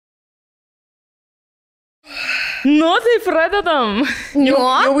Nu, tai pradedam.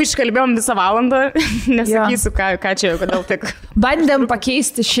 Jau iškalbėjom visą valandą, nesakysiu, ką čia, kodėl tik. Bandėm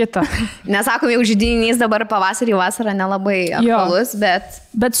pakeisti šitą. Nesakom, jau žydinys dabar pavasarį, vasarą nelabai aktualus, bet...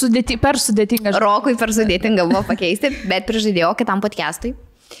 Bet per sudėtinga. Rokui per sudėtinga buvo pakeisti, bet prižadėjau kitam podcastui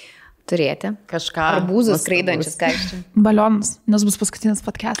turėti. Kažką. Arbūzus skraidančius kaiščiai. Balionus, nes bus paskutinis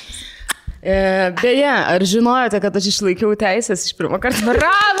podcastas. Beje, ar žinojote, kad aš išlaikiau teisės iš pirmo karto?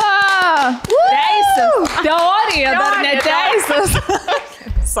 Bravo! Teisės! Teorija dar ne teisės.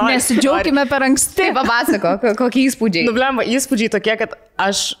 Nesidžiaukime per anksti. Tai papasako, kokie įspūdžiai. Nublemba, įspūdžiai tokie, kad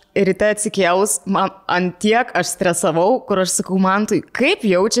aš ryte atsikėlus, man antiek aš stresavau, kur aš sakau Mantui, kaip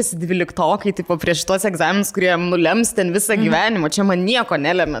jaučiasi 12-okai, tipo prieš tuos egzaminus, kurie nulems ten visą gyvenimą. Čia man nieko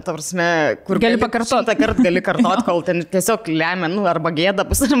nelemia, ta prasme, kur gali pakartot. Šitą kartą gali kartot, kol ten tiesiog lemia, arba gėda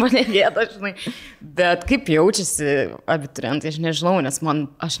bus, arba negėda, žinai. Bet kaip jaučiasi abiturientai, aš nežinau, nes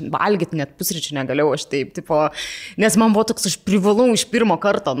aš valgyti net pusryčių negalėjau, aš taip, tipo, nes man buvo toks, aš privalau iš pirmo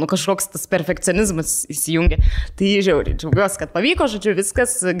karto, kažkoks tas perfekcionizmas įsijungė. Tai žiauriai, džiaugiuosi, kad pavyko, žodžiu,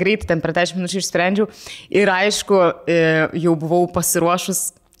 viskas greitai, ten per 10 minučių išsprendžiau. Ir aišku, jau buvau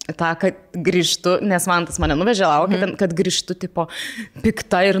pasiruošus tą, kad grįžtu, nes Mantas mane nuvežė laukia, kad grįžtu, tipo,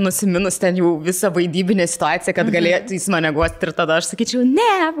 pikta ir nusiminus ten jau visą vaidybinę situaciją, kad galėtų jis mane guosti ir tada aš sakyčiau,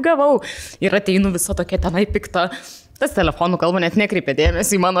 ne, apgavau. Ir ateinu visą tokia tenai pikta. Tas telefonų kalba net nekreipė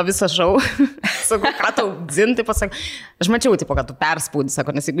dėmesį į mano visą šou. Sakau, ką tau dzin, tai pasak. Aš mačiau, tipo, kad tu perspaudi,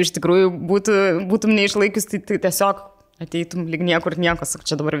 sako, nes jeigu iš tikrųjų būtum neišlaikius, tai tiesiog ateitum lyg niekur nieko, sak,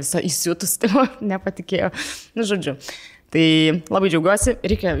 čia dabar visą įsiutus, tai nepatikėjo. Žodžiu. Tai labai džiaugiuosi,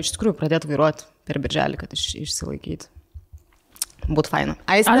 reikia iš tikrųjų pradėti vairuoti per birželį, kad išsilaikyti. Būtų faina.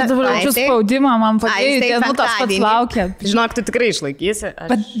 Aš dabar jaučiu spaudimą, man padėjo, dienų tas pats laukia. Žinok, tu tikrai išlaikysi.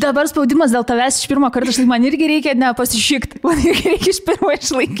 Bet dabar spaudimas dėl tavęs iš pirmo karto, man irgi reikia nepasišikti, man irgi reikia iš pirmo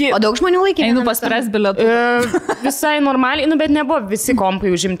išlaikyti. O daug žmonių laikė? Einu paspres bilietų. Visai normaliai, bet nebuvo visi kompai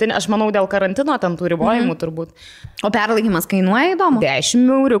užimti, aš manau dėl karantino ten tų ribojimų turbūt. O perlaikymas kainuoja įdomu? 10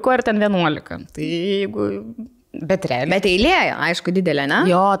 euriukų ar ten 11. Tai jeigu... Bet realiai. Bet eilė, aišku, didelė, ne?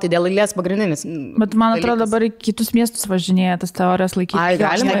 Jo, tai dėl eilės pagrindinis. Bet man atrodo, dabar į kitus miestus važinėja tas teorijas laikyti. Ai,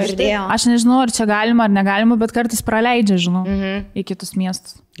 galima. Aš nežinau, ar čia galima ar negalima, bet kartais praleidžia, žinau, į kitus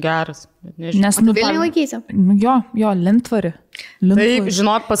miestus. Geras. Nes Vilniuje laikysi? Jo, Lintvari. Taip,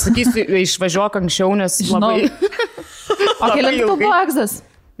 žinok, pasakysiu, išvažiuok anksčiau, nes labai... O kelintų buvo egzas?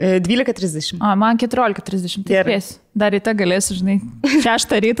 12:30. Man 14:30, tai spėsiu. Dar ryte galėsiu, žinai,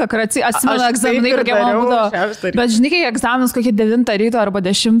 6 ryto, kur atsimenu egzaminai, kokie man būdavo. Bet žinai, kai egzaminas kokie 9 ryto arba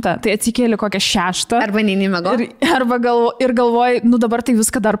 10, tai atsikėlė kokią 6. Arba neįmėgo. Ir galvoji, dabar tai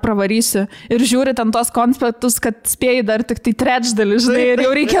viską dar pravarysiu. Ir žiūri ten tos konspektus, kad spėjai dar tik tai trečdalį, žinai, ir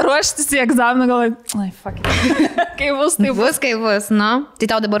jau reikia ruoštis į egzaminą, galvoji, ai, fuck. Kaip bus, tai bus. Kaip bus, nu.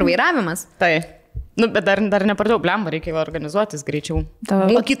 Tai tau dabar vairavimas? Tai. Bet dar nepradėjau, blemba, reikia organizuotis greičiau.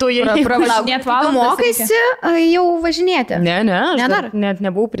 Mokytojai. Tu mokaisi jau važinėti? Ne, aš net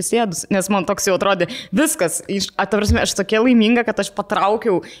nebuvau prisėdus, nes man toks jau atrodė viskas. Aš tokia laiminga, kad aš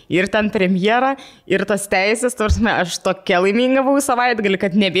patraukiau ir ten premjerą, ir tas teisės, aš tokia laiminga buvau savaitgalį,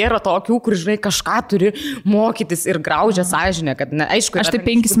 kad nebėra tokių, kur, žinai, kažką turi mokytis ir graužia sąžinę, kad, ne, aišku, aš tai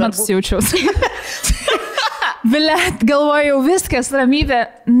 5 metus jaučiausi. Bilet, galvojau, viskas, ramybė,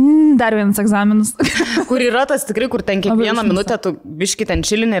 dar vienas egzaminas. Kur yra tas tikrai, kur ten kiekvieną minutę tu biški ten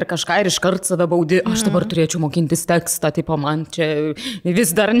čilinė ir kažką ir iškart save baudi, aš dabar turėčiau mokintis tekstą, tipo man čia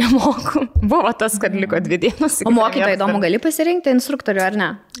vis dar nemoku. Buvo tas, kad liko 2 dienos. O mokytoją įdomu, gali pasirinkti instruktorių ar ne?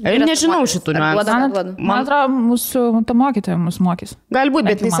 Nežinau šitų niuansų. Man atrodo, mūsų mokytoja mus mokys. Galbūt,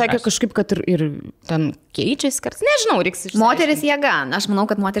 bet jis sakė kažkaip, kad ir ten keičiasi kartais. Nežinau, reiks išsiaiškinti. Moteris jėga. Aš manau,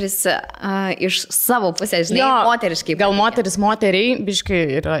 kad moteris iš savo pusės, žinai, moteriškai. Gal moteriai biškai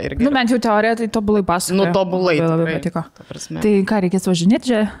yra irgi. Bent jau teorija, tai tobulai pasakoja. Tobulai. Labai patiko. Tai ką, reikės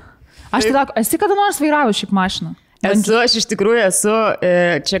važinėti čia? Esi kada nors vairavęs šiaip mašiną? Aš iš tikrųjų esu,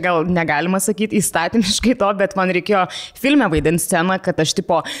 čia gal negalima sakyti įstatymiškai to, bet man reikėjo filme vaidinti sceną, kad aš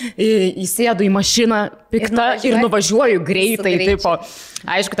tipo įsėdu į mašiną piktą ir nuvažiuoju greitai. Tipo,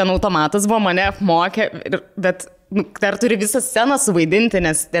 aišku, ten automatas buvo, mane apmokė, bet dar turi visą sceną suvaidinti,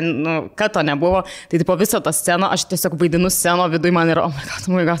 nes ten, kato nebuvo. Tai tipo visą tą sceną, aš tiesiog vaidinu sceną, viduje man yra, oh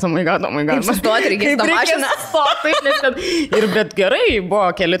my god. Kaip sustoti, reikės tą mašiną. Ir bet gerai, buvo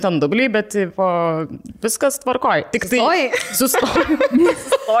keli ten dubliai, bet tipo, viskas tvarkoj. Tik tai sustoju.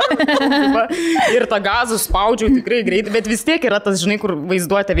 Ir tą gazą spaudžiau tikrai greitai, bet vis tiek yra tas, žinai, kur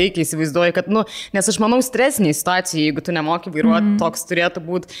vaizduotė veikia, įsivaizduoji, kad, nes aš manau stresiniai situacijai, jeigu tu nemoki vairuoti, toks turėtų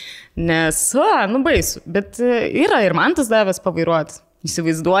būti, nes, baisu, bet yra ir man tas davęs pavairuoti.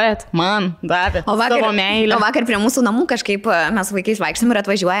 Įsivaizduojat, man davė savo meilę. O vakar prie mūsų namų kažkaip mes su vaikais vaikščiam ir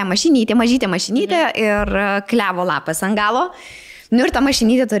atvažiuoja mašinytė, mažytė ir klevo lapas ant galo. Nu ir ta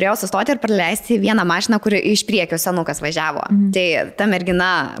mašinytė turėjo sustoti ir praleisti vieną mašiną, kuri iš priekio senukas važiavo. Tai ta mergina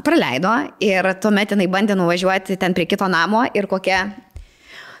praleido ir tuomet jinai bandė nuvažiuoti ten prie kito namo ir kokia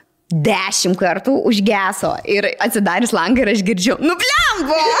 10 kartų užgeso ir atsidarys langą ir aš girdžiu, nu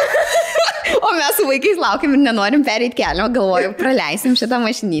blembo! O mes su vaikais laukiam ir nenorim pereiti kelio, galvoju, praleisim šitą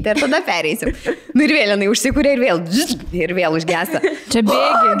mašinytę ir tada pereisim. Nu ir vėl jinai užsikūrė ir vėl užgesta. Čia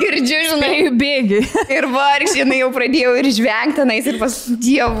bėgi. Girdžiu, žinai. Bėgi. Ir vargšinai jau pradėjau ir žvengtinais ir pas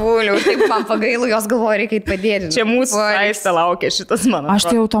dievuliu. Ir taip man pagailu, jos galvoju, reikia padėti. Čia mūsų aistė laukia šitas mano. Aš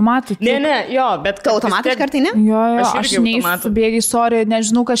tai automatai. Ne, jo, bet... Tu automatai kartai, ne? Jo, aš neįsiu bėgiai, sorry,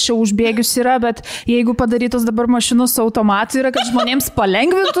 nežinau, kas čia užbėgius yra, bet jeigu padarytos dabar mašinos automatu yra, kad žmonėms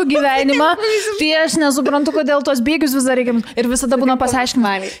palengvintų gyvenimą, tai aš nesuprantu, kodėl tos bėgius vis dar reikia. Ir visada būna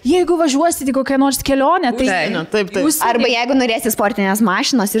pasiaiškinama, jeigu važiuosite į kokią nors kelionę, tai... Taip. Arba jeigu norėsi sportinės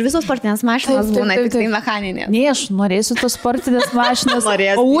mašinos ir visos sportinės mašinos būna tik tai mechaninės. Ne, aš norėsiu tos sportinės mašinos.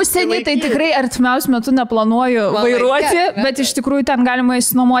 O užsienį tai tikrai artimiausiu metu neplanuoju vairuoti, bet iš tikrųjų ten galima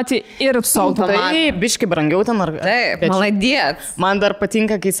įsinuomoti ir su automatu. Taip, biški brangiau ten ar... Taip, maladėt. Man dar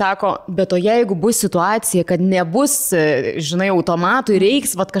patinka, kai sako, bet o jeigu bus situacija, kad nebus, žinai, automatų ir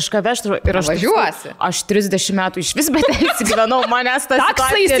reiks kažką vežti ir aš važiuosi. Aš 30 metų iš vis beteisi gyvenau, manęs ta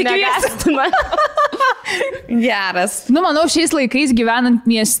situacija negastina. Geras. Nu, manau, šiais laikais gyvenant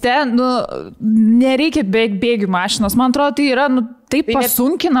mieste, nereikia bėgių mašinos. Man atrodo, tai yra, taip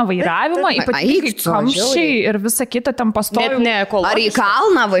pasunkina vairavimą, ypatingai kamščiai ir visa kita ten pastovi. Ar į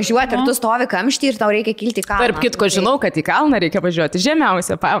kalną važiuoti ir tu stovi kamštį ir tau reikia kilti į kalną. Tarp kitko, žinau, kad į kalną reikia važiuoti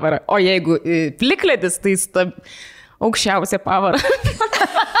žemiausią pavarą, o jeigu plikledis, tai aukščiausią pavarą.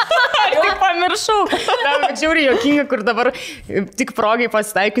 Tik pamiršau. Žiauriai jokinga, kur dabar tik progai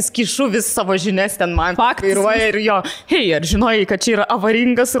pasitaikius kišu vis savo žinias ten man vairuoja ir jo, hei, ar žinojai, kad čia yra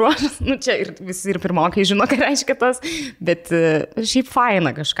avaringas ruožas? Nu, čia ir visi ir pirmokai žino, ką reiškia tas, bet šiaip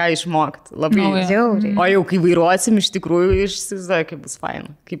faina kažką išmokti. Labai žiauriai. O jau kai vairuosim, iš tikrųjų išsivaizduoju, kaip bus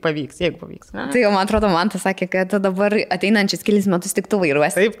faina, kaip pavyks, jeigu pavyks. Ne? Tai jau, man atrodo, man tas sakė, kad dabar ateinančius kelis metus tik tu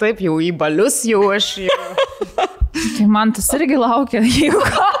vairuosi. Taip, jau į balius jau aš jau... Tai man tas irgi laukia, jeigu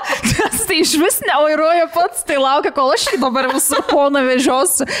ką, tai iš vis nevairuoja pats, tai laukia, kol aš dabar visur poną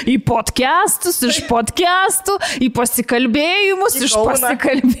vežiosiu į podcastus, iš podcastų, į pasikalbėjimus, iš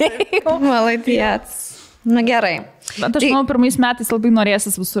pasikalbėjimų. Maladėt. Na gerai. Bet aš manau, pirmais metais labai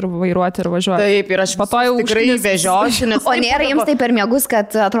norėsis visur vairuoti ir važiuoti. Taip, ir aš tikrai vežiosiu. O nėra jums tai per miegus,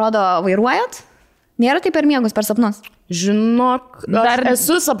 kad atrodo vairuojat? Nėra tai per miegus, per sapnus? Žinok, dar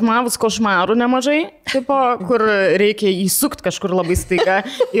esu sapnavus košmarų nemažai, tipo, kur reikia įsukti kažkur labai staiga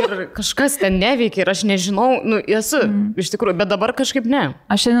ir kažkas ten neveikia ir aš nežinau, esu iš tikrųjų, bet dabar kažkaip ne.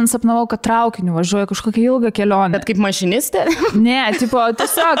 Aš šiandien sapnavau, kad traukiniu važiuoju kažkokią ilgą kelionę. Bet kaip mašinistė? Ne, tipo,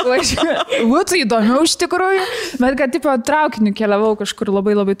 tiesiog, būtų įdomiau iš tikrųjų, bet kad, tipo, traukiniu keliavau kažkur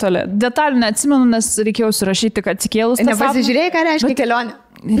labai labai toli. Detalių neatsimenu, nes reikėjo surašyti, kad atsikėlus. Nepasižiūrėjai, ką reiškia kelionė?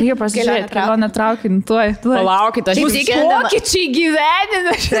 Reikia pasižiūrėti kelionę traukiniu, tuoj. Palaukit, aš pokyčiai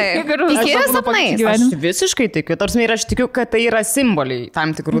gyvenime. Tikėjai sapnais? Aš visiškai tikiu. Tarsi ir aš tikiu, kad tai yra simboliai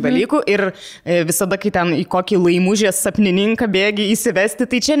tam tikrų dalykų ir visada, kai ten į kokį laimužės sapnininką bėgi įsivesti,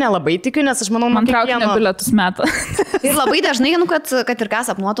 tai čia nelabai tikiu, nes aš manau, man traukinio bilietus meta. Ir labai dažnai, kad ir ką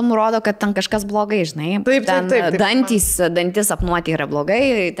sapnuotum, rodo, kad ten kažkas blogai, žinai. Taip. Dantis sapnuoti yra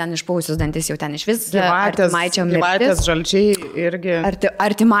blogai, ten išpausius dantis jau ten iš vis. Gyvatės, žalčiai irgi.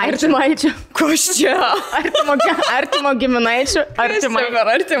 Artimaičio. Koš čia? Artimo giminaičio.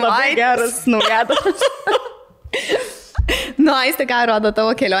 Artimaičio. Labai geras naujadas. Aiste, ką rodo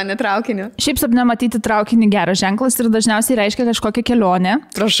tavo kelionė traukiniu? Šiaip sapne matyti traukinį geras ženklas ir dažniausiai reiškia kažkokią kelionę.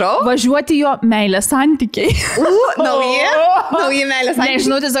 Prašau. Važiuoti jo meilės santykiai. Nauji meilės santykiai.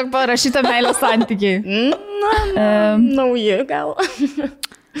 Nežinau, tiesiog parašyta meilės santykiai. Nauji gal.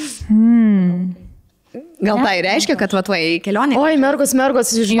 Gal tai reiškia, kad į kelionę? Oi, mergos,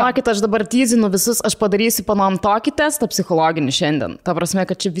 žinokit, aš dabar tyzinu visus, aš padarysiu panom tokį testą psichologinį šiandien. Ta prasme,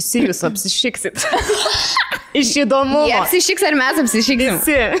 kad čia visi jūs apsišiksit. Iš įdomumo. Jie apsišiks ar mes apsišiksim?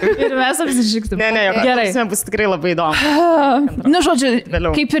 Visi. Ir mes apsišiksim. Ne, gerai. Bus tikrai labai įdomu. Na, žodžiu,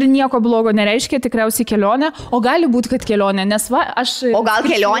 kaip ir nieko blogo nereiškia, tikriausiai kelionė, o gali būti, kad kelionė, nes aš... O gal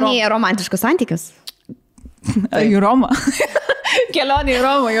kelionėje romantiškus santykius? Į Romą. Kelionė į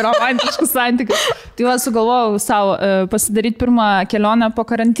Romą, į romantiškus santykius. Tai va, sugalvojau savo pasidaryti pirmą kelionę po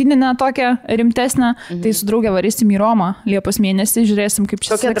karantininę tokią rimtesnę. Tai su draugė varysim į Romą Liepos mėnesį, žiūrėsim, kaip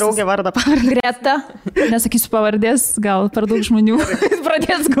čia. Kokia draugė vardą pavardė? Greta, nesakysiu pavardės, gal per daug žmonių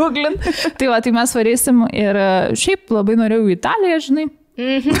pradės googlinti. Tai va, tai mes varysim ir šiaip labai norėjau į Italiją, žinai.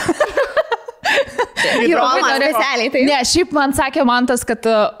 Į Romą specialiai, tai. Ne, šiaip man sakė Mantas, kad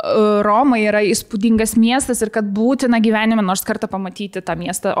Roma yra įspūdingas miestas ir kad būtina gyvenime nors kartą pamatyti tą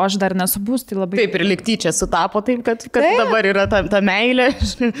miestą, o aš dar nesu buvus, tai labai... Taip, ir liktyčia sutapo taip, kad dabar yra ta meilė.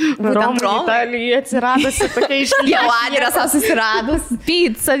 Roma, Italija atsiradusi tokia išlyga. Jau adresą susiradus.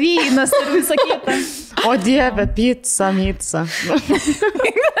 Pizza, vynas ir visa kita. O dieve, pizza, mica.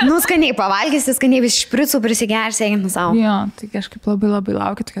 Skaniai pavalgysi, skaniai vis špricų prisigersi, einu savo. Jo, tai kažkaip labai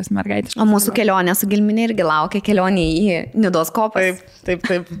laukiu tokias mergaitės. O mūsų kelionė su Gilminė irgi laukia, kelionė į Nidos kopas. Taip.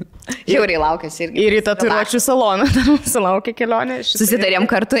 Žiauriai laukiasi irgi. Ir į tatuiruočių saloną mūsų laukia kelionė. Susitarėm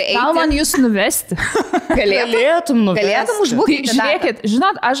kartu eiti. Gal man jūs nuvesti? Galėtum nuvesti. Galėtum užbukinti. Tai žiūrėkit,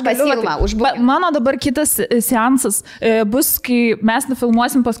 žinot, aš galiu... Mano dabar kitas seansas bus, kai mes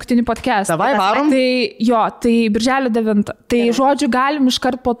nufilmuosim paskutinį podcastą. Davai, varom. Tai birželio 9. Tai žodžiu, galim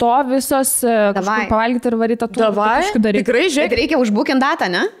iškart po to visos kažkur pavalgyti ir varyti tą turą. Tikrai žiūrėk. Bet reikia užbukinti datą,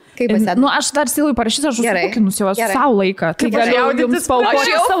 ne? Aš dar silai parašysiu, aš užbukinus jau savo laiką. Tai galiu jums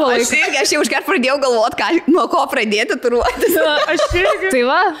paukoti savo laiką. Aš jau užkart pradėjau galvoti, nuo ko pradėti turuotis. Aš irgi. Tai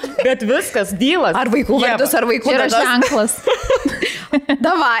va. Bet viskas, dylas. Ar vaikų vardus, ar vaikų datas. Yra ženklas.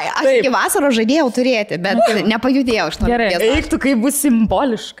 Davai, aš iki vasaros žadėjau turėti, bet nepajudėjau iš to. Gerai, eiktų, kai bus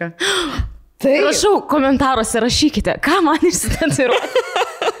simboliška. Prašau, komentaruose rašykite, ką man išsitatuiruoti.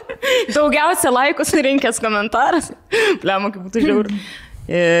 Daugiausia laikus rinkęs komentaras. Pliamo, kaip būtų žiauru.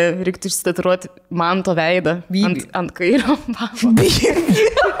 Reiktų išsitatuiruoti Manto veidą ant kairio.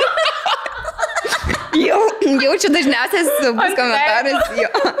 Jaučiu dažniausias bus komentaras.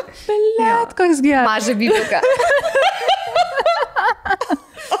 Blet, koks geras. Mažą bibiuką.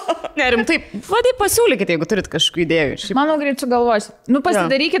 Rimtai, vadai pasiūlykit, jeigu turit kažkokių idėjų. Manau, greit sugalvosiu.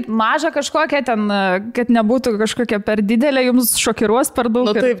 Pasidarykit mažą kažkokią ten, kad nebūtų kažkokia per didelė, jums šokiruos per daug.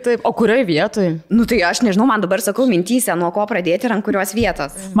 Taip. O kurioje vietoje? Tai aš nežinau, man dabar sakau mintyse, nuo ko pradėti ir ant kurios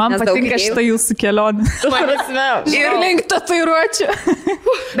vietos. Man patinka šitą jūsų kelionę. Ir link tatuiruočių.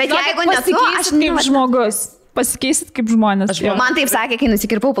 Bet jeigu nesu, aš kaip žmogus. Pasikeisit kaip žmonės. Man taip sakė, kai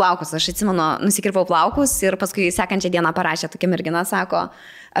nusikirpau plaukus. Aš atsimenu, nusikirpau plaukus ir paskui sekančią dieną parašė tokia mergina, sako,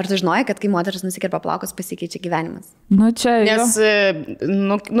 ar tu žinojai, kad kai moteris nusikirpa plaukus, pasikeičia gyvenimas? Nes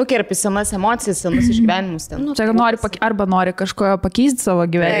nukerpi senas emocijas, senus išgyvenimus ten. Čia nori kažko pakeisti savo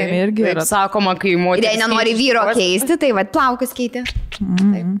gyvenime irgi. Taip, sakoma, kai moteris... Ir jei nenori vyro keisti, tai plaukus keiti.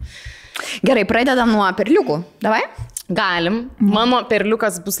 Gerai, pradedam nuo perliukų. Davai? Galim. Mano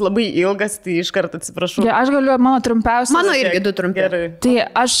perliukas bus labai ilgas, tai iš karto atsiprašau. Aš galiu, mano trumpiausias. Mano irgi 2 trumpi. Tai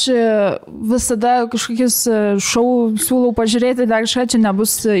aš visada kažkokius šou siūlau pažiūrėti, dar kažką čia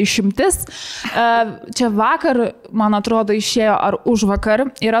nebus išimtis. Čia vakar, man atrodo, išėjo ar už vakar,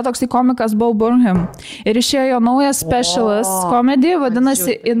 yra toksai komikas Bo Burnham. Ir išėjo jo naujas specialas komedija,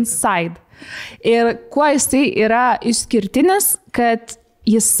 vadinasi Inside. Ir kuo jisai yra išskirtinis, kad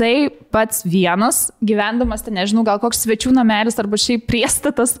jisai pats vienas, gyvendamas, ten nežinau, gal koks svečių namelis arba šiaip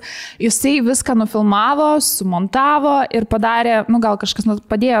priestatas, jisai viską nufilmavo, sumontavo ir padarė, gal kažkas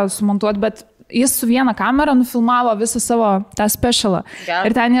padėjo sumontuoti, bet jis su viena kamera nufilmavo visą savo tą specialą. Yeah.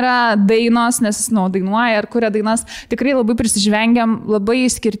 Ir ten yra dainos, nes jis dainuoja ir kuria dainas. Tikrai labai prisižvengiam, labai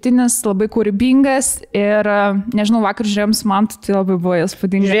išskirtinis, labai kūrybingas ir, nežinau, vakar žiūrėjom su Mantu, tai labai buvo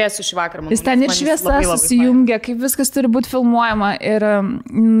įspūdinga. Žiūrėsiu šį vakarą. Jis ten ir šviesa susijungia, kaip viskas turi būti filmuojama. Ir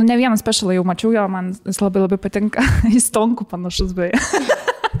ne vieną specialą jau mačiau jo, man jis labai patinka. Jis Tonku panašus beje.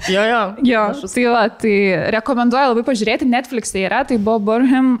 Jo, tai rekomenduoju labai pažiūrėti, Netflix'e yra, tai Bo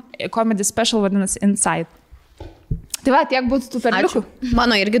Burnham comedy special vadinasi Inside. Tai va, tiek būtų tų perliukų.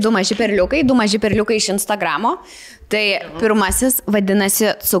 Mano irgi 2 maži perliukai iš Instagramo. Tai pirmasis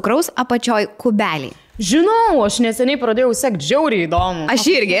vadinasi cukraus apačioj kubeliai. Žinau, aš neseniai pradėjau sekti, žiauriai įdomu. Aš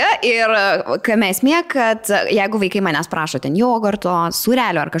irgi, ir kame esmė, kad jeigu vaikai manęs prašo ten jogurto,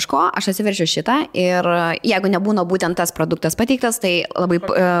 sūrelio ar kažko, aš atsiverčiu šitą ir jeigu nebūna būtent tas produktas pateiktas, tai labai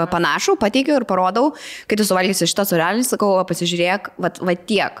panašų pateikiu ir parodau, kai tu suvalgysi šitą sūrelį, sakau, pasižiūrėk, va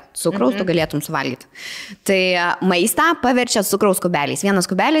tiek cukraus tu galėtum suvalgyti. Tai maistą paverčia cukraus kubeliais. 1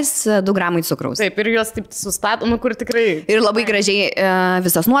 kubelis, 2 gramai cukraus. Taip, ir juos taip sustatoma, kur tikrai. Ir labai gražiai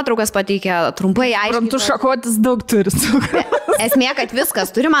visas nuotraukas pateikia, trumpai aiškiai. Tu šakotis daug turi. Esmė, kad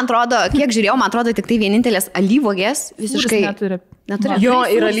viskas turi, man atrodo, kiek žiūrėjau, man atrodo, tik tai vienintelės alyvuogės visiškai. Neturi. Jo,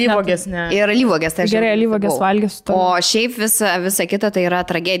 ir alyvuogės, ne. Ir alyvuogės, tai gerai, alyvuogės valgys. O šiaip visa kita tai yra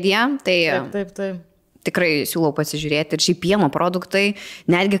tragedija. Tai taip. Tikrai siūlau pasižiūrėti. Ir šiaip pieno produktai,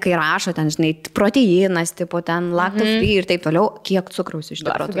 netgi kai rašo ten, žinai, proteinas, tipo ten lactose free ir taip toliau, kiek cukraus iš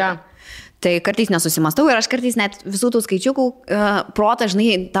tikrųjų. Tai kartais nesusimastau ir aš kartais net visų tų skaičiukų protą,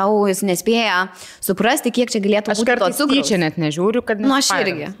 žinai, tau jis nespėja suprasti, kiek čia galėtų būti to cukraus. Aš kartais net nežiūriu, kad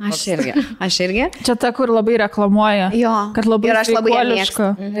Aš irgi. Čia ta, kur labai reklamuoja. Jo. Kad labai ir aš labai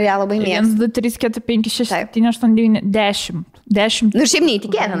mėgstu. Ja, labai mėgstu. 1, 2, 3, 4, 5, 6, 7, 8, 9, 10. 10. Ir šiaip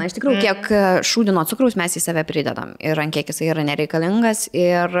neįtikėtina, iš tikrųjų, kiek šūdino cukraus mes į save pridedam. Ir ant kiek jisai yra nereikalingas.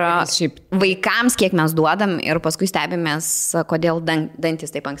 Ir šiaip vaikams, kiek mes duodam. Ir paskui stebimės, kodėl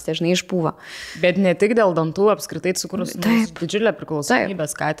dantis taip anksti dažnai išpūva. Bet ne tik dėl dantų, apskritai cukrus didžiulę priklausomybę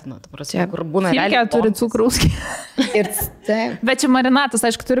skatina. Prasme, kur būna silkė turi cukraus. Bet čia marinatas,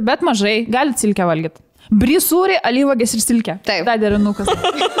 aišku, turi, bet mažai. Galit silkę valgyti. Brisūrį, alyvagės ir silkę. Taip. Daderinukas.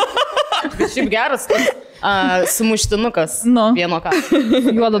 Bet šiaip geras sumuštinukas vieno ką.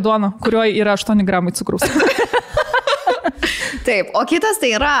 Juoda duona, kurioje yra 8 gramai cukraus. Taip, o kitas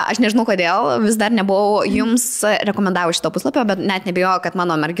tai yra, aš nežinau kodėl, vis dar nebuvau jums rekomendavus šito puslapio, bet net nebijoju, kad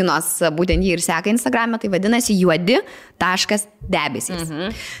mano merginos būtent jį ir seka Instagram'e, tai vadinasi juodi.debesys.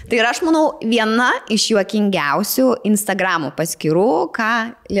 Tai yra, aš manau, viena iš juokingiausių Instagram'ų paskyrų, ką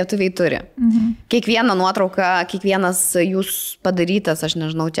lietuviai turi. Kiekviena nuotrauka, kiekvienas jūs padarytas, aš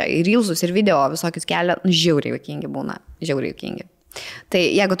nežinau, čia ir reelsus, ir video visokius kelia, žiauriai juokingi būna, žiauriai juokingi. Tai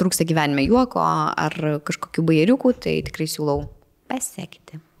jeigu trūksta gyvenime juoko ar kažkokių bajeriukų, tai tikrai siūlau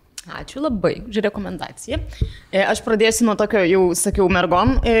pasiekti. Ačiū labai už rekomendaciją. Aš pradėsiu nuo tokio, jau sakiau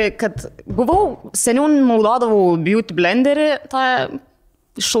mergom, kad seniau naudodavau beauty blenderį, tą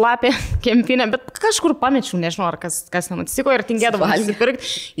šlapė kempinę, bet kažkur pamečiau, nežinau, ar kas ten atsitiko ir tingėdavau nusipirkti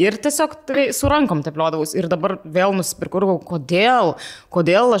ir tiesiog su rankom tepliodavus ir dabar vėl nusipirkau, kodėl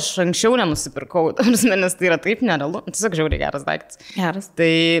aš anksčiau nenusipirkau, nes tai yra taip nerealu, tiesiog žiauriai geras daiktas. Geras. Tai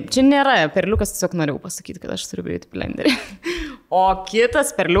čia nėra perliukas, tiesiog norėjau pasakyti, kad aš turiu beauty blenderį. O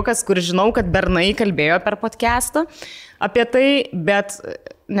kitas perliukas, kur žinau, kad bernai kalbėjo per podcastą apie tai, bet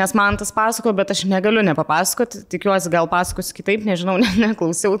nes man tas pasakojo, bet aš negaliu nepapasakoti, tikiuosi gal pasakosiu kitaip, nežinau,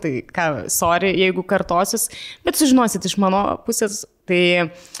 neklausiau, tai ką, sorry, jeigu kartosis, bet sužinosit iš mano pusės. Tai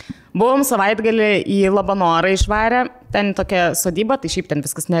buvom savaitgalį į Labanorą išvarę, ten tokia sodyba, tai šiaip ten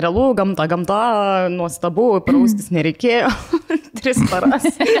viskas nerealu, gamta, nuostabu, praustis nereikėjo, 3 paras,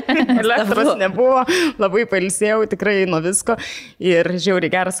 elektros nebuvo, labai pailsėjau tikrai nuo visko ir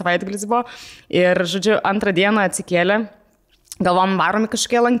žiauriai geras savaitgalis buvo. Ir, žodžiu, antrą dieną atsikėlė, galvom varom į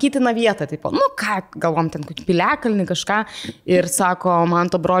kažkokią lankytiną vietą, tipo, galvom ten kokį piliakalnį kažką ir sako, man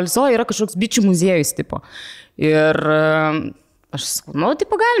to brolis, yra kažkoks bičių muziejus, tipo. Ir aš sakau,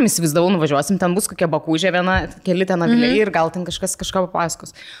 tipo, galim įsivaizdavau, nuvažiuosim, ten bus kokia bakūžė viena, keli ten aviliai ir gal ten kažkas kažką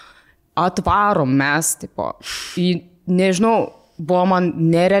papasakos. Atvarom mes, tipo, nežinau, buvo man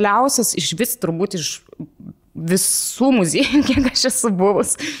nerealiausias iš vis turbūt iš visų muziejų, kiek aš esu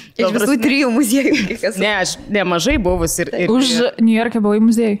buvus. Iš visų 3 muziejų, kiek esu. Ne, aš nemažai buvus. Už New York'e buvai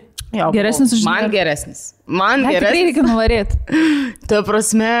muziejai? Jo, geresnis už man geresnis. Man geresnis. Tikrai reikia nuvarėti. Ta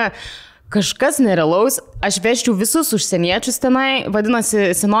prasme, kažkas nerealaus. Aš vežčiau visus užsieniečius tenai,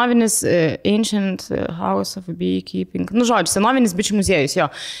 vadinasi senovinis Ancient House of Beekeeping. Žodžiu, senovinis bičių muziejus,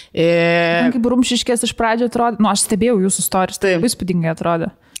 jo. Kaip Rumšiškės iš pradžio atrodė, aš stebėjau jūsų istorijas, tai labai spūdingai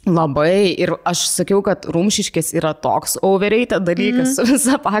atrodė. Labai. Ir aš sakiau, kad Rumšiškės yra toks overrated dalykas su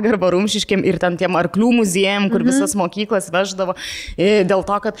visa pagarba Rumšiškėm ir ten tiem arklių muziejam, kur visas mokyklas veždavo. Dėl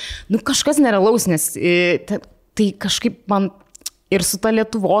to, kad kažkas nerealaus, nes tai kažkaip man ir su ta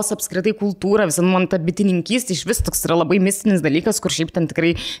Lietuvos apskritai kultūra, man ta bitininkystė iš vis toks yra labai mistinis dalykas, kur šiaip ten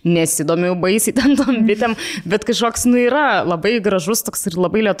tikrai nesidomiu baisiai ten tom bitėm, bet kažkoks yra labai gražus toks ir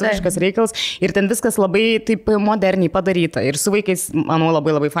labai lietuviškas reikalas ir ten viskas labai taip moderniai padaryta ir su vaikais, manau,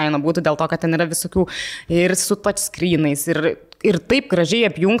 labai labai faina būtų dėl to, kad ten yra visokių ir su touchscreenais ir taip gražiai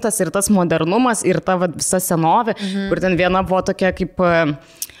apjungtas ir tas modernumas ir ta visa senovė, kur ten viena buvo tokia kaip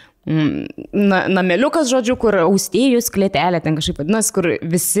nameliukas, žodžiu, kur austėjus klėtelė, ten kažkaip vadinasi, kur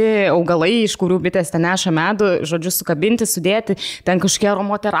visi augalai, iš kurių bitės ten neša medų, žodžiu, sukabinti, sudėti, ten kažkokie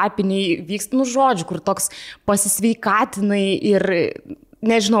aromaterapiniai vyksta, žodžiu, kur toks pasisveikatinai ir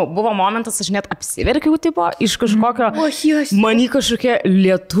nežinau, buvo momentas, aš net apsiverkiau, tipo, iš kažkokio, manį kažkokia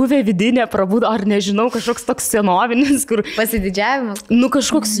lietuvė vidinė prabudo, ar nežinau, kažkoks toks senovinis, kur... Pasididžiavimas.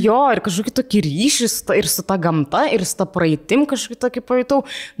 Kažkoks jo, ir kažkokį tokį ryšį ir su ta gamta, ir su ta praeitim kažkokį tokį pajutau,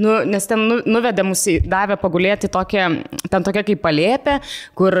 nes ten nuvedė mus, davė pagulėti ten tokia kaip palėpė,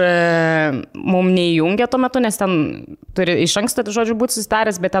 kur mums neįjungė tuo metu, nes ten turi iš anksto, žodžiu, būti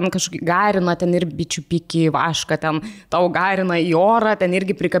susitaręs, bet ten kažkokį garina, ten ir bičių pikį, vašką, ten tau garina į orą, ten ten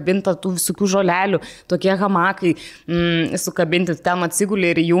irgi prikabinta tų visokių žolelių, tokie hamakai sukabinti, ten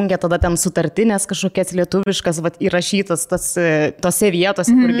atsigulė ir jungia tada ten sutartinės kažkokias lietuviškas, įrašytas tose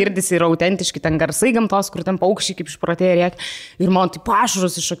vietose, kur girdisi yra autentiški ten garsai gamtos, kur ten paukščiai kaip išprotėję rėkia. Ir man tai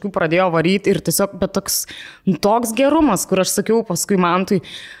pašarus iš akių pradėjo varyti ir tiesiog, bet toks gerumas, kur aš sakiau paskui Mantui,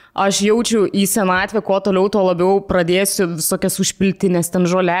 aš jaučiu į senatvę, kuo toliau, tuo labiau pradėsiu visokias užpiltinės ten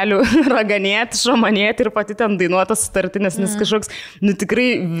žolelių raganėti, šamanėti ir pati ten dainuotas sutartinės, nes kažkoks, tikrai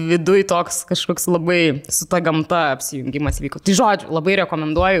viduj toks kažkoks labai su ta gamta apsijungimas vyko. Tai žodžiu, labai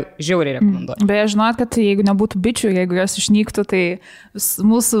rekomenduoju, žiauriai rekomenduoju. Beje, žinot, kad jeigu nebūtų bičių, jeigu jos išnyktų, tai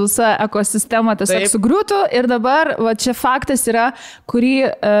mūsų visa ekosistema tiesiog sugriūtų ir dabar, va čia faktas yra, kurį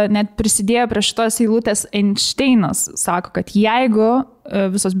net prisidėjo prie šitos eilutės Einšteinas, sako, kad jeigu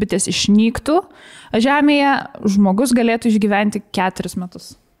visos bitės išnyktų žemėje, žmogus galėtų išgyventi 4 metus.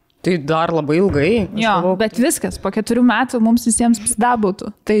 Tai dar labai ilgai. Jo, bet viskas, po 4 metų mums visiems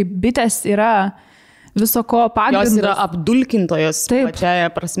psidabūtų. Tai bitės yra visoko pagrindas. Jos yra apdulkintojos pačiaja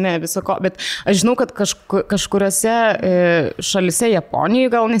prasme visoko, bet aš žinau, kad kažkuriuose šalise,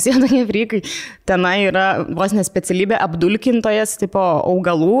 Japonijoje gal, nes jie tokie frykai, tenai yra vos nespecialybė apdulkintojas tipo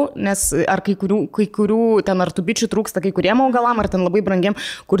augalų, nes ar kai kurių ten ar tų bičių trūksta kai kuriem augalam, ar ten labai brangiam,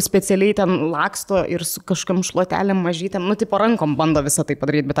 kur specialiai ten laksto ir su kažkam šluotelėm mažytėm, tipo rankom bando visą tai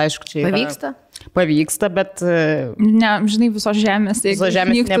padaryti, bet aišku, čia pavyksta. Pavyksta, bet... Ne, žinai, visos žemės, jeigu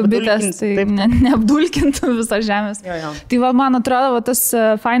išnyktų bitės, tai neapdulkintų visos žemės. Jo. Tai va, man atrodo, va, tas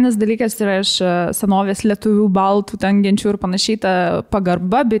fainas dalykas yra iš senovės lietuvių, baltų, ten genčių ir panašiai, ta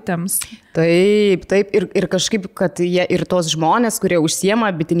pagarba bitėms. Taip, ir kažkaip, kad jie ir tos žmonės, kurie užsiema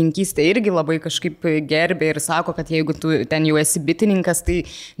bitininkystę, irgi labai kažkaip gerbė ir sako, kad jeigu tu ten jau esi bitininkas, tai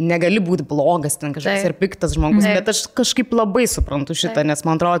negali būti blogas, ten kažkoks ir piktas žmogus, bet aš kažkaip labai suprantu šitą, nes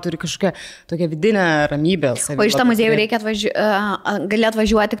man atrodo, turi kažkokią tokią vidinę ramybę. O iš tą muziejų reikia gali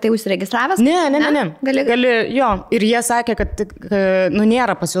atvažiuoti tik tai užsiregistravęs? Ne. Gali, jo. Ir jie sakė, kad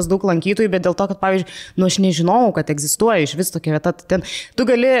nėra pas juos daug lankytojų, bet dėl to, kad, pavyzdžiui, aš nežinau, kad egzistuoja iš vis tokia vieta. Tu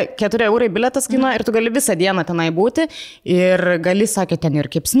gali 4 eurai biletas kainuoja ir tu gali visą dieną tenai būti ir gali, sakė, ten ir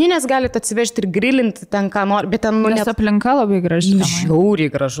kepsninės galite atsivežti ir grilinti ten ką nori, bet ten, nes aplinka labai graži.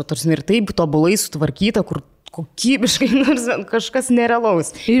 Žiauriai gražu, tarsi ir taip tobulai sutvarkyta, kur kokybiškai, nors kažkas nerealaus.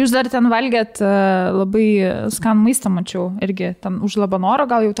 Ir jūs dar ten valgėt labai skanų maistą, mačiau, irgi ten už Labanoro,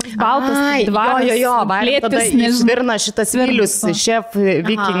 gal jau toks baltas, dvaras, tada Svirna šitas Vilius, šef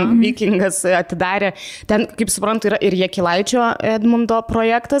vikingas atidarė. Ten, kaip suprantu, yra ir Jakilaičio Edmundo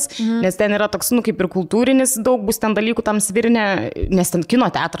projektas, nes ten yra toks, kaip ir kultūrinis, daug bus ten dalykų tam Svirne, nes ten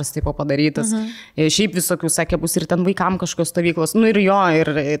kino teatras taip padarytas. Šiaip visokių, sakė, bus ir ten vaikam kažkokios stovyklos. Ir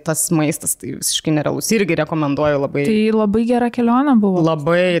ir tas maistas, tai visiškai nerealus. Irgi rekomenduoju labai. Tai labai gera kelionė buvo.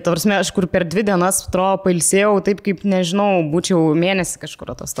 Labai. Tavrasme, aš kur per 2 dienas pailsėjau, taip kaip, nežinau, būčiau mėnesį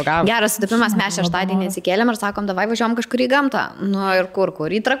kažkur atostogavęs. Geras sutapimas, mes šeštadienį atsikėlėm ir sakom, davai važiuojam kažkur į gamtą. Ir kur?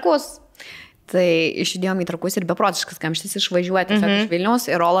 Į Trakus. Tai išjudėjom į Trakus ir beprotiškas kamštis išvažiuoti iš Vilniaus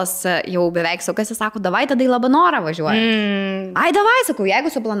ir Rolas jau beveik sukasi, sako, davai tada į Labanorą važiuojam. Ai, davai, sakau, jeigu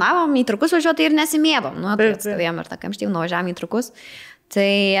suplanavom į Trakus važiuoti, tai ir nesimėdom. Tai atstovėjom ir tą kamštį, nuvažiavam į Trakus.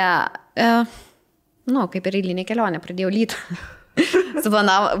 Tai... kaip ir eilinė kelionė, pradėjau lyti.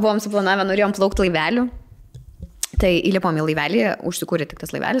 Buvom suplanavę, norėjom plaukti laiveliu. Tai įlipom į laivelį, užsikūrė tik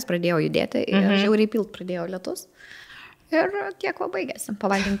tas laivelis, pradėjo judėti ir žiauriai pilt pradėjo lietus. Ir tiek va baigėsi.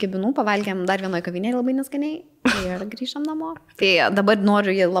 Pavalgėm kibinų, pavalgėm dar vienoje kavinėje labai neskaniai ir grįžtam namo. Tai dabar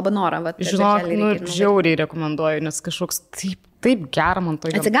noriu į Labanorą. Žinok, žiauriai rekomenduoju, nes kažkoks taip gera man to.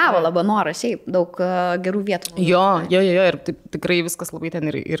 Atsigavo Labanorą, šiaip daug gerų vietų. Jo, ir tikrai viskas labai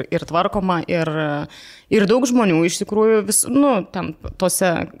ten ir tvarkoma, ir daug žmonių iš tikrųjų ten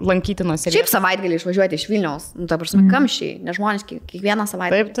tose lankytinose. Šiaip savaitgalį išvažiuoti iš Vilniaus, ta prasme, kamščiai, nežmoniški, kiekvieną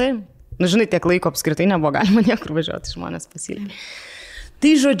savaitgalį. Taip. Žinai, tiek laiko apskritai nebuvo galima niekur važiuoti, žmonės pasilikti.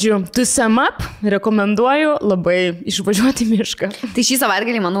 Tai žodžiu, to sum up, rekomenduoju labai išvažiuoti į mišką. Tai šį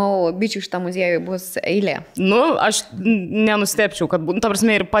savaitgalį, manau, bičių šitą muziejų bus eilė. Aš nenustepčiau, kad ta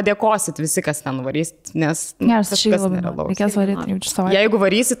prasme ir padėkosit visi, kas ten varysit, nes kažkas nerealaus. Reikės varyti jau šį savaitgalį. Jeigu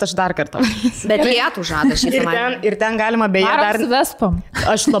varysit, aš dar kartą varysiu. Bet lietų žada šį savaitgalį. Ir ten galima beje dar... Vespam.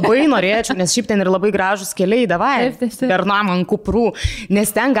 Aš labai norėčiau, nes šiaip ten ir labai gražus keliai, davai, per namą ant kuprų,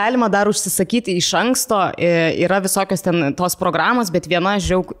 nes ten galima dar užsisakyti iš anksto, yra visokios ten tos programos, bet viena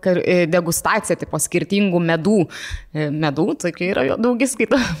degustacija, tipo skirtingų medų, tokia yra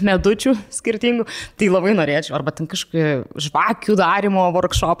daugiskaita medučių skirtingų, tai labai norėčiau, arba ten kažkokie žvakių darimo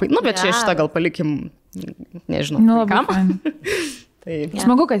workshopai, bet čia šitą gal palikim, nežinau, kam. Taip.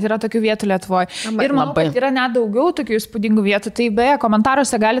 Smagu, kad yra tokių vietų Lietuvoje. Ir manau, kad yra net daugiau tokių įspūdingų vietų. Tai beje,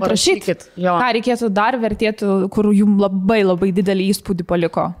 komentaruose galite rašyti, ką reikėtų dar vertėtų, kur jums labai labai didelį įspūdį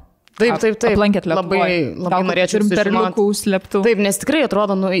paliko. Taip. Aplankėt Lietuvoje. Labai norėčiau perliukų slėptų. Taip, nes tikrai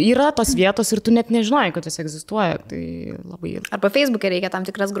atrodo, yra tos vietos ir tu net nežinai, kad jis egzistuoja. Tai labai... Arba Facebook'e reikia tam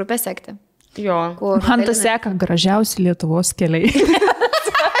tikras grupės sekti. Jo. Man tas seka gražiausi Lietuvos keliai.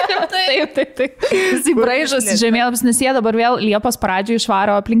 Taip. Jisai braižas žemėlapis, nes jie dabar vėl Liepos pradžioje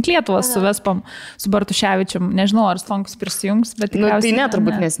išvaro aplink Lietuvą su Vespom, su Bartuševičium. Nežinau, ar Stonkus prisijungs, bet tikriausiai... Tai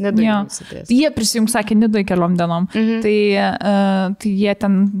turbūt, nes Nidoj. Jie prisijungs, sakė, Nidoj keliom dienom. Tai jie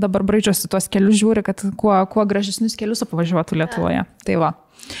ten dabar braižosi tuos kelius, žiūri, kad kuo gražesnius kelius apvažiuotų Lietuvoje. Tai va.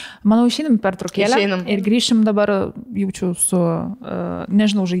 Manau, išeinam per trukėlę ir grįšim dabar, jaučiu, su,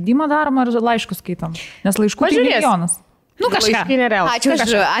 nežinau, žaidimą darom ar laiškus skaitom. Nes laiškų tai milijonas. Nu, kažką.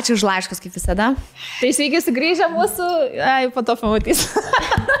 Ačiū už laiškus, kaip visada. Tai sveiki sugrįžę mūsų, po to pamatys.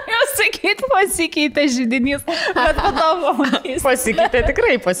 Jūs sakyti, pasikeitė žydinys, bet po to pamatys. Pasikeitė,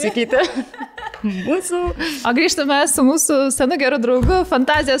 tikrai pasikeitė. Mūsų. O grįžtame su mūsų senu geru draugu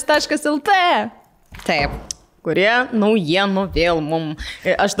fantazijos.lt. Taip. Kurie naujienų vėl mum.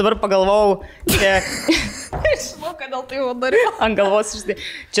 Aš dabar pagalvojau, žinau, kodėl tai jau dariau. Ant galvos ištai.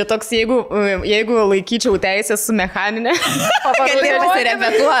 Čia toks, jeigu laikyčiau teisės su mechaninė. Gali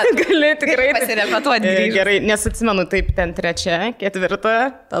pasirepetuoti. Gali tikrai pasirepetuoti. Gerai, nes atsimenu, taip, ten 3, 4,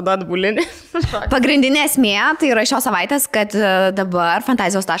 tada atbulinė. Pagrindinė esmė, tai yra šios savaitės, kad dabar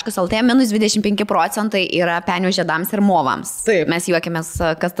fantazijos.lt -25% yra penių žiedams ir movams. Taip. Mes juokėmės,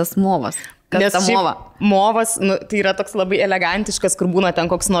 kas tas movas. Nes movas, tai yra toks labai elegantiškas, kur būna ten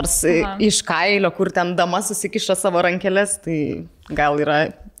koks nors iš kailio, kur ten dama susikiša savo rankelės, tai gal yra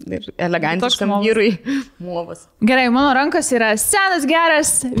ir elegantiškam vyrui movas. Gerai, mano rankos yra senas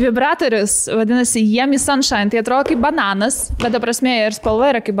geras vibratorius, vadinasi Yummy Sunshine, tai atrodo kaip bananas, bet ta prasme ir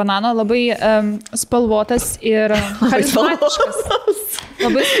spalva yra kaip banano, labai spalvotas ir charizmatiškas.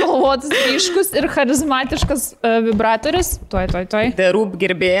 Labai spalvotas, ryškus ir charizmatiškas vibratorius. Tuoj. The Roop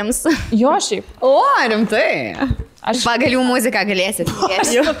gerbėjams. Jo, šiaip. O, rimtai. Aš pagal jų muziką galėsit.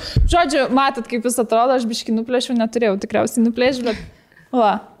 Žodžiu, matot, kaip jis atrodo, aš biškį nuplėšiu, neturėjau tikriausiai nuplėšiu, bet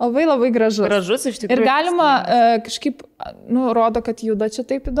labai gražus. Gražus iš tikrųjų. Ir galima kažkaip, rodo, kad juda čia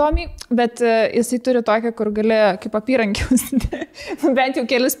taip įdomiai, bet jisai turi tokią, kur gali kaip apyrankius, bent jau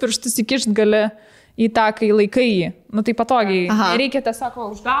kelis pirštus įkišt gali į tą, kai laikai jį. Tai patogiai. Reikia tiesiog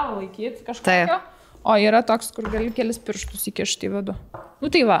už galą laikyti kažkokio, o yra toks, kur gali kelis pirštus įkišti į vidų.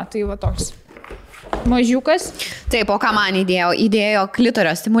 Tai va toks. Mažiukas. Taip, o ką man įdėjo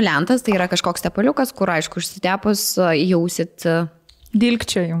klitorio stimuliantas, tai yra kažkoks tepaliukas, kur aišku užsitepus jausit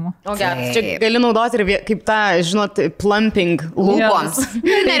dilgčiojimų. O geras, čia gali naudoti ir kaip tą, žinot, plumping lūpoms.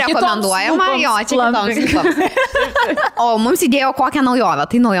 Nerekomenduojama, jo, čia kitoms lūpoms. O mums įdėjo kokią naujovę.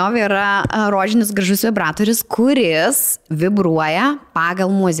 Tai naujovė yra rožinis gražus vibratorius, kuris vibruoja pagal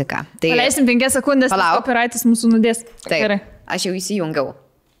muziką. Paleisim 5 sekundės, nes copyrightas mūsų nudės. Taip, aš jau įsijungiau.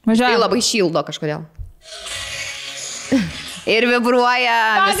 Važiuojam. Tai labai šildo kažkodėl. Ir vibruoja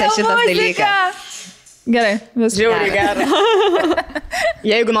visas šitas dalykas. Gerai, viskas. Žiauriai gerai.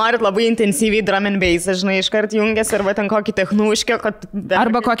 Jeigu norit labai intensyviai drum and bass, žinai, iškart jungiasi, arba ten kokį technuškę, kad...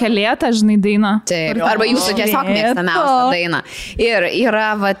 Arba kokią lėtą, žinai, dainą. Taip, arba jūsų tiesiog mėgstamiausią dainą. Ir yra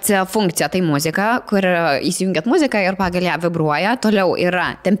funkcija, tai muzika, kur įsijungiat muziką ir pagal ją vibruoja. Toliau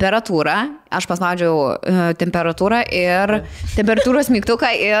yra temperatūra. Aš paspaudžiau temperatūrą ir temperatūros mygtuką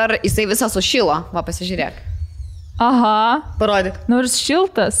ir jisai visą sušilo. Va, pasižiūrėk. Aha. Parodyk. Nors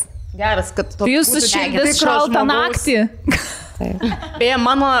šiltas. Geras, kad tai jūs sušildys šaltą naktį. Beje,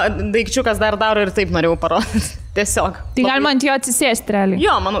 mano daikčiukas dar daro ir taip norėjau parodyti. Tiesiog. Tai galima ant jo atsisėsti realiai.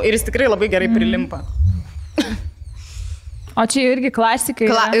 Jo, manau, ir jis tikrai labai gerai prilimpa. O čia irgi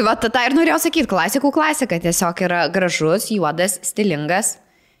klasikai. Va, tą ir norėjau sakyti, klasikų klasika. Tiesiog yra gražus, juodas, stilingas.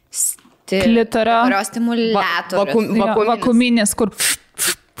 Klitorio stimuliatorius. Vakuminis, kur...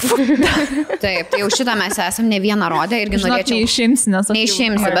 Taip, tai jau šitą mes esam ne vieną rodę irgi norėčiau.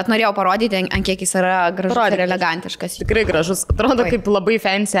 Neišimsi, bet norėjau parodyti, ant kiek jis yra gražus ir elegantiškas. Tikrai gražus, atrodo kaip labai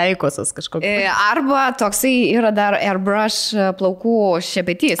fancy aikosas kažkoks. Arba toksai yra dar airbrush plaukų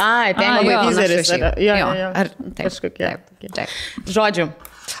šepetys. Ai, ten labai vizeris. Jo. Kažkokie. Žodžiu.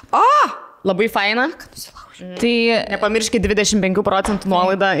 Labai faina. Tai nepamirškit 25%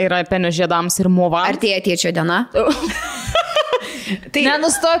 nuolaida yra penio žiedams ir movams. Artėja tėčio diena. Tai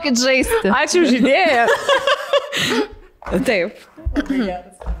nenustokit žaisti. Ačiū už idėją. Taip.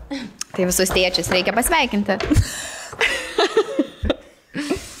 Tai visus tėčius reikia pasveikinti.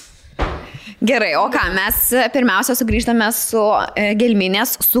 Gerai, o ką, mes pirmiausia sugrįžtame su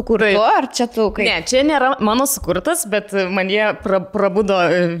gelminės sukurtu, ar čia tu kaip? Ne, čia nėra mano sukurtas, bet man jie prabudo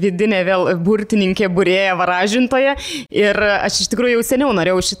vidinė vėl burtininkė, būrėja, varažintoje. Ir aš iš tikrųjų jau seniau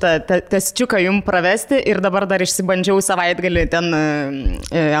norėjau šitą testiuką jums pravesti ir dabar dar išsibandžiau savaitgalį ten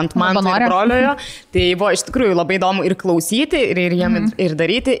ant Manto ir broliojo. Tai buvo iš tikrųjų labai įdomu ir klausyti, ir jiem ir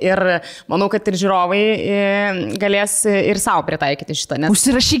daryti. Ir manau, kad ir žiūrovai galės ir savo pritaikyti šitą. Nes...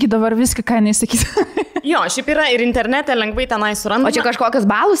 Užsirašykit dabar viską, ką jinai sakys. Jo, šiaip yra ir internete lengvai tenai surandama. O čia kažkokius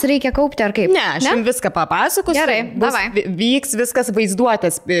balus reikia kaupti ar kaip? Ne, aš jums viską papasakosiu. Gerai, vyks viskas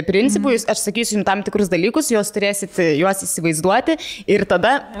vaizduotės principų, aš sakysiu jums tam tikrus dalykus, juos turėsit juos įsivaizduoti ir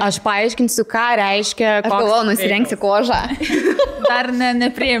tada aš paaiškinsiu, ką reiškia... Aš galvoju, nusirengsi kožą. Dar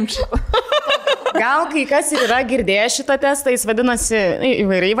nepriimčiau. Gal kai kas ir yra girdėję šitą testą, jis vadinasi,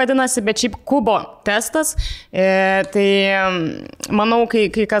 įvairiai vadinasi, bet šiaip kubo testas, tai manau, kai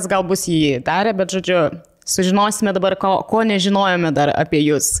kas gal bus jį darė, bet žodžiu, sužinosime dabar, ko nežinojome dar apie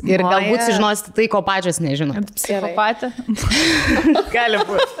jūs. Ir galbūt sužinosite tai, ko pačios nežinome. Psicopatė. Gali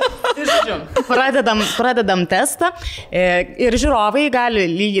būti. Tai žodžiu, pradedam testą ir žiūrovai gali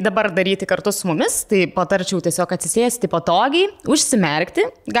lygiai dabar daryti kartu su mumis, tai patarčiau tiesiog atsisėsti patogiai, užsimerkti,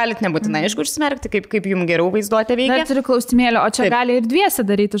 galit nebūtinai, aišku, užsimerkti, kaip jums geriau vaizduoti veikia. Dar turiu klausimėlį, o čia gali ir dviese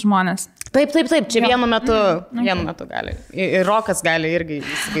daryti žmonės? Taip, čia vienu metu gali. Ir Rokas gali irgi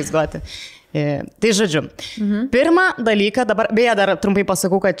įsivaizduoti. Tai žodžiu, pirmą dalyką, dabar, beje, dar trumpai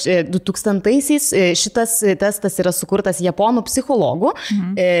pasakau, kad 2000-aisiais šitas testas yra sukurtas japonų psichologų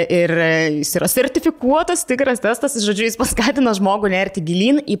ir jis yra sertifikuotas, tikras testas, žodžiu, jis paskatina žmogų nerti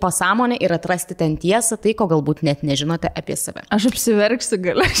gilyn į pasąmonę ir atrasti ten tiesą, tai ko galbūt net nežinote apie save. Aš apsiverksiu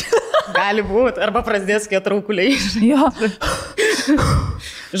galiu. Gali būti, arba prasidės kiek traukuliai. Jo.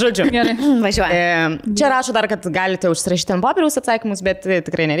 Žodžiu, gerai. Važiuoju. Čia rašo dar, kad galite užsirašyti ant popieriaus atsakymus, bet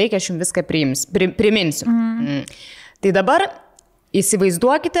tikrai nereikia, aš jums viską priminsiu. Tai dabar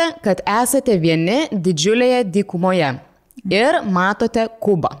įsivaizduokite, kad esate vieni didžiulėje dykumoje ir matote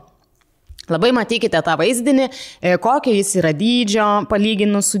kubą. Labai matykite tą vaizdinį, kokio jis yra dydžio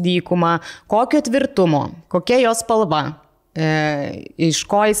palyginus su dykuma, kokio tvirtumo, kokia jos spalva. Iš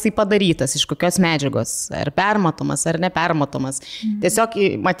ko jisai padarytas, iš kokios medžiagos, ar permatomas, ar nepermatomas. Tiesiog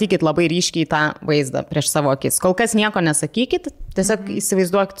matykit labai ryškiai tą vaizdą prieš savo akis. Kol kas nieko nesakykit, tiesiog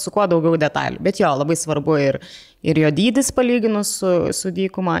įsivaizduokit su kuo daugiau detalių. Bet jo, labai svarbu ir jo dydis palyginus su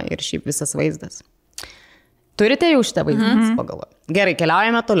dykuma ir šiaip visas vaizdas. Turite jau šitą vaizdą, pagalvoju. Gerai,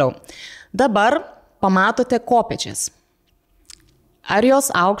 keliaujame toliau. Dabar pamatote kopėčias. Ar jos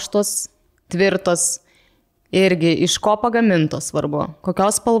aukštos, tvirtos, irgi iš ko pagamintos svarbu,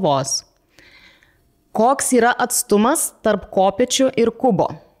 kokios spalvos. Koks yra atstumas tarp kopėčių ir kubo?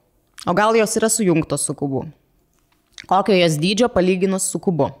 O gal jos yra sujungtos su kubu? Kokio jos dydžio palyginus su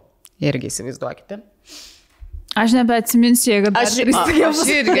kubu? Irgi įsivaizduokite. Aš nebeatsiminsiu, jeigu dar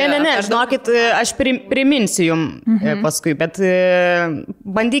Ne, žinokit, aš priminsiu jums paskui, bet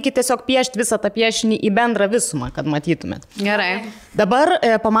bandykite tiesiog piešti visą tą piešinį į bendrą visumą, kad matytumėt. Gerai. Dabar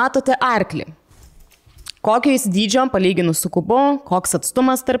pamatote arklį. Kokio jis dydžio palyginus su kubu, koks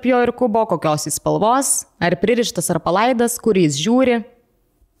atstumas tarp jo ir kubo, kokios jis spalvos, ar pririštas ar palaidas, kur jis žiūri.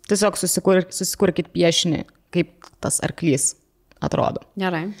 Tiesiog susikurkit piešinį, kaip tas arklys atrodo.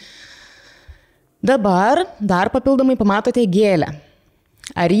 Gerai. Dabar dar papildomai pamatote gėlę.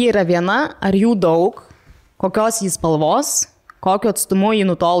 Ar ji yra viena, ar jų daug, kokios jis spalvos, kokio atstumu jį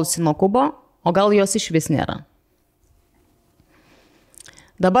nutolusi nuo kubo, o gal jos iš vis nėra.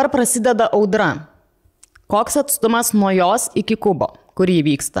 Dabar prasideda audra. Koks atstumas nuo jos iki kubo, kur jį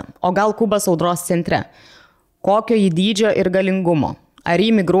vyksta? O gal kubas audros centre? Kokio jį dydžio ir galingumo? Ar jį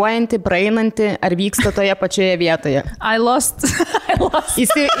migruojanti, praeinanti, ar vyksta toje pačioje vietoje? I lost.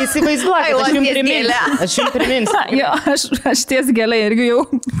 Įsivaizduokit, aš jums priminsiu. Jo, aš ties gėlė irgi jau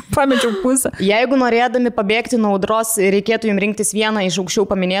pamečiau pusę. Jeigu norėdami pabėgti nuo audros, reikėtų jums rinktis vieną iš aukščiau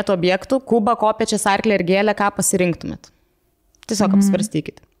paminėtų objektų, kubą, kopėčias, arklį ir gėlę, ką pasirinktumėt? Tiesiog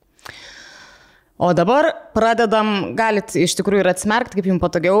apsvarstykit. O dabar pradedam, galit iš tikrųjų ir atsimerkti, kaip jums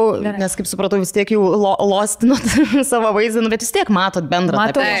patogiau, nes kaip supratau, vis tiek jau lostinot savo vaizdą, bet vis tiek matot bendrą.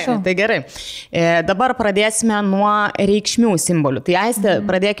 Tai gerai. Dabar pradėsime nuo reikšmių simbolių. Tai Aiste,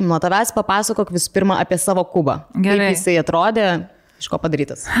 pradėkim nuo tavęs, papasakok visų pirma apie savo kubą. Gerai. Kaip jisai atrodė, iš ko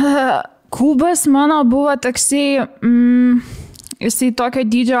padarytas? Kubas mano buvo toksai... Jisai tokio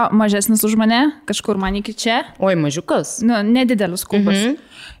dydžio mažesnis už mane, kažkur man iki čia. Oi, mažiukas. Nedidelis kubas.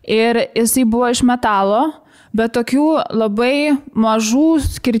 Ir jisai buvo iš metalo, bet tokių labai mažų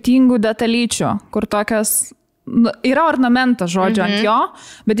skirtingų detalyčių, kur tokias, yra ornamentas žodžio ant jo,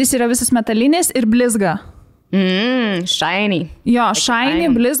 bet jis yra visas metalinis ir blizga. Shiny. Jo, shiny,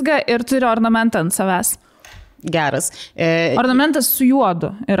 blizga ir turi ornamentą ant savęs. Geras. Ornamentas su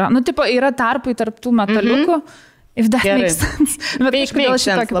juodu yra. Nu, tipo, yra tarpai tarp tų metaliukų. If that makes sense. Bet Make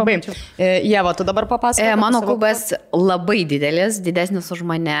sense labai. Jeva, tu dabar papasakoji. Mano kubas labai didelis, didesnis už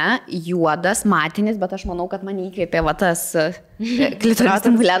mane, juodas, matinis, bet aš manau, kad mane įkvėpė va tas klitoris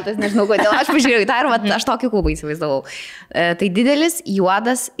stimuliantas, nežinau kodėl. Aš pažiūrėjau į tą ir va, aš tokį kubą įsivaizdavau. Tai didelis,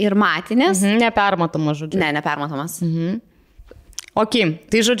 juodas ir matinis. Nepermatomas, žodžiu. Ne, nepermatomas. Ok,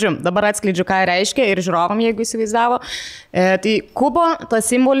 tai žodžiu, dabar atskleidžiu, ką reiškia ir žiūrovam, jeigu įsivaizdavo. Tai kubo,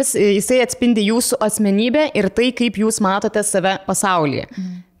 tas simbolis, jisai atspindi jūsų asmenybę ir tai, kaip jūs matote save pasaulyje.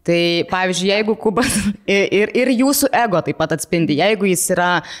 Tai pavyzdžiui, jeigu kubas ir jūsų ego taip pat atspindi, jeigu jis yra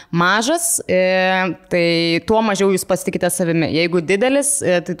mažas, tai tuo mažiau jūs pasitikite savimi. Jeigu didelis,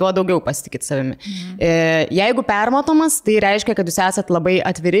 tai tuo daugiau pasitikite savimi. Jeigu permatomas, tai reiškia, kad jūs esat labai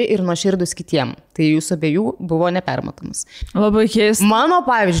atviri ir nuoširdus kitiem. Tai jūsų abiejų buvo nepermatomas. Labai keista. Mano,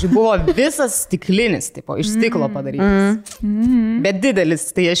 pavyzdžiui, buvo visas stiklinis, tipo, iš stiklo padarytas. Bet didelis,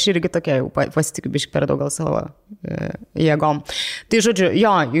 tai aš irgi tokia jau pasitikiu biškai per daug gal savo jėgom. Tai žodžiu,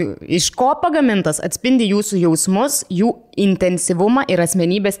 jo, iš ko pagamintas atspindi jūsų jausmus, jų intensyvumą ir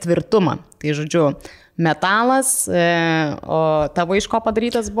asmenybės tvirtumą. Tai žodžiu, metalas, o tavo iš ko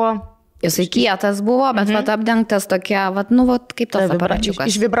padarytas buvo? Jisai kietas buvo, bet vat apdengtas tokia, vat, nu, vat, kaip tas aparačiukas.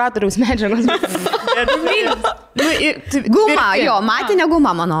 Iš vibratoriaus medžiagos. Guma, jo, matinė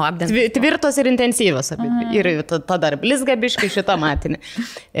guma mano apdengtas. Tvirtos ir intensyvios. Ir ta dar blizga biškai šita matinė.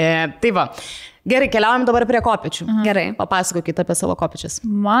 Tai va. Gerai, keliaujam dabar prie kopėčių. Gerai. Papasakokit apie savo kopėčias.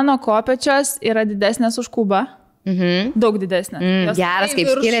 Mano kopėčios yra didesnės už kubą. Daug didesnės. Geras, kaip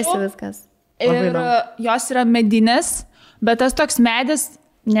skiriasi viskas. Ir jos yra medinės, bet tas toks medis,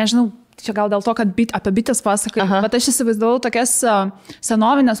 nežinau, čia gal dėl to, kad apie bites pasakai, bet aš įsivaizdavau tokias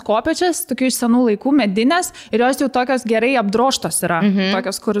senovinės kopėčias, tokių iš senų laikų, medinės, ir jos jau tokios gerai apdroštos yra.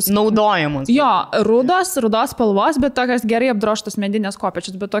 Tokios, kuris naudojamos. Jo, rudos spalvos, bet tokios gerai apdroštos medinės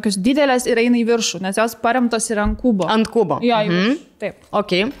kopėčios, bet tokios didelės ir eina į viršų, nes jos paremtos yra ant kubo. Ant kubo. Jo, taip.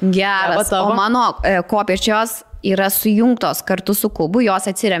 Okay. Geras. O mano kopėčios yra sujungtos kartu su kubu, jos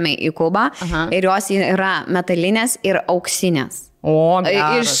atsiremia į kubą ir jos yra metalinės ir auksinės. O,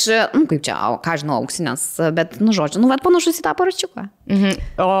 geras. Kaip čia, ką žinau, auksinės, bet, žodžiu, vat panašus į tą paračiuką.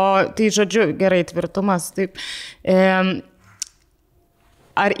 O, tai žodžiu, gerai, tvirtumas, taip.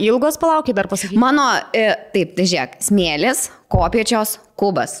 Ar ilgos palaukiai dar pasakyti? Mano, taip, tai žiūrėk, smėlis, kopėčios,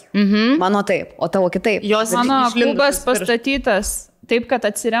 kubas. Mano taip, o tavo kitaip. Mano kubas pastatytas taip, kad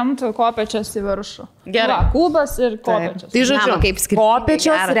atsiremtų kopėčios į viršų. Gerai. Kubas ir kopėčios. Tai žodžiu,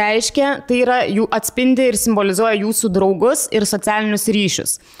 kopėčios reiškia, tai yra jų atspindi ir simbolizuoja jūsų draugus ir socialinius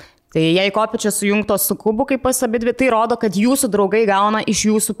ryšius. Tai jei kopėčios sujungtos su kubu, kaip pas abidvi, tai rodo, kad jūsų draugai gauna iš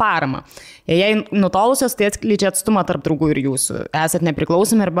jūsų paramą. Jei nutolusios, tai atskleidžia atstumą tarp draugų ir jūsų. Esat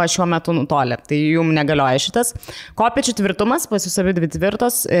nepriklausomi arba šiuo metu nutolę. Tai jums negalioja šitas. Kopėčių tvirtumas, pas jūs abidvi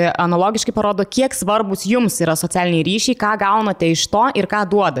tvirtos, analogiškai parodo, kiek svarbus jums yra socialiniai ryšiai, ką gaunate iš to ir ką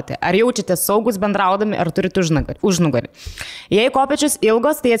duodate. Ar jaučiate saugus bendraudami, ar turite užnugarį. Jei kopėčios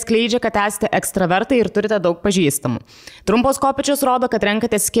ilgos, tai atskleidžia, kad esate ekstravertai ir turite daug pažįstamų. Trumpos kopėčios rodo, kad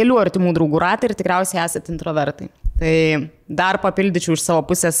renkatės kelių artimų draugų ratą ir tikriausiai esate introvertai. Tai dar papildyčiau iš savo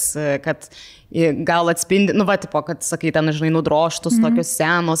pusės, kad gal atspindi, kad, sakai, ten, žinai, nudroštus, tokios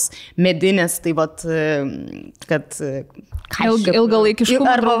senos, medinės, tai kad... Ilgalaikiškumą.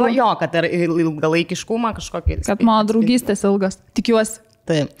 Arba jo, kad ilgalaikiškumą kažkokį... Kad mano draugystės ilgas. Tikiuosi,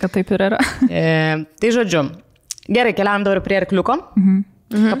 kad taip ir yra. Tai žodžiu. Gerai, keliaujam dabar prie arkliuko.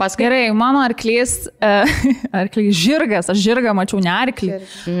 Gerai, mano arklys žirgas, aš žirgą mačiau, ne arklį.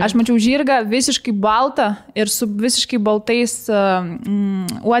 Aš mačiau žirgą visiškai baltą ir su visiškai baltais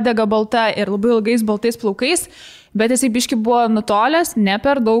uodega balta ir labai ilgais baltais plaukais. Bet jisai biški buvo nutolęs, ne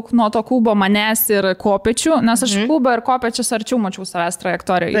per daug nuo to kubo manęs ir kopėčių, nes aš kubą ir kopėčius arčiau mačiau savęs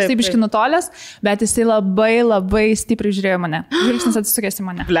trajektorijoje. Jisai biški nutolęs, bet jisai labai, labai stipriai žiūrėjo mane. Žvilgsnis atsisukęs į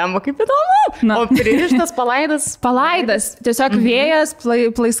mane. Blemba, kaip įdomu. O pririštas, palaidas? Palaidas. Tiesiog vėjas,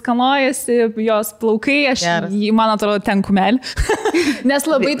 plaiskanojasi, jos plaukai, man atrodo, ten kumelį. Nes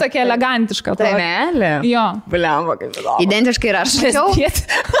labai tokia elegantiška. Kumelė? Jo. Blemba, kaip įdomu. Identiškai ir aš mačiau.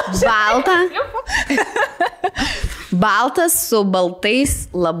 Balta. Baltas su baltais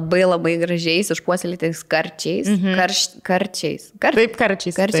labai labai gražiais išpuoselėtais karčiais. Karčiais. Taip,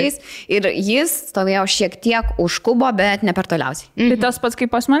 karčiais. Ir jis stovėjo šiek tiek už kubo, bet ne per toliausiai. Tai tas pats kaip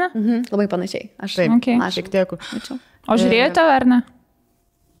pas mane? Labai panašiai. Aš šiek tiek. O žiūrėjote ar ne?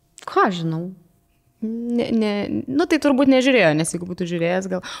 Ką žinau? Tai turbūt nežiūrėjo, nes jeigu būtų žiūrėjęs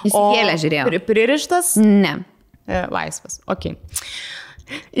gal. Įsikėlę žiūrėjo. Pririštas? Ne. Laisvas, okei.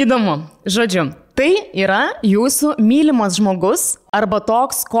 Įdomu. Žodžiu, tai yra jūsų mylimas žmogus arba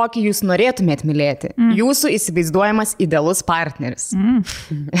toks, kokį jūs norėtumėt mylėti. Jūsų įsivaizduojamas idealus partneris.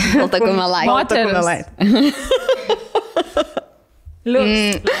 Moteris.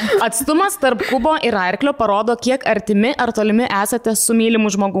 Atstumas tarp kubo ir arklio parodo, kiek artimi ar tolimi esate su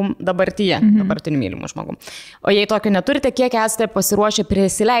mylimu žmogum dabartiniu mylimu žmogum. O jei tokio neturite, kiek esate pasiruošę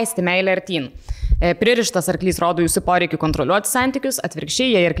prisileisti meilę artyn. Pririštas arklys rodo jūsų poreikį kontroliuoti santykius,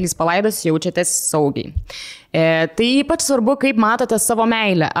 atvirkščiai, jei arklys palaidas, jaučiatės saugiai. Tai ypač svarbu, kaip matote savo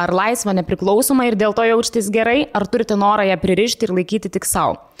meilę. Ar laisvą, nepriklausomą ir dėl to jaučiatės gerai, ar turite norą ją pririšti ir laikyti tik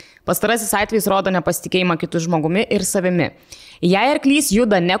savo. Pastarasis atvejis rodo nepasitikėjimą kitų žmogumi ir savimi. Jei arklys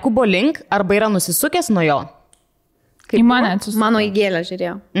juda ne kubo link arba yra nusisukęs nuo jo. Į mane atsisukęs. Mano į gėlę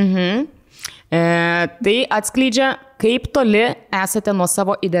žiūrėjau. Tai atskleidžia, kaip toli esate nuo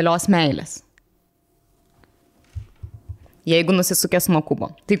savo idealios meilės. Jeigu nusisukęs nuo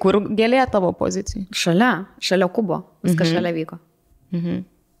kubo. Tai kur gėlė tavo pozicijai? Šalia kubo. Viskas šalia vyko.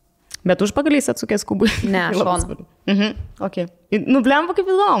 Bet užpagaliais atsukęs kubui? Ne, šonu. Okay. Blemba, kaip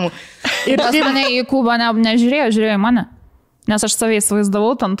įdomu. Ir Pas mane į kubą žiūrėjo į mane. Nes aš savai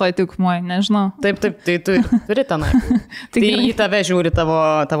įsivaizdavau tam toj tikmoj, nežinau. Taip, tai tu turi tenai. Tai į tave žiūri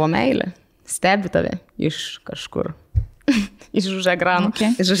tavo meilė. Stebi tave iš kažkur. Iš už ekrano.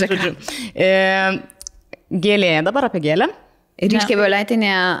 Okay. Iš už ekrano. Gėlė, dabar apie gėlę. Ryškiai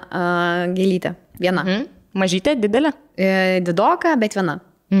violetinė gėlytė. Viena. Mažytė, didelė? Didoka, bet viena.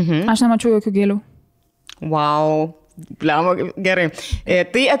 Aš nemačiau jokių gėlių. Wow. Blemba, gerai.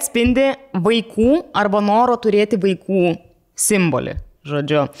 Tai atspindi vaikų arba noro turėti vaikų simbolį,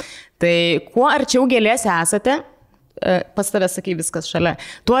 žodžiu. Tai kuo arčiau gėlės esate, pas tave sakai viskas šalia,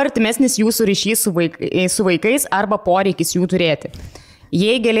 tuo artimesnis jūsų ryšys su vaikais arba poreikis jų turėti.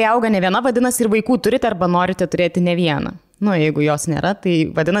 Jei gėlė auga ne viena, vadinasi ir vaikų turite arba norite turėti ne vieną. Jeigu jos nėra, tai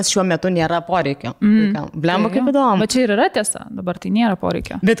vadinasi šiuo metu nėra poreikio. Blemba, kaip įdomu. Bet čia ir yra tiesa, dabar tai nėra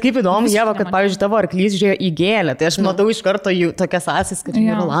poreikio. Bet kaip įdomu, Ieva, kad, pavyzdžiui, tavo arklys žiūrėjo į gėlę. Tai aš matau iš karto jų tokias asis, kad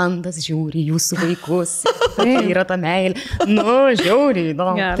Rolandas žiūri jūsų vaikus. Tai yra ta meilė. Žiauriai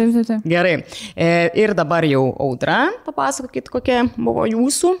įdomu. Taip. Gerai. Ir dabar jau Audra, papasakokit, kokia buvo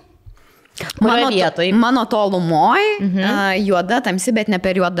jūsų. Mano tolumoj, juoda, tamsi, bet ne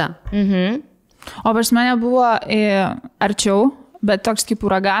per juoda. O pas mane buvo arčiau, bet toks kaip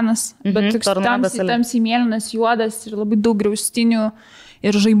uraganas, bet toks tamsiai mėlynas, juodas ir labai daug griaustinių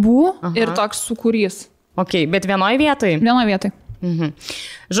ir žaibų ir toks sūkurys. Ok, bet vienoje vietoje? Vienoje vietoje.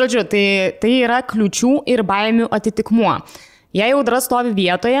 Žodžiu, tai yra kliūčių ir baimių atitikmuo. Jei Audra stovi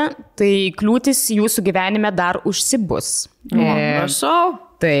vietoje, tai kliūtis jūsų gyvenime dar užsibus. Prašau.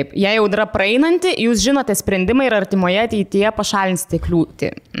 Taip, jei Audra praeinanti, jūs žinote sprendimą ir artimoje ateityje pašalinsite kliūtį.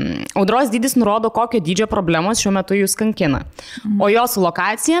 Audros dydis nurodo, kokio dydžio problemos šiuo metu jūs kankina. O jos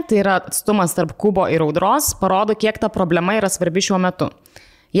lokacija, tai yra atstumas tarp kubo ir Audros, parodo, kiek ta problema yra svarbi šiuo metu.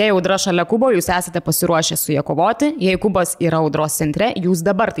 Jei Audra šalia kubo, jūs esate pasiruošę su jie kovoti, jei kubas yra Audros centre, jūs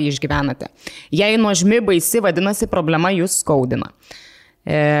dabar tai išgyvenate. Jei nuožmi baisi, vadinasi, problema jūs skaudina.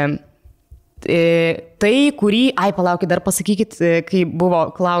 Tai, kurį, palaukit, dar pasakykit, kai buvo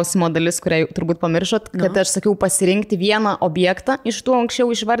klausimo dalis, kurią turbūt pamiršot, kad aš sakiau pasirinkti vieną objektą iš tų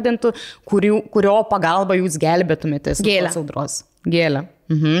anksčiau išvardintų, kurio pagalba jūs gelbėtumėtės. Gėlę. Gėlę.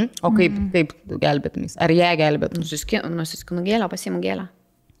 O kaip gelbėtumės? Ar ją gelbėtum? Nusiskinu gėlę, pasiimu gėlę.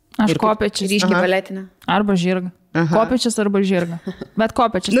 Aš kopečius. Ryškiai violetinę. Arba žirgą. Kopečius arba žirgą. Bet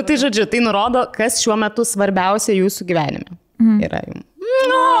kopečius. Tai žodžiu, tai nurodo, kas šiuo metu svarbiausia jūsų gyvenime. Yra jums.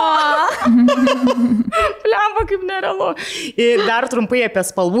 Lemba, kaip nerealu. Ir dar trumpai apie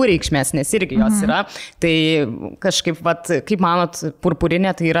spalvų reikšmės, nes irgi jos yra. Tai kažkaip, kaip manot,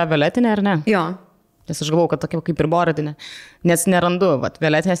 purpurinė tai yra violetinė ar ne? Jo. Nes aš galvau, kad tokia kaip ir borodinė. Nes nerandu,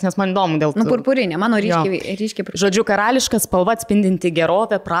 violetinės, nes man įdomu dėl to. Purpurinė, mano ryškiai. Žodžiu, karališka spalva atspindinti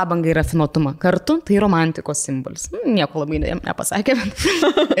gerovę, prabangą ir rafinuotumą. Kartu tai romantikos simbolis. Nieko labai nepasakė.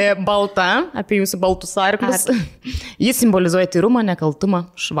 Balta, apie jūsų baltus arklius. Jis simbolizuoja tyrumą, nekaltumą,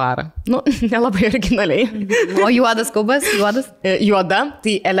 švarą. Nelabai originaliai. O juodas kubas, juodas? Juoda,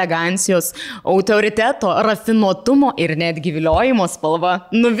 tai elegancijos, autoriteto, rafinuotumo ir netgi viliojimo spalva.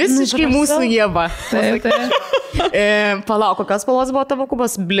 Visiškai mūsų Ieva. Taip. Palauk, kokios spalvos buvo tavo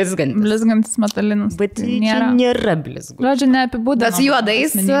kubas? Blizgantis. Blizgantis metalinis. Bet čia nėra blizgų. Žodžiu, neapibūdina. Bet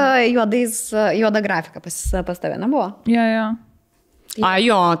juoda grafika pas tave nebuvo? Jo.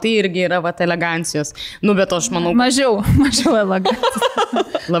 Jo, tai irgi yra elegancijos. Bet aš manau... Mažiau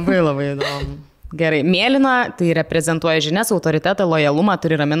elegancijos. Labai įdomu. Gerai. Mėlyna, tai reprezentuoja žinias, autoritetą, lojalumą,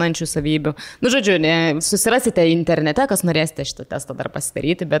 turi raminančių savybių. Nu, žodžiu, susirasite internete, kas norėsite šitą testą dar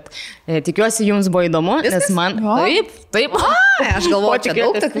pasidaryti, bet tikiuosi, jums buvo įdomu, nes man... Taip. Aš galvoju, čia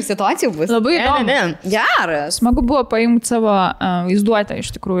daug tokių situacijų bus. Labai įdomu. Geras. Smagu buvo paimti savo vaizduotę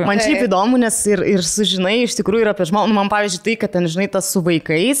iš tikrųjų. Man šiaip įdomu, nes ir sužinai iš tikrųjų ir apie žmogų. Nu, man pavyzdžiui tai, kad ten, žinai, tas su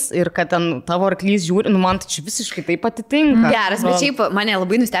vaikais ir kad ten tavo arklys žiūri, nu man tai čia visiškai taip atitinka. Geras, bet šiaip mane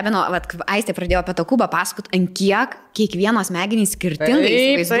labai nustebino, kad Aistė pradėjo apie tą kubą pasakot, ant kiek kiekvienos smegenys skirtingai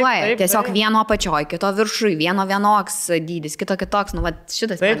įsivaizduoja. Tiesiog vieno apačioj, kito viršui, vieno vienoks dydis, kito kitoks, nu, va,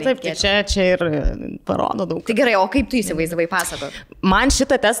 šitas. Taip, tai čia ir parodo daug. Tai gerai, o kaip tu įsivaizdavai pasakot? Man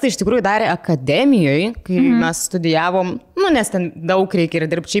šitą testą iš tikrųjų darė akademijoje, kai mes studijavom, nu, nes ten daug reikia ir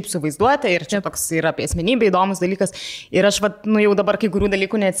dirbti šiaip su vaizduotė, ir čia toks yra apie asmenybę įdomus dalykas. Ir aš, va, nu, jau dabar kai kurių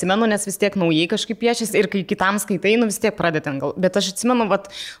dalykų neatsimenu, nes vis tiek naujai kažkaip piešęs ir kai kitam skaitai, nu, vis tiek pradėti gal. Bet aš atsimenu, va,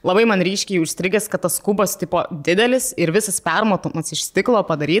 labai man ryškiai užstrigęs, kad tas kubas tipo didelis ir visas permatomas iš stiklo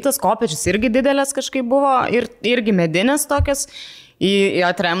padarytas, kopėčius irgi didelės kažkaip buvo ir irgi medinės tokias.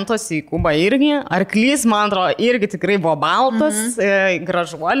 Atremtos į kubą irgi. Arklys, man atrodo, irgi tikrai buvo baltas,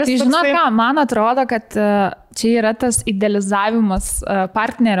 gražuolis. Tai žinot ką, man atrodo, kad čia yra tas idealizavimas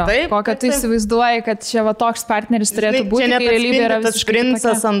partnerio, kokią tu įsivaizduoji, kad čia va toks partneris turėtų būti, kai realybė yra visiškai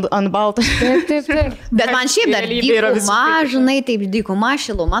princas ant balto. Taip. Bet man šiaip dar dykuma, žinai, taip, dykuma,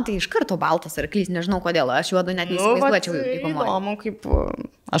 šiluma, tai iš karto baltas arklys, nežinau kodėl, aš juodu net neįsivaizduočiau dykumoje. Įdomu, kaip,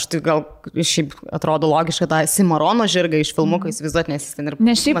 aš tai gal šiaip atrodo logiška tą Cimarono žirgą iš filmuką įsivaizduoti, nes jis ten ir...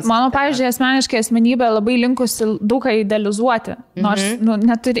 Nes šiaip, mano, pavyzdžiui, asmeniškai asmenybė labai linkusi daug ką idealizuoti. Nors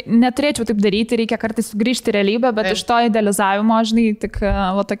neturėčiau taip daryti, reikia kartais sugrįžti realybę, bet iš to idealizavimo, žinai, tik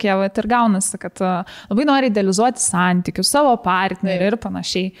va tokie va ir gaunasi, kad labai nori idealizuoti santykius, savo partnerį ir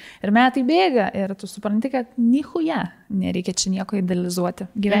panašiai. Ir metai bėga ir tu supranti, kad nichuja, nereikia čia nieko idealizuoti.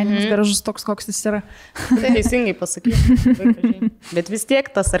 Gyvenimas gražus toks, koks jis yra. Teisingai pasakyti. Bet vis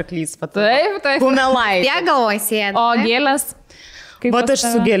tiek tas arklys pat. Taip. Kumelai. Tie galvoj sėdi. O gėlės? Bet aš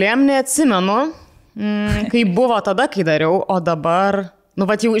su gėlėm neatsimenu, kaip buvo tada, kai dariau, o dabar... Nu,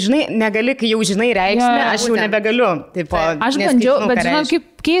 bet jau, žinai, negali, kai jau žinai reikšmę, aš jau nebegaliu. Tipo, aš bandžiau, bet žinot,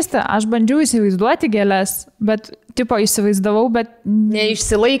 kaip keista, aš bandžiau įsivaizduoti gėlės, bet, tipo, įsivaizdavau, bet...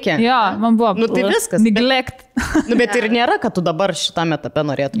 Neišsilaikė. Jo, man buvo... Nu, tai viskas. Neglect. Nu, bet ir nėra, kad tu dabar šitame etape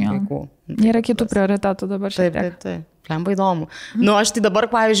norėtum vaikų. Nėra kitų prioritetų dabar šiek tiek. Taip. Lemba įdomu. Nu, aš tai dabar,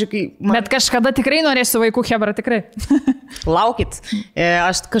 pavyzdžiui, kai... Bet kažkada tikrai norėsiu vaikų, hebra, tikrai. Laukit.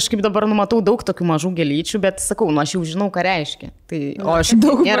 Aš kažkaip dabar numatau daug tokių mažų gėlyčių, bet sakau, nu, aš jau žinau, ką reiškia. Tai, o aš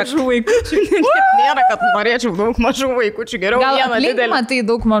daug mažų vaikųčių. Nėra, kad norėčiau daug mažų vaikųčių. Geriau gal vieną aplink didelį. matai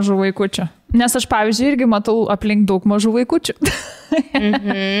daug mažų vaikųčių. Nes aš, pavyzdžiui, irgi matau aplink daug mažų vaikųčių.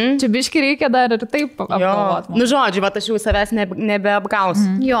 Čia biški reikia dar ir taip apgalvoti. Nu, žodžiu, bet aš jau savęs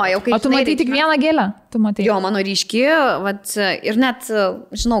nebeapgausiu. Jo, jau kaip... O tu matai tik vieną gėlę? Jo, mano ryški, vat, ir net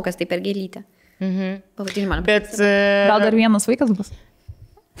žinau, kas tai per gėlytę. Pavadinimą. Bet... Gal dar vienas vaikas bus?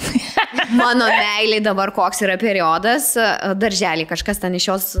 Mano meiliai dabar koks yra periodas, darželį kažkas ten iš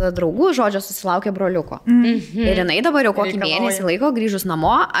jos draugų, žodžio, susilaukė broliuko. Ir jinai dabar jau kokį mėnesį laiko grįžus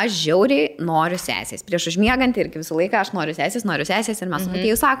namo, aš žiauriai noriu sesės. Prieš užmiegant irgi visą laiką aš noriu sesės ir mes su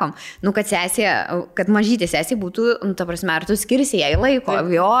Matėju sakom, nu, kad sesė, kad mažytė sesė būtų, nu, ta prasme, ar tu skirsi jai laiko.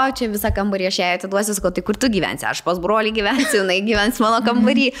 Jo, čia visą kambarį aš jai atiduosiu, sakau, tai kur tu gyvensi? Aš pas brolį gyvensiu, jinai gyvens mano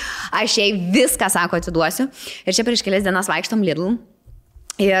kambarį. Aš jai viską, sako, atiduosiu. Ir čia prieš kelias dienas vaikštom Lidl.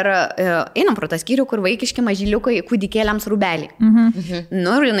 Ir einam pro tą skyrių, kur vaikiški mažyliukai kūdikėliams rūbelį.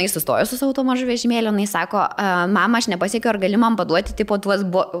 Nu, ir jinai sustojo su savo mažu vežimėliu, jinai sako, mama, aš nepasiekiu, ar gali man paduoti tipo tuos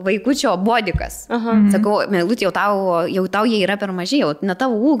vaikučio bodikas. Sakau, meilut, jau tau jie yra per maži, jau ne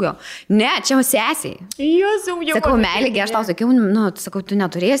tavo ūgio. Ne, čia jau sesiai. Sakau, meiligi, aš tau sakiau, nu, sakau, tu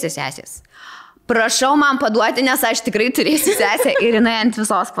neturėsi sesės. Prašau man paduoti, nes aš tikrai turėsiu sesę. Ir jinai ant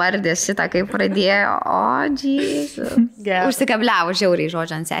visos pardės šitą, kaip pradėjo. O, Jesus. Užsikabliavo žiauriai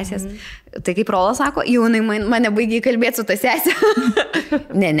žodžią ant sesės. Tai kaip Rolas sako, jau jinai mane baigiai kalbėti su ta sesė.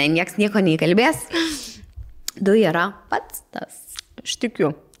 Ne, nieks nieko neįkalbės. Du yra pats tas. Aš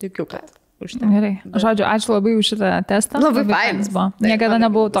tikiu, kad. Gerai. Žodžiu, ačiū labai už šitą testą. Labai fainas buvo. Niekada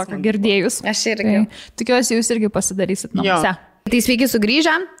nebuvau tokio girdėjus. Aš irgi. Tikiuosi, jūs irgi pasidarysit namuose. Tai sveiki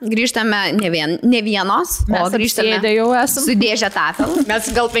sugrįžę, grįžtame ne vienos, o grįžtame jau esam su dėžė tafelų. Mes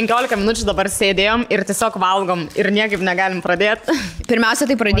gal 15 minučių dabar sėdėjom ir tiesiog valgom ir niekaip negalim pradėti. Pirmiausia,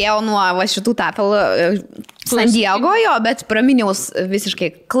 tai pradėjau nuo šitų tafelų San Diegojo, bet praminiaus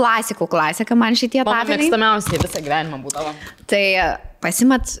visiškai klasika man šitie tafeliai. Mėgstamiausiai visą gyvenimą būdavo. Tai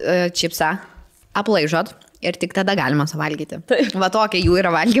pasimat čipsą, aplaižot, ir tik tada galima suvalgyti. Va tokia jų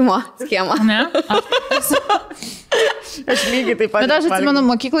yra valgymo schema. Ne? Aš lygiai taip pat. Bet aš atsimenu,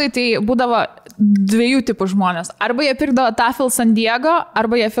 mokyklai tai būdavo 2 tipų žmonės. Arba jie pirkdavo Tafel San Diego,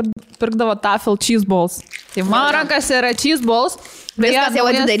 arba jie pirkdavo Tafel Cheese Balls. Tai mano rankose yra Cheese Balls. Viskas jau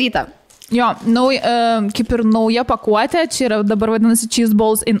atidaryta. Jo, kaip ir nauja pakuotė, čia yra dabar vadinasi Cheese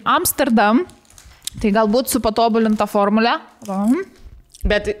Balls in Amsterdam. Tai galbūt su patobulinta formulė.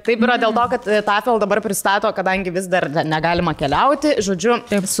 Bet taip yra dėl to, kad Tafel dabar pristato, kadangi vis dar negalima keliauti, žodžiu,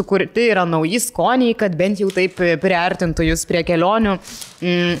 sukurti yra nauji skoniai, kad bent jau taip priartintų jūs prie kelionių.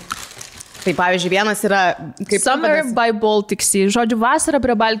 Tai pavyzdžiui, vienas yra kaip Summer by Baltic Sea. Žodžiu, vasara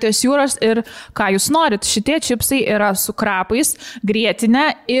prie Baltijos jūros ir ką jūs norit, šitie čipsai yra su krapais, grietinė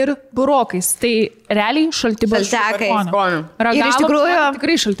ir burokais. Tai realiai šaltibarščių skonių. Ir iš tikrųjų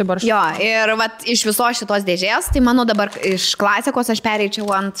tikrai šaltibarščių. Jo, ir vat, iš visos šitos dėžės, tai manau dabar iš klasikos aš pereičiau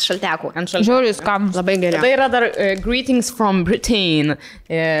ant šaltekų. Žiūrėjau, skam. Labai gerai. Tai yra dar Greetings from Britain.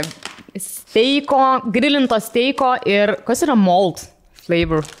 Steiko, grilinto steiko ir kas yra malt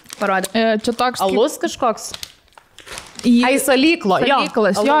flavor? Parodė. Čia toks Alus kažkoks? Ai, salyklo.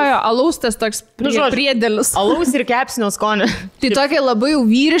 Salyklas. Jo, alaus tas toks priedėlis. Alaus ir kepsnio skonio. Tai tokie labai jau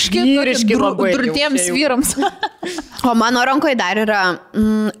vyriški labai drūtiems vyrams. O mano rankoje dar yra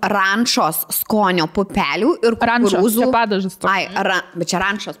rančos skonio pupelių ir kukurūzų. Čia padažas toks. Ai, bet čia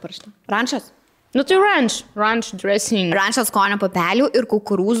rančos parašyta. Rančos? Nu tai ranch dressing. Rančos skonio pupelių ir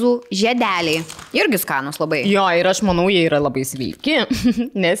kukurūzų žiedeliai. Irgi skanus labai. Jo, ir aš manau, jie yra labai sveiki,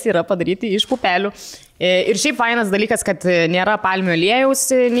 nes yra padaryti iš pupelių. Ir šiaip fainas dalykas, kad nėra palmių aliejaus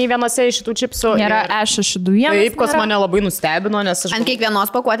nei vienose iš šitų čipsų. Nėra E61. Taip, kas mane labai nustebino, nes aš... Ant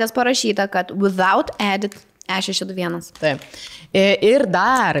kiekvienos pakuotės parašyta, kad without added E61. Taip. Ir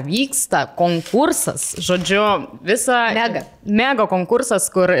dar vyksta konkursas, žodžiu, mega konkursas,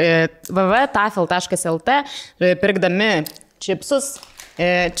 kur www.tafel.lt pirkdami čipsus,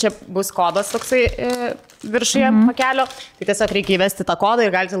 čia bus kodas toksai viršuje pakelio, tai tiesiog reikia įvesti tą kodą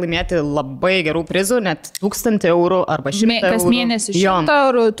ir galite laimėti labai gerų prizų, net 1000 eurų arba 100 eurų. Kas mėnesį 100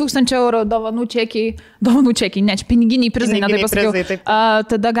 eurų, 1000 eurų, dovanų čekiai, ne, piniginiai prizai, ne taip pasakiau.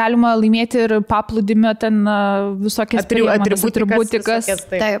 Tada galima laimėti ir paplūdimio ten visokias atributikas.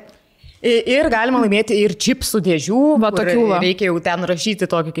 Taip. Ir galima laimėti ir čipsų dėžių, reikia jau ten rašyti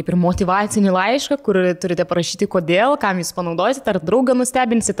tokį kaip ir motyvacinį laišką, kur turite parašyti kodėl, kam jūs panaudosite, ar draugą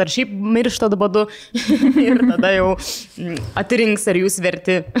nustebinsit, ar šiaip mirštat badu ir tada jau atrinks, ar jūs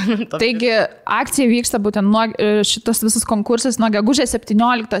verti. Taigi akcija vyksta būtent nuo šitas visas konkursas nuo gegužės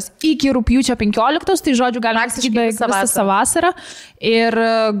 17 iki rugpjūčio 15, tai žodžiu galima sakyti visą vasarą ir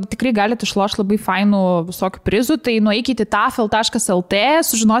tikrai galite išlošti labai fainų visokių prizų, tai nueikite tafel.lt,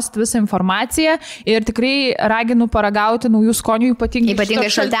 sužinosit visą informaciją ir tikrai raginu paragauti naujų skonių, ypatingai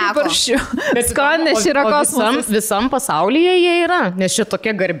šaltekų. Skonės yra kosmosas. Visam pasaulyje jie yra, nes čia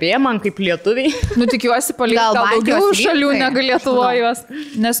tokia garbė man kaip lietuviai. Nu tikiuosi palikti daugiau šalių negu Lietuvos,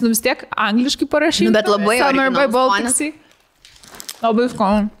 nes vis tiek angliškai parašyti. Bet labai Summer by Baltic Sea. Labai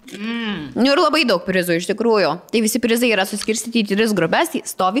skonu. Ir labai daug prizų iš tikrųjų. Tai visi prizai yra suskirstyti į 3 grupės,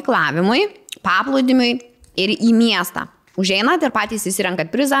 stovyklavimui, paplūdimiui ir į miestą. Užeinat ir patys įsirenkat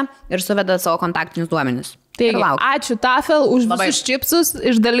prizą ir suvedat savo kontaktinius duomenis. Taigi, ačiū Tafel už visus čipsus,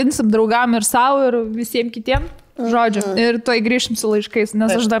 išdalinsim draugam ir savo ir visiems kitiem. Žodžiu, ir tuoj grįžtim su laiškais,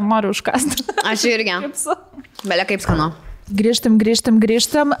 nes aš dar noriu užkasti. Aš irgi. Belia kaip skanu. Grįžtam.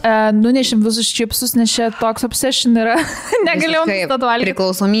 Nunešim visus čipsus, nes čia toks obsession yra. Negalėjau nustot valgyti.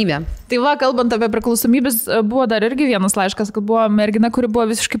 Priklausomybė. Tai va, kalbant apie priklausomybės, buvo dar irgi vienas laiškas, kad buvo mergina, kuri buvo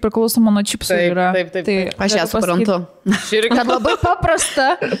visiškai priklausoma nuo čipsų. Taip. Tai aš ją suprantu. Kad labai paprasta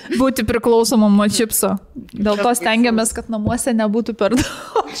būti priklausomam nuo čipso. Dėl to stengiamės, kad namuose nebūtų per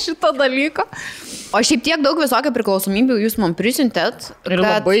daug šito dalyko. O šiaip tiek daug visokio priklausomybių jūs man prisintėt,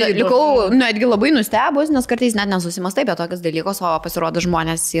 kad likau netgi labai nustebus, nes kartais net nesusimastai apie tokias dalykus, o pasirodo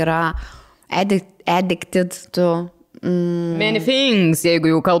žmonės yra addicted to... Many things, jeigu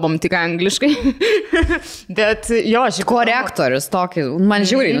jau kalbam tik angliškai. Bet jo, šiaip... Korektorius tokį, man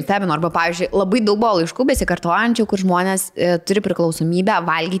žiūriai nustebino. Arba, pavyzdžiui, labai daug buvo laiškų besikartojančių, kur žmonės turi priklausomybę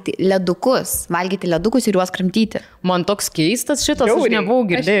valgyti ledukus ir juos kramtyti. Man toks keistas šitas, aš nebuvau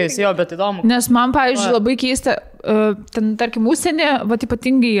girdėjus, jo, bet įdomu. Nes man, pavyzdžiui, labai keista, ten, tarkim, užsienį, va,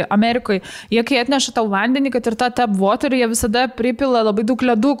 ypatingai Amerikoje, jie kai atneša tau vandenį, kad ir tą tap water, jie visada pripila labai daug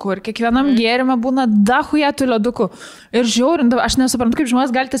ledukų ir kiekvienam gėrime būna dahuja tų ledukų. Ir žiūrint, aš nesuprantu, kaip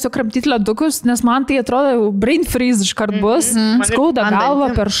žmonės gali tiesiog kramtyti ledukus, nes man tai atrodo brain freeze iškart bus, skauda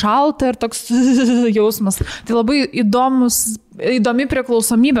galva per šaltą ir toks jausmas. Tai labai įdomus įdomi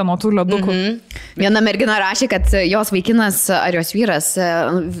priklausomybė nuo tų ledukų. Viena mergina rašė, kad jos vaikinas ar jos vyras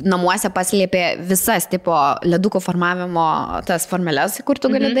namuose paslėpė visas tipo ledukų formavimo tas formeles, kur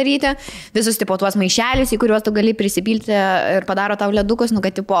tu gali daryti, visus tipo tuos maišelius, į kuriuos tu gali prisipilti ir padaro tau ledukus, nu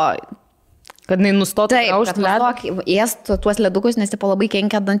kad tipo... Kad jinai nustotų graužti ledą. Ėst tuos ledukus, nes tipo labai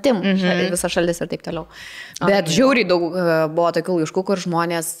kenkia dantim visa šalis ir taip toliau. Bet žiauriai daug buvo tokių laiškų, kur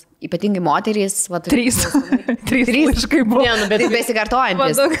žmonės, ypatingai moterys... Trys laiškai buvo. Ne, bet tai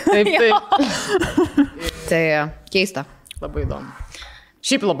besikartojantis. Taip. Tai keista. Labai įdomu.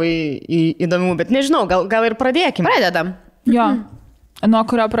 Šiaip labai įdomu, bet nežinau, gal ir pradėkime. Pradedam. Jo. Nuo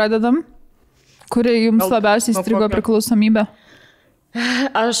kurio pradedam? Kuri jums labiausiai įstrigo priklausomybė?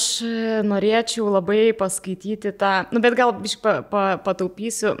 Aš norėčiau labai paskaityti tą, bet gal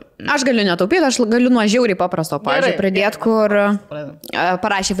pataupysiu. Aš galiu netaupyti, aš galiu nuo žiauriai paprasto, pavyzdžiui, pradėti, kur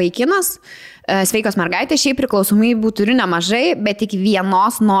parašė vaikinas, sveikos mergaitės, šiaip priklausomybių turiu nemažai, bet tik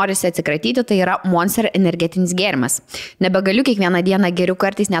vienos norisi atsikratyti, tai yra Monster energetinis gėrimas. Nebegaliu kiekvieną dieną, geriu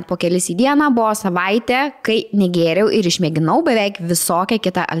kartais net po kelis į dieną, buvo savaitė, kai negėriau ir išmėginau beveik visokią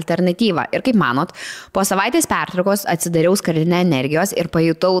kitą alternatyvą. Ir kaip manot, po savaitės pertraukos atsidariau skardinę energijos ir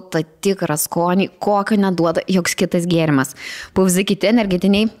pajutau tą tikrą skonį, kokio neduoda joks kitas gėrimas. Puvzi kiti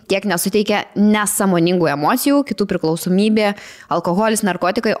energetiniai tiek nesuteikia nesąmoningų emocijų, kitų priklausomybė, alkoholis,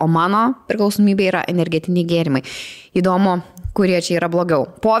 narkotikai, o mano priklausomybė yra energetiniai gėrimai. Įdomu, kurie čia yra blogiau.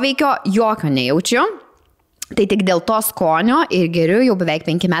 Poveikio jokio nejaučiu. Tai tik dėl to skonio ir geriu jau beveik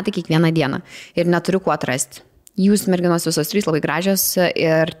 5 metai kiekvieną dieną. Ir neturiu kuo atrasti. Jūs merginos visos 3 labai gražios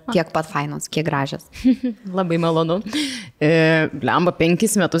ir tiek pat fainos, kiek gražios. Labai malonu. Blemba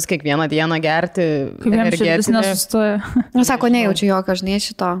 5 metus kiekvieną dieną gerti. Kaip jiems širdis nesustoja. Sako, nejaučiu jokio, žinai,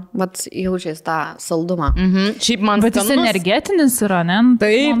 šito, bet jaučiais tą saldumą. Šiaip man bet jis energetinis yra, ne?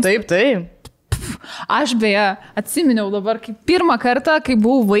 Taip. Aš beje atsiminiau dabar, kaip pirmą kartą, kai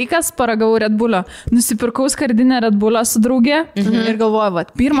buvau vaikas, paragavau Red Bullio. Nusipirkau skardinę Red Bullio su draugė ir galvoju, va,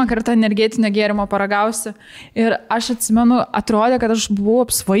 pirmą kartą energetinio gėrimo paragausiu. Ir aš atsimenu, atrodė, kad aš buvau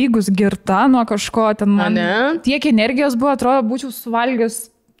apsvaigus girta nuo kažko. Ten man tiek energijos buvo, atrodo, būčiau suvalgius.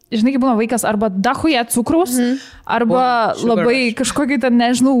 Žinai, kaip būna vaikas, arba dahuje cukraus, arba labai kažkokį ten,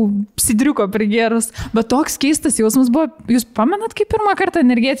 nežinau, sidriuko prigėrus. Bet toks keistas jausmas buvo. Jūs pamenat, kaip pirmą kartą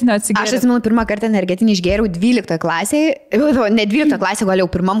energetinio atsigėrėt? Aš atsimenu, pirmą kartą energetinį išgėriau 12 klasėje, ne 12 klasėje, gal jau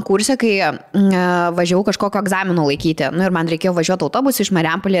pirmam kurse, kai važiavau kažkokio egzamino laikyti. Nu, ir man reikėjo važiuoti autobusu iš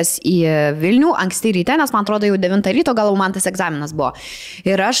Marijampolės į Vilnių anksti ryte, nes man atrodo jau 9 ryto, gal man tas egzaminas buvo.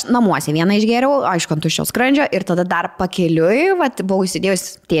 Ir aš namuose vieną išgėriau, aišku, ant tuščio skrandžio, ir tada dar pakeliui, buvau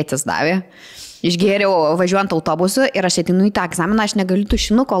įsidėjus, tėtis davė. Išgėriau važiuojant autobusu ir aš atinu į tą egzaminą, aš negaliu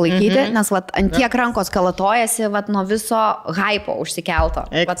tušinuko laikyti, nes ant tiek rankos kalatojasi nuo viso hypo užsikelto.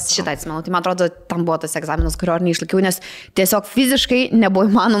 Šitą atsimenu. Tai man atrodo, tam buvo tas egzaminas, kurio ar neišlaikiau, nes tiesiog fiziškai nebuvo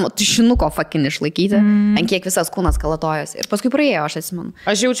įmanoma tušinuko fakin išlaikyti, ant kiek visas kūnas kalatojasi. Ir paskui praėjo, aš atsimenu.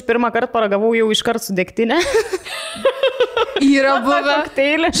 Aš jaučiu pirmą kartą paragavau jau iškart su degtinė. Yra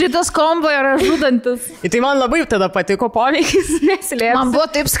buvę. Šitas kombo yra žudantis. Tai man labai tada patiko poveikis, neslėpsiu. Man buvo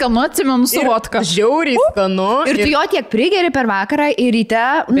taip skanu, atsimenu, su vodka. Žiauriai skanu. Ir tu jo tiek prigeri per vakarą ir ryte,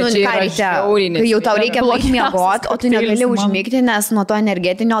 nu ką ryte, kai jau tau reikia miegoti, o tu negali užmigti, nes nuo to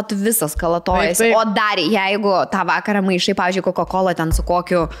energetinio tu visas kalatojasi. O dar jeigu tą vakarą maišai, pavyzdžiui, Coca-Cola ten su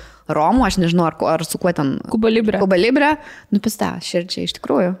kokiu romu, aš nežinau, ar su kuo ten. Kuba Libre. Nupista, širdžiai iš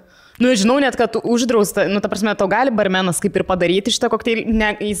tikrųjų. Nu, žinau net, kad uždrausta, ta prasme, tau gali barmenas kaip ir padaryti šitą kokteilį,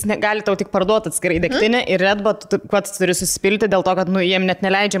 jis gali tau tik parduoti atskirai degtinę ir Red Bull tu pats turi susipilti dėl to, kad, jiem net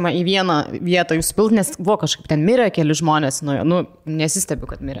neleidžiama į vieną vietą jūs pilti, nes buvo kažkaip ten mirė keli žmonės, nesistebiu,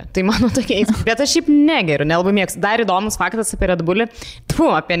 kad mirė. Tai mano tokia, bet aš šiaip negeriu, nelabai mėgstu. Dar įdomus faktas apie Red Bullį,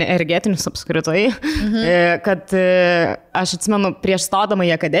 apie energetinius apskritai, kad aš atsimenu prieš stodama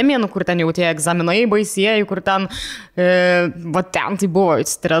į akademiją, kur ten jau tie egzaminai baisieji, kur ten, ten tai buvo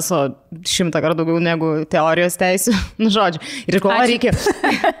streso 100 kartų daugiau negu teorijos teisių, žodžiu. Ir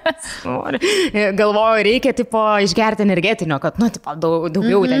galvoju, reikia tipo išgerti energetinio, kad,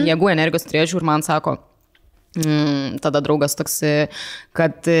 daugiau ten jėgų energijos turėčiau ir man sako, tada draugas toks,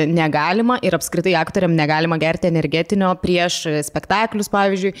 kad negalima ir apskritai aktoriam negalima gerti energetinio prieš spektaklius,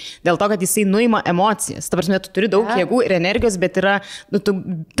 pavyzdžiui, dėl to, kad jisai nuima emocijas. Ta prasme, tu turi daug jėgų ir energijos, bet yra, tu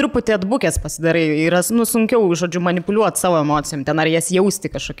truputį atbukęs pasidarai, yra sunkiau, žodžiu, manipuliuoti savo emocijom, ten ar jas jausti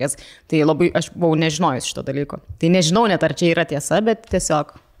kažkokias. Tai labai, aš buvau nežinojus šito dalyko. Tai nežinau net, ar čia yra tiesa, bet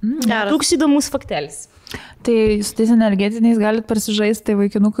tiesiog toks įdomus faktelis. Tai su tais energetiniais galit persižaisti, tai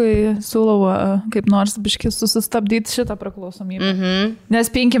vaikinukai siūlau kaip nors biškis susistabdyti šitą priklausomybę.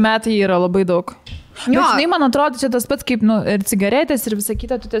 Nes 5 metai yra labai daug. Bet žinai, man atrodo, čia tas pats kaip ir cigaretės ir visa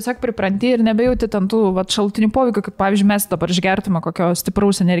kita, tu tiesiog pripranti ir nebejauti tų šaltinių poveikio, kaip pavyzdžiui mes dabar išgertume kokio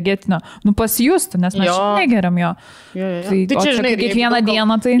stipraus energetinio, pasijustų, nes mes negeriam jo. Tai čia, žinai, kiekvieną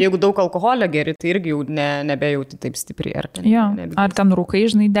dieną tai... Jeigu daug alkoholio geri, tai irgi jau nebejauti taip stipriai. Ar ten rūkai,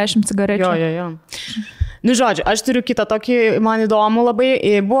 žinai, 10 cigarečių. Jo. Nu, žodžiu, aš turiu kitą tokį, man įdomu labai.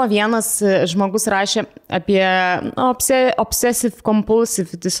 Buvo vienas žmogus rašė apie obsessive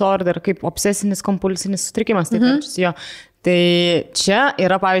compulsive disorder, kaip obsesinis kompulsinis sutrikimas. Jo. Tai čia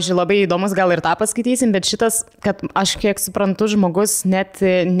yra, pavyzdžiui, labai įdomus, gal ir tą paskaitysim, bet šitas, kad aš kiek suprantu, žmogus net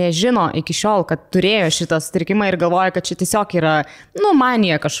nežino iki šiol, kad turėjo šitą sutrikimą ir galvoja, kad čia tiesiog yra,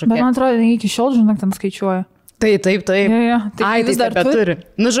 manija kažkokia. Bet man atrodo, iki šiol, žinok, ten skaičiuoja. Taip. Ja. Ai, vis dar turi.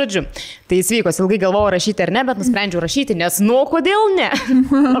 Nu, žodžiu, tai svykos, ilgai galvojau rašyti ar ne, bet nusprendžiau rašyti, nes, kodėl ne?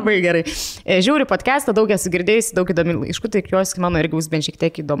 Labai gerai. Žiūriu podcastą, daug esu girdėjusi, daug įdomių laiškų, tai tikiuosi, kad mano irgi bus bent šiek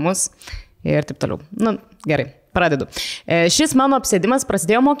tiek įdomus ir taip toliau. Nu, gerai. Pradedu. Šis mano apsėdimas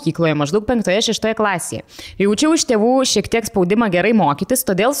prasidėjo mokykloje, maždaug 5-6 klasėje. Jaučiau iš tėvų šiek tiek spaudimą gerai mokytis,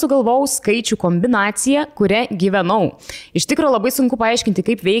 todėl sugalvojau skaičių kombinaciją, kuria gyvenau. Iš tikrųjų labai sunku paaiškinti,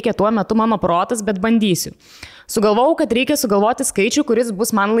 kaip veikia tuo metu mano protas, bet bandysiu. Sugalvojau, kad reikia sugalvoti skaičių, kuris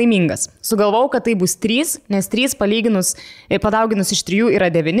bus man laimingas. Sugalvojau, kad tai bus 3, nes 3 padauginus iš 3 yra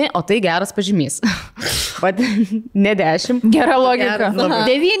 9, o tai geras pažymys. Bet ne 10. Gera logika.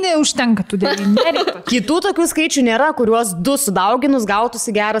 9 užtenka, tu 9. Kitų tokių skaičių nėra, kuriuos 2 sudauginus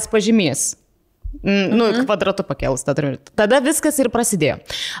gautųsi geras pažymys. Kvadratu pakėlus. Tada viskas ir prasidėjo.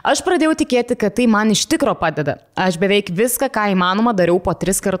 Aš pradėjau tikėti, kad tai man iš tikro padeda. Aš beveik viską, ką įmanoma, dariau po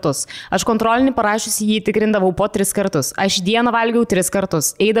 3 kartus. Aš kontrolinį parašiusi jį tikrindavau po 3 kartus. Aš dieną valgiau 3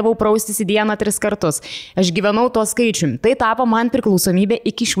 kartus. Eidavau praustis į dieną 3 kartus. Aš gyvenau tuo skaičiumi. Tai tapo man priklausomybė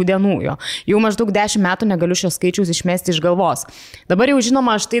iki šių dienų. Jau maždaug 10 metų negaliu šios skaičiaus išmesti iš galvos. Dabar jau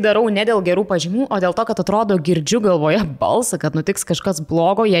žinoma, aš tai darau ne dėl gerų pažymių, o dėl to, kad atrodo girdžiu galvoje balsą, kad nutiks kažkas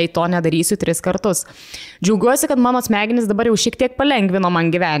blogo, jei to nedarysiu 3 kartus. Džiaugiuosi, kad mano smegenys dabar jau šiek tiek palengvino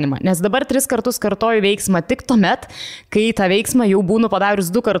man gyvenimą, nes dabar 3 kartus kartoju veiksmą tik tuomet, kai tą veiksmą jau būnu padarius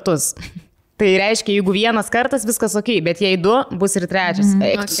 2 kartus. Tai reiškia, jeigu 1 kartas, viskas ok, bet jei 2, bus ir 3.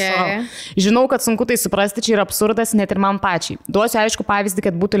 Okay. Žinau, kad sunku tai suprasti, čia yra absurdas net ir man pačiai. Duosiu aišku pavyzdį,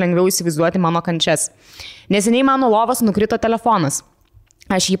 kad būtų lengviau įsivaizduoti mano kančias. Neseniai mano lovos nukrito telefonas.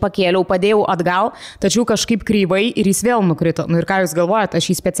 Aš jį pakėliau, padėjau atgal, tačiau kažkaip kreivai ir jis vėl nukrito. Ir ką jūs galvojate, aš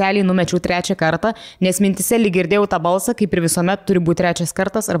jį specialiai numečiau 3 kartą, nes mintise lyg girdėjau tą balsą, kaip ir visuomet turi būti 3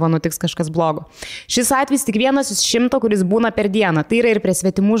 kartas arba nutiks kažkas blogo. Šis atvejis tik 1 iš 100, kuris būna per dieną. Tai yra ir prie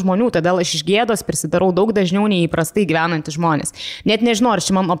svetimų žmonių, todėl aš iš gėdos prisidarau daug dažniau nei įprastai gyvenantys žmonės. Net nežinau, ar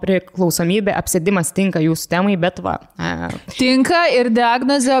ši mano priklausomybė, apsėdimas tinka jūsų temai, bet va. Tinka ir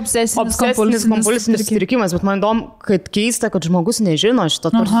diagnozė obsesinis kompulsinis sutrikimas, bet man įdomu, kad keista, kad žmogus nežino šito,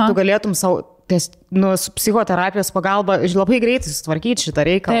 tu galėtum savo, su psichoterapijos pagalba labai greitai sutvarkyti šitą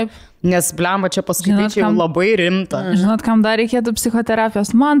reikalą. Taip. Nes blemba čia paskaityčiau labai rimta. Žinot, kam dar reikėtų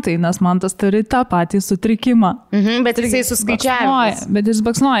psichoterapijos? Mantai, nes Mantas turi tą patį sutrikimą. Bet jisai suskaičiavęs. Bet jis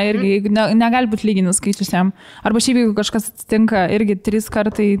baksnuoja irgi, negali būti lyginis skaičius jam. Arba šiaip, jeigu kažkas atsitinka, irgi 3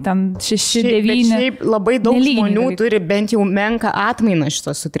 kartai, ten 6, 9. Bet šiaip labai daug žmonių turi bent jau menką atmainą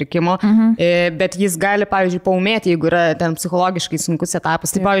šito sutrikimo, bet jis gali, pavyzdžiui, paumėti, jeigu yra ten psichologiškai sunkus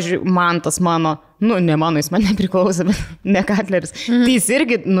etapas. Tai, pavyzdžiui, Mantas mano, ne mano, jis man nepriklauso, bet ne Katleris. Tai jis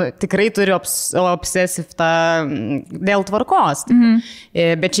irgi, tikrai turi obsesiv tą dėl tvarkos.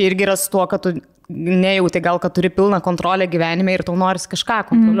 Bet čia irgi yra su tuo, kad tu nejauti gal, kad turi pilną kontrolę gyvenime ir tau norisi kažką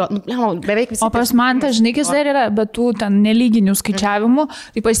kontroliuoti. Beveik visi. O pas Mantą, žinai, jis dar yra, bet tų ten nelyginių skaičiavimų,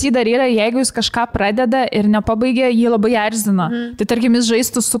 tai pas jį dar yra, jeigu jis kažką pradeda ir nepabaigia, jį labai erzina. Tai tarkim, jis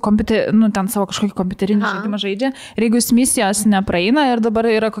žaistų su ten savo kažkokį kompiuterinį žaidimą žaidžia, ir jeigu jis misijos nepraeina ir dabar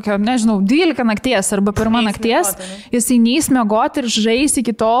yra kokia, nežinau, 12 nakties arba 1 nakties, jisai neis miegoti ir žais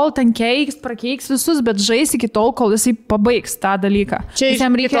iki tol, ten prakeiks visus, bet žais iki tol, kol jisai pabaigs tą dalyką. Čia iš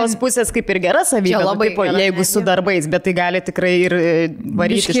kitos pusės kaip ir geras labai, jeigu su darbais, bet tai gali tikrai ir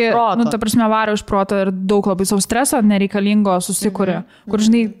varyti iš proto. Ta prasme, varo iš proto ir daug labai savo streso nereikalingo susikūrė, kur,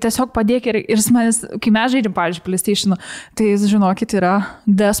 žinai, tiesiog padėk ir manęs, kai mes žaidžiam, pavyzdžiui, PlayStation, tai jis, žinokit, yra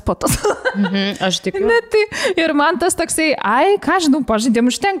despotas. Aš tikiu. Tai, ir man tas toksai, ką žinau, pažaidėm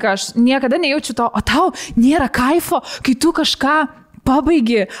užtenka, aš niekada nejaučiu to, o tau nėra kaifo, kai tu kažką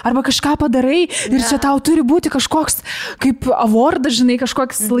pabaigi, arba kažką padarai ir čia tau turi būti kažkoks kaip awardas, žinai,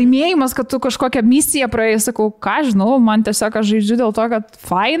 kažkoks laimėjimas, kad tu kažkokią misiją praėjai, sakau, ką žinau, man tiesiog aš žaidžiu dėl to, kad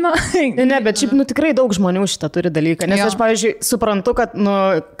faina. Ne, bet šiaip, tikrai daug žmonių šitą turi dalyką, nes aš, pavyzdžiui, suprantu, kad,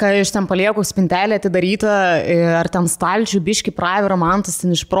 kai iš ten palieku spintelę atidarytą, ar ten stalčių biški pravirą, man tas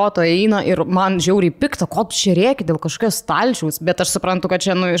ten iš proto eina ir man žiauriai pikta, ko tu čia rėki dėl kažkokios stalčiaus, bet aš suprantu, kad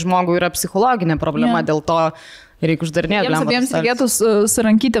čia žmogui yra psichologinė problema, dėl to reikia uždarinėti. Jiems abiems reikėtų su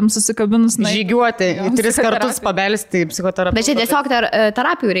rankytėm susikabinus. Žygiuoti, 3 kartus pabelsti psicoterapeutą. Bet čia tiesiog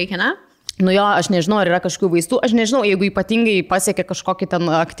terapijų reikia, ne? Jo, aš nežinau, ar yra kažkokių vaistų, aš nežinau, jeigu ypatingai pasiekia kažkokį ten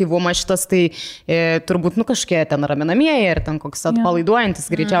aktyvumą šitas, tai turbūt, kažkiek ten raminamieji ir ten koks atpalaiduojantis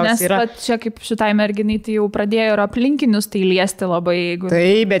greičiausiai yra. Nes čia kaip šitai merginai, tai jau pradėjo ir aplinkinius tai liesti labai, jeigu...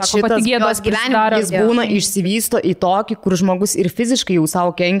 Taip, bet šitas gyvenimas, jis būna išsivysto į tokį, kur žmogus ir fiziškai jau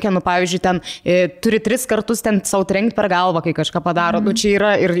savo kenkia, pavyzdžiui, ten turi 3 kartus ten savo trenkti per galvą, kai kažką padaro, čia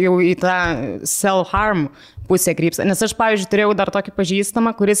yra ir jau į tą self-harm pusė krypsta. Nes aš, pavyzdžiui, turėjau dar tokį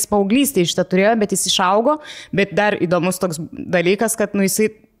pažįstamą, kuris paauglystėje šitą turėjo, bet jis išaugo, bet dar įdomus toks dalykas, kad jisai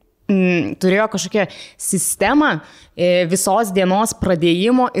turėjo kažkokią sistemą visos dienos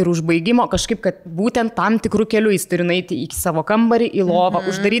pradėjimo ir užbaigimo, kažkaip, kad būtent tam tikrų kelių jis turi nueiti į savo kambarį, į lovą,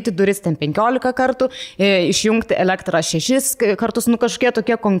 uždaryti duris ten 15 kartų, išjungti elektrą 6 kartus, kažkokie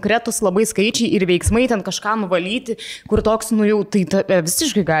tokie konkretus labai skaičiai ir veiksmai, ten kažką nuvalyti, kur toks, jau tai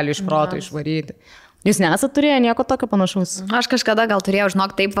visiškai gali iš proto išvaryti. Jūs nesat turėję nieko tokio panašaus? Aš kažkada gal turėjau,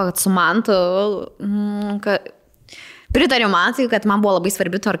 žinok, taip, kad su Mantu, pritariu Mantui, kad man buvo labai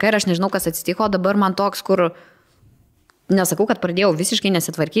svarbi tvarka ir aš nežinau, kas atsitiko, dabar man toks, kur, nesakau, kad pradėjau visiškai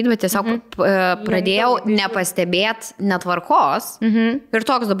nesitvarkyti, bet tiesiog pradėjau nepastebėti netvarkos ir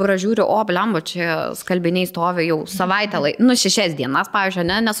toks dabar aš žiūriu, blemba, čia skalbiniai stovi jau savaitę, 6 dienas, pavyzdžiui,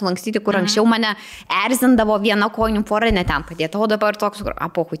 nesulankstyti, kur anksčiau mane erzindavo viena kojinių pora, ne ten padėta, o dabar toks, kur,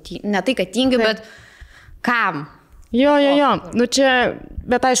 ne tai, kad tingiu, bet kam? Jo. Čia,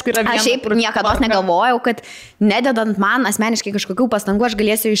 bet aišku, yra viena. Aš šiaip niekada negalvojau, kad nededant man asmeniškai kažkokių pastangų, aš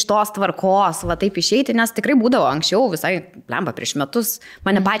galėsiu iš tos tvarkos, taip išeiti, nes tikrai būdavo anksčiau, visai, blemba, prieš metus,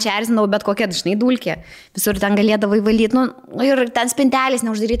 mane pačią erzindavo, bet kokia dažnai dulkė, visur ten galėdavo įvalyti, ir ten spintelis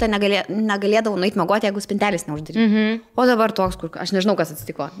neuždaryta, negalėdavo nueiti mėgoti, jeigu spintelis neuždaryta. O dabar toks, kur aš nežinau, kas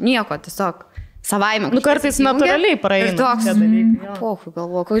atsitiko, nieko, tiesiog savaime. Kartais natūraliai praeina. Ir toks, pohu,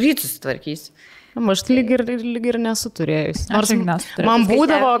 galvoju, kur ryt susitvarkysiu. Aš lyg ir nesu turėjus. Man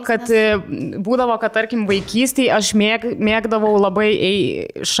būdavo, kad tarkim, vaikystėje aš mėgdavau labai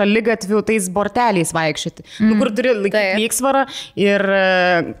šaligatvių tais borteliais vaikščioti. Kur turi laikyti lygsvarą ir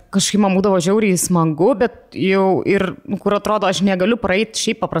kažkaip man būdavo žiauriai smagu, bet jau ir kur atrodo, aš negaliu praeiti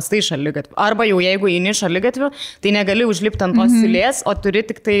šiaip paprastai šaligatvių. Arba jau jeigu eini šaligatvių, tai negali užlipti ant tos siūlės, o turi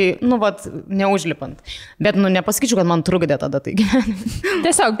tik tai, neužlipant. Bet, nepasakyčiau, kad man trukdė tada tai gyvenimas.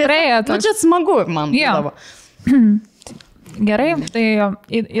 Tiesiog praėjo to. Čia smagu. Man būdavo. Gerai, tai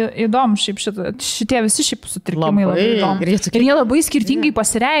įdomu šitie visi sutrikimai labai įdomu. Ir jie labai skirtingai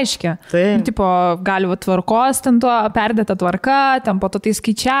pasireiškia. Tipo, gali tvarkos, ten to perdėta tvarka, ten po to tai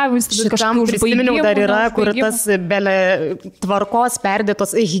skaičiavimus, kažkam prisiminiau dar yra, kur tas belė tvarkos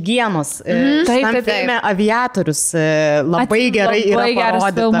perdėtos higienos. Tam filme Aviatorius labai gerai yra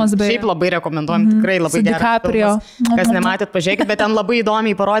parodyta. Šiaip labai rekomenduojam, tikrai labai geras filmas. Kas nematėt, pažiūrėkit, bet ten labai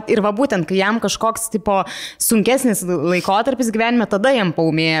įdomiai parodyti. Ir va būtent, kai jam kažkoks tipo sunkesnis laikotarpis gyvenime, tada jam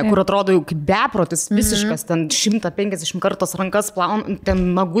paumėja, kur atrodo jau kaip beprotis visiškas, ten 150 kartos rankas plauna,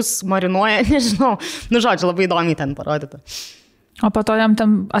 ten nagus marinuoja, nežinau. Žodžiu, labai įdomiai ten parodyta. O po to jam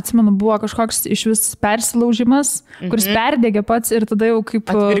ten, atsimenu, buvo kažkoks iš vis persilaužimas, kuris perdegė pats ir tada jau kaip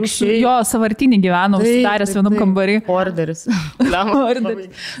jo savartinį gyveno, užsidaręs vienam kambarį. Orderis.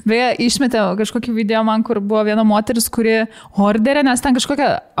 Beje, išmetė kažkokį video man, kur buvo viena moteris, kuri horderė, nes ten kažkokia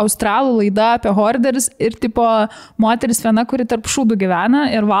australų laida apie horderis ir tipo moteris viena, kuri tarp šūdų gyvena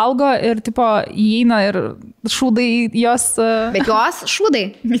ir valgo ir tipo įeina ir šūdai jos... Bet jos šūdai?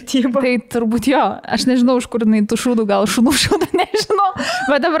 Mityba. Tai turbūt jo. Aš nežinau, iš kur tų šūdų, gal šūdų nežinau.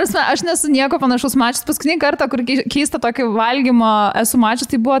 Bet dabar aš nesu nieko panašaus mačius. Paskutinį kartą, kur keista tokį valgymą esu mačius,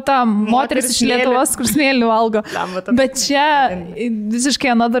 tai buvo ta moteris iš Lietuvos, kur smėlį valgo. Bet čia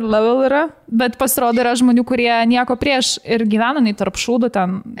visiškai another level yra. Bet pasirodo yra žmonių, kurie nieko prieš ir gyvena nei tarp šūdų,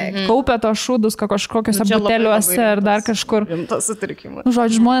 ten kaupia tos šūdus kažkokiuose buteliuose ir dar kažkur.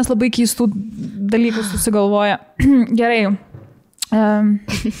 Žodžiu, žmonės labai keistų dalykų susigalvoja. Gerai.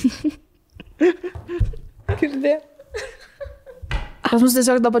 Girdė. Pas mus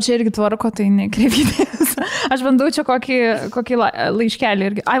tiesiog dabar čia irgi tvarko, tai nekreipkitės. Aš bandau čia kokį laiškelį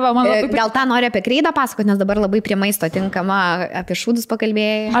irgi. Ai, va, man labai... Gal tą nori apie kreidą pasakoti, nes dabar labai prie maisto tinkama, apie šūdus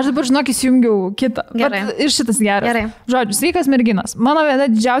pakalbėjai. Aš dabar, žinok, įsijungiau kitą. Gerai. Ir šitas geras. Gerai. Žodžiu, sveikas merginas. Mano viena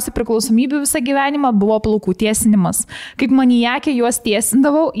didžiausia priklausomybė visą gyvenimą buvo plaukų tiesinimas. Kaip manijakė juos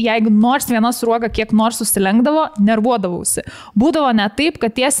tiesindavau, jeigu nors viena sruoga kiek nors susilenkdavo, nervuodavausi. Būdavo ne taip,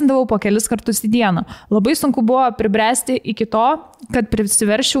 kad tiesindavau po kelis kartus į dieną. Labai sunku buvo pribręsti iki to, kad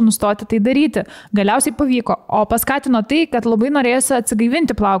prisiverščiau nustoti tai daryti. Galiausiai pavyko, o paskatino tai, kad labai norėjusi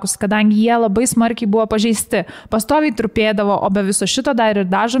atsigaivinti plaukus, kadangi jie labai smarkiai buvo pažeisti. Pastoviai trupėdavo, o be viso šito dar ir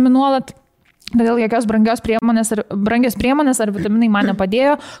dažomi nuolat. Todėl jokios brangios priemonės ar vitaminai man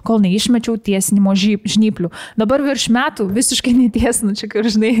nepadėjo, kol neišmečiau tiesinimo žnyplių. Dabar virš metų visiškai netiesinu, čia kur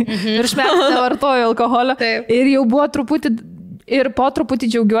žinai, virš metų nevartoju alkoholio. Ir jau buvo truputį... Ir po truputį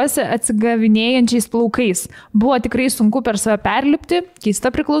džiaugiuosi atsigavinėjančiais plaukais. Buvo tikrai sunku per save perlipti, keista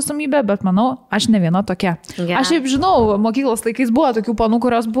priklausomybė, bet manau, aš ne viena tokia. Yeah. Aš šiaip žinau, mokyklos laikais buvo tokių panų,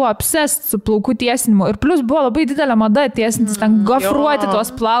 kurios buvo obsessed su plaukų tiesinimu. Ir plus buvo labai didelė mada tiesintis, ten gofruoti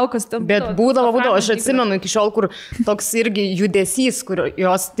tuos plaukus. Bet būdavo, aš atsimenu iki šiol, kur toks irgi judesys, kur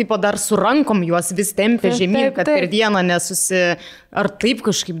jos tipo dar su rankom juos vis tempė žemyn, kad per dieną Ar taip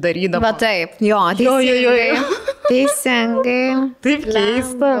kažkaip darydavo? Bet taip, jo, teisingai. Teisingai. Taip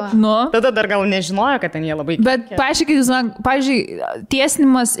keista. Nu. Tada dar gal nežinojo, kad ten jie labai... Bet, pavyzdžiui,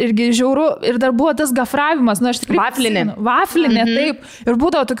 tiesinimas irgi žiauru ir dar buvo tas gafravimas. Nu, aš tikrai... Vaflinė, taip. Ir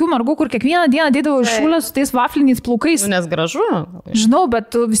būdavo tokių margų, kur kiekvieną dieną dėdavo iš šūlę su tais vafliniais plaukais. Nu, nes gražu. Žinau,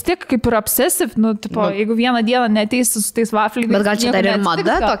 bet tu vis tiek kaip ir obsessive, jeigu vieną dieną neteisi su tais vafliniais... Bet gal čia dar ir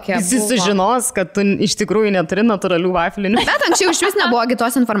mada tokia? Visi sužinos, kad tu iš tikrųjų neturi natūralių vaflinių. Bet anksčiau iš vis nebuvo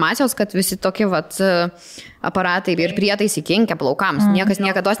kitos informacijos, kad visi tokie aparatai ir prietaisai kenkia plaukams. Niekas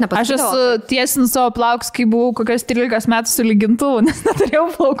niekada nepasakydavo. Aš esu tiesinus savo plaukus, kai buvau kokias 13 metų su lygintuvu, nes neturėjau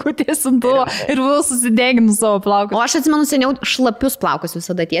plaukų tiesintuvo ir buvau susideginus savo plaukus. O aš atsimenu, seniau šlapius plaukus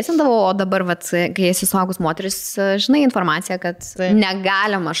visada tiesindavau, o dabar, kai esi suaugus moteris, žinai informaciją, kad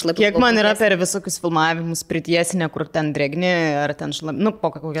negalima šlapius. Kiek man yra per visokius filmavimus pritiesinę, kur ten drėgni, ar ten šlapi, po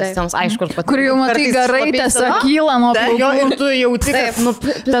kokios scenos, aišku, kur jau matai garai tiesiog kyla nuo plaukų. Ir tu jauti, kad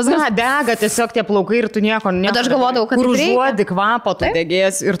tas dega tiesiog tie plaukai ir tu nieko. Bet aš galvodavau, kad kur užuodi kvapą, tu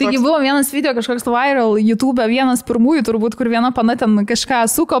degės. Taigi buvo vienas video, kažkoks viral YouTube, vienas pirmųjų turbūt, kur viena pana ten kažką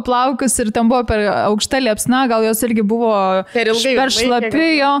suko plaukus ir ten buvo per aukštą liepsną, gal jos irgi buvo per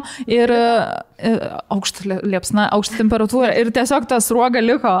šlapijo ir aukštą liepsną, aukštą temperatūrą ir tiesiog tas ruoga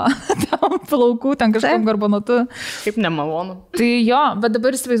liko tam plaukų, ten kažkam garbanotu. Kaip nemalonu. Tai jo, bet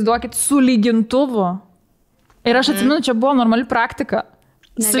dabar įsivaizduokit su lygintuvu. Ir aš atsimenu, čia buvo normali praktika.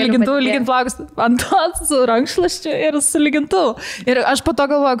 Su lygintuvu lygint plaukus ant to, su rankšluosčiu ir su lygintuvu. Ir aš po to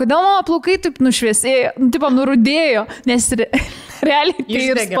galvoju, kodėl mano plaukai taip nušviesėjo, nurudėjo, nes realiai kai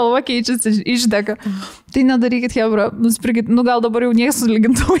ir spalva keičiasi, išdega. Tai nedarykit, hebra, nusipirkit, gal dabar jau niekas su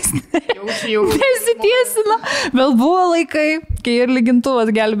lygintuvais nesitiesina. Vėl buvo laikai, kai ir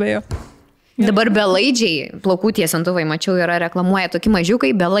lygintuvas gelbėjo. Dabar belaidžiai, plaukų tiesintuvai, mačiau, yra reklamuoja tokie mažiukai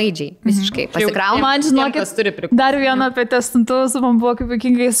belaidžiai, visiškai pasikrauna. Man žinokit, dar vieną apie tiesintuvus, man buvo kaip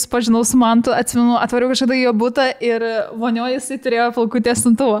juokingai, susipažinau su Mantu, atsimenu, atvariau kažkada jo butą ir vonioje jisai turėjo plaukų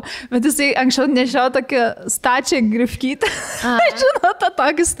tiesintuvą, bet jisai anksčiau nešėjo tokią stačią grifkytę, žinot,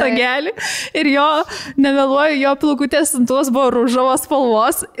 tokį stagelį ir jo, nemeluoju, jo plaukų tiesintuvas buvo rūžavos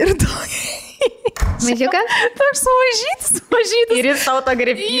spalvos ir tokį. Mažiukas? Toks mažytis. Ir jis savo tą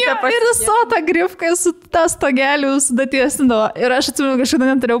grifkytę pasakė. Ir jis savo tą grifką su tą stogeliu sudatiesindavo. Ir aš atsimenu, kažkada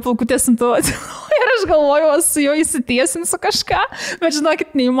neturėjau plaukų tiesintuvą. Ir aš galvojau, su juo įsitiesinsiu kažką, bet žinokit,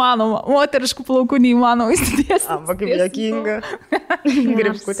 neįmanoma. Moteriškų plaukų neįmanoma įsitiesinti. Arba kaip juokinga.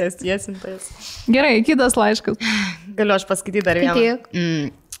 Grifkutės tiesintojas. Gerai, kitas laiškas. Galiu aš paskaityti dar vieną.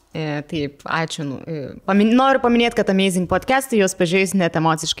 Taip, ačiū. Noriu paminėti, kad Amazing podcastai jos pažiūrėjus net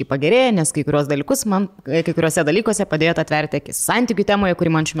emociškai pagerėjo, nes kai kuriuose dalykuose padėjo atverti akis. Santykių temoje,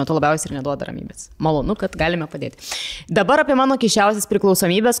 kuri man šiuo metu labiausiai ir neduoda ramybės. Malonu, kad galime padėti. Dabar apie mano keisčiausias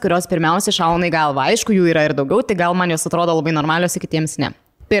priklausomybės, kurios pirmiausia šauna į galvą. Aišku, jų yra ir daugiau, tai gal man jos atrodo labai normalios, kitiems ne.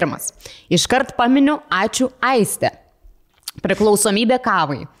 Pirmas. Iškart paminiu, ačiū Aiste. Priklausomybė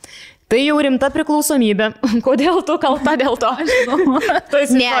kavai. Tai jau rimta priklausomybė. Kodėl tu kalta dėl to?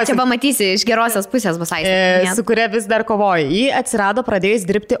 Ne, čia pamatysi, iš gerosios pusės bus Aistė. Su kuria vis dar kovoju. Ji atsirado pradėjus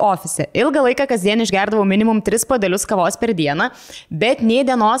dirbti ofise. Ilgą laiką kasdien išgerdavau minimum 3 puodelius kavos per dieną, bet ne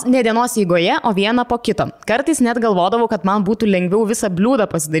dienos eigoje, o vieną po kito. Kartais net galvodavau, kad man būtų lengviau visą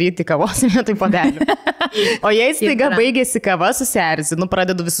bliūdą pasidaryti kavos vietoj puodelių. O jei staiga baigėsi kava, susierzinu,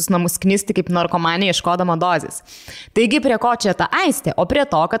 pradedu visus namus knisti kaip narkomanė ieškodama dozės. Taigi prie ko čia ta Aistė? O prie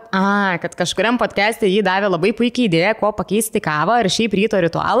to, kad kad kažkuriam podcast'e jį davė labai puikiai idėją, kuo pakeisti kavą ir šiaip ryto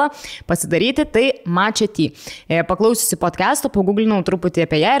ritualą pasidaryti, tai matcha tea. Paklausiusi podcast'o, paguglinau truputį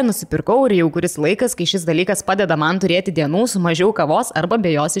apie ją ir nusipirkau ir jau kuris laikas, kai šis dalykas padeda man turėti dienų su mažiau kavos arba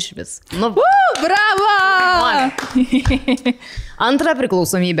be jos iš vis. Nu, bravo! Antra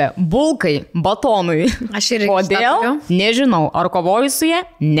priklausomybė – bulkai, batonui. Aš irgi Kodėl? Nežinau. Ar kovoju su jie?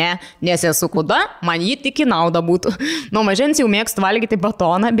 Ne. Nes esu kuda, man jį tik į naudą būtų. Nuo mažens jau mėgstu valgyti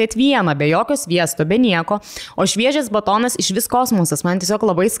batoną, bet vieną, be jokio sviesto, be nieko. O šviežias batonas iš vis kosmosas, man tiesiog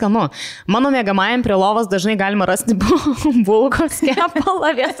labai skanu. Mano mėgamajam prie lovos dažnai galima rasti bulkos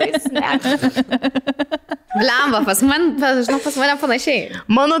kepalą viesai snekti. Blemba, pas mane panašiai.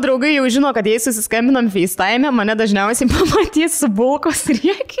 Mano draugai jau žino, kad jei susiskambinam FaceTime, mane dažniausiai pamatys su bulkos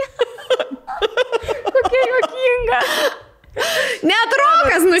riekį. Kokia juokinga. Net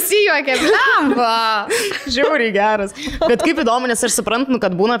Rokas nusijuokė, blemba. Žiauriai geras. Bet kaip įdomu, nes aš suprantu,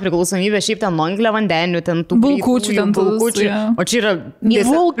 kad būna priklausomybė šiaip ten nuo angliavandenių, ten tų bulkučių, o čia yra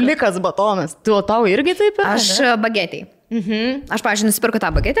plikas batonas. Tu tau irgi taip? Aš bagetei. Aš, pavyzdžiui, nusipirku tą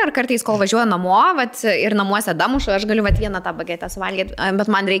bagetę, ar kartais, kol važiuoju namo, ir namuose damušu, aš galiu vieną tą bagetę suvalgyti, bet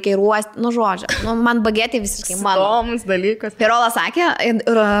man reikia ir uosti, žodžiu, man bagetė visiškai mano. Įdomus dalykas. Ir Rolas sakė, ir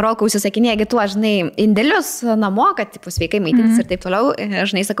Rolka užsisakinėgi tuo, žinai, indėlius namo, kad sveikai maitintis ir taip toliau,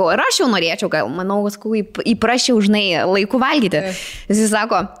 žinai, sakau, ir aš jau norėčiau, gal, manau, įprašiau, žinai, laiku valgyti. Jis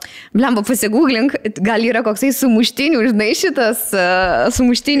sako, blemba, pasigūglink, gal yra koksai sumuštinių, žinai, šitas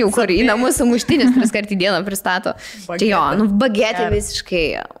sumuštinių, kur į namus sumuštinis 3 kart į dieną pristato. Čia jo. Bagetė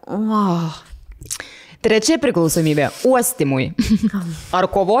visiškai. Trečia priklausomybė – uostimui. Ar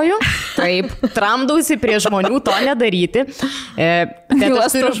kovoju? Taip. Tramdausi prie žmonių to nedaryti.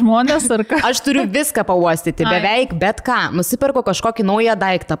 Aš turiu viską pauostyti, beveik bet ką. Nusipirku kažkokį naują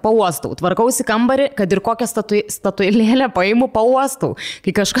daiktą, pauostau. Tvarkausi kambarį, kad ir kokią statuilėlę paimu, pauostau.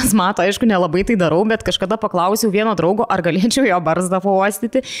 Kai kažkas mato, aišku, nelabai tai darau, bet kažkada paklausiau vieno draugo, ar galėčiau jo barzdą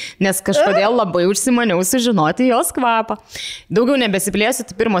pauostyti, nes kažkodėl labai užsimaniau sužinoti jos kvapą. Daugiau nebesiplėsiu,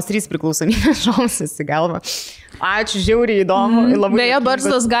 tai pirmos 3 priklausomybės šausis į galvą. Ačiū, žiauriai įdomu. Beje,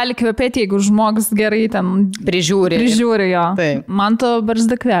 barzdas gali kvepėti, jeigu žmogus gerai ten prižiūri jo. Taip. Man to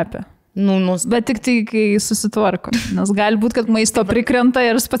barzda kvepia. Bet tik tai, kai susitvarko. Nes gali būti, kad maisto prikrenta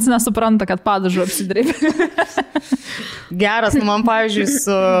ir jis pats nesupranta, kad padažu apsidreibė. Geras, man, pavyzdžiui,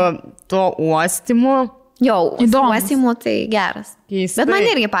 su tuo uostimu. Jau, uostimu tai geras. Bet man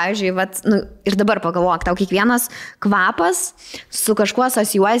irgi, pavyzdžiui, ir dabar pagalvok, tau kiekvienas kvapas su kažkuo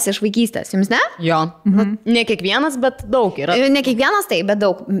asocijuojasi iš vaikystės, jums ne? Jo. Ne kiekvienas, bet daug yra. Ne kiekvienas tai, bet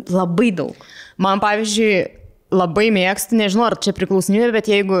daug, labai daug. Man, pavyzdžiui, labai mėgstu, nežinau, ar čia priklausomybė, bet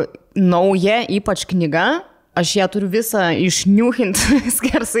jeigu nauja, ypač knyga, aš ją turiu visą išniuhinti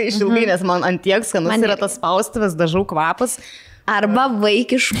skersai išilgai, nes man antiek skanus yra tas spaustuvės dažų kvapas. Arba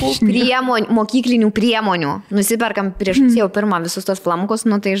vaikiškų mokyklinių priemonių. Nusiperkam prieš jau pirmą visus tos flamkus,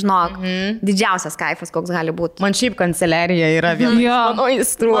 tai žinok, didžiausias kaifas, koks gali būti. Man šiaip kanceliarija yra viena mano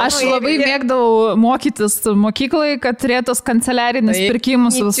aistrų. Aš labai mėgdavau mokytis mokyklai, kad turėtos kanceliarinis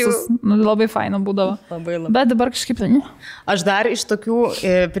pirkimus visus. Labai faina būdavo. Bet dabar kažkaip ne. Aš dar iš tokių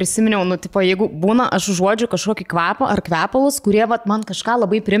prisiminiau, jeigu būna, aš užuodžiu kažkokį kvapą ar kvepalus, kurie man kažką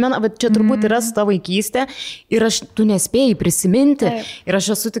labai primena, bet čia turbūt yra su ta vaikystė ir tu nespėjai prisiminti. Ir aš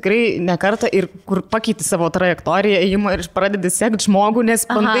esu tikrai ne kartą ir kur pakeiti savo trajektoriją ėjimą ir pradedi sekti žmogų, nes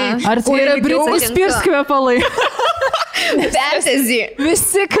bandai... Ar tai yra Britney Spears kvepalai? Persėzi.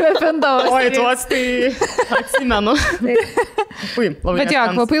 Visi kvepindavo. Oi, tuos tai atsimenu. Bet jo,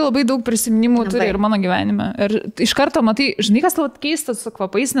 kvapai labai daug prisiminimų turi ir mano gyvenime. Ir iš karto matai, žinai, kas tau keistas su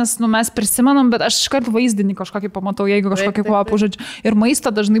kvapais, nes mes prisimenam, bet aš iš karto vaizdinį kažkokį pamatau, jeigu kažkokį kvapą užuodžiu. Ir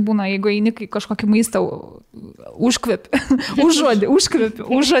maistą dažnai būna, jeigu eini kažkokį maistą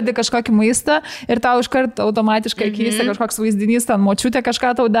užuodi kažkokį maistą ir tau iš karto automatiškai keista kažkoks vaizdinys, ten močiutė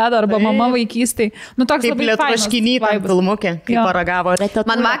kažką tau deda arba mama vaikystėj. Toks labai fainas. Filmukė, kai paragavo.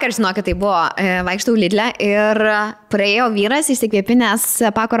 Man vakar, žinokit, tai buvo, vaikštau Lidle ir praėjo vyras įsikvėpinęs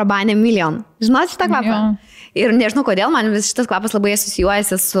Paco Rabanne Million. Žinot šitą kvapą? Ir nežinau, kodėl man vis šitas kvapas labai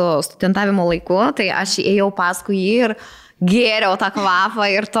asocijuojasi su studentavimo laiku, tai aš ėjau paskui jį ir gėriau tą kvapą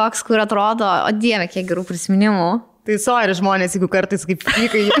ir toks, kur atrodo, o dieve, kiek gerų prisiminimų. Tai sorry žmonės, jeigu kartais kaip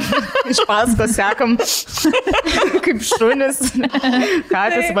fykai iš paskos sekam kaip šunis,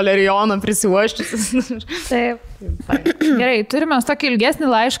 katės valerijono prisiuoščius. Taip. Gerai, turime tokį ilgesnį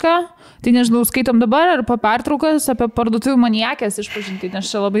laišką, tai nežinau, skaitom dabar ar po pertraukas apie parduotuvių maniakės išpažinti, nes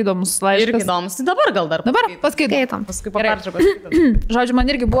čia labai įdomus laiškas. Irgi įdomus, tai dabar gal dar. Dabar paskaitom. Paskui po pertraukos skaitom. Žodžiu, man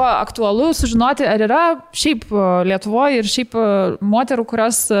irgi buvo aktualu sužinoti, ar yra šiaip Lietuvoje ir šiaip moterų,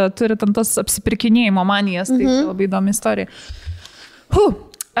 kurios turi tam tos apsipirkinėjimo manijas, tai labai įdomi istorija.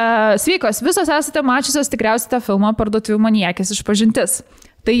 Sveikos, visos esate mačiusios tikriausiai tą filmą Parduotuvių maniakės išpažintis.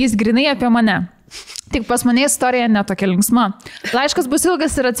 Tai jis grinai apie mane. Tik pas mane istorija netokia linksma. Laiškas bus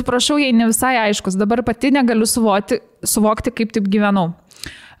ilgas ir atsiprašau, jei ne visai aiškus. Dabar pati negaliu suvokti, kaip taip gyvenau.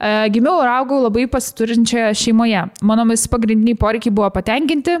 Gimiau ir augau labai pasiturinčioje šeimoje. Mano visi pagrindiniai poreikiai buvo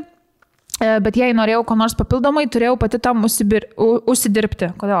patenkinti, bet jei norėjau ko nors papildomai, turėjau pati tam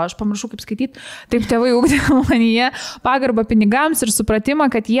užsidirbti. Kodėl? Aš pamiršau, kaip skaityti. Taip tėvai ugdė manyje pagarbą pinigams ir supratimą,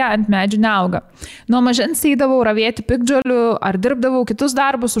 kad jie ant medžių neauga. Nuo mažens eidavau ravėti pikdžiolių ar dirbdavau kitus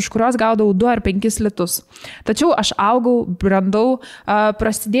darbus, už kuriuos gaudavau 2 ar 5 litus. Tačiau aš augau, brandau,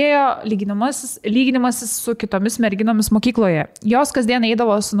 prasidėjo lyginimasis su kitomis merginomis mokykloje. Jos kasdien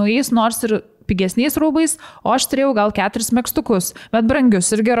eidavo su naujais, nors ir pigesniais rūbais, o aš turėjau gal 4 megztukus, bet brangius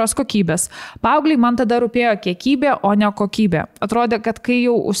ir geros kokybės. Paaugliai man tada rūpėjo kiekybė, o ne kokybė. Atrodė, kad kai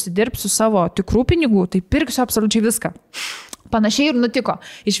jau užsidirbsiu savo tikrų pinigų, tai pirksiu absoliučiai viską. Panašiai ir nutiko.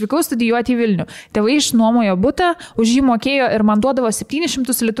 Išvykau studijuoti į Vilnių. Tėvai išnuomojo butą, už jį mokėjo ir man duodavo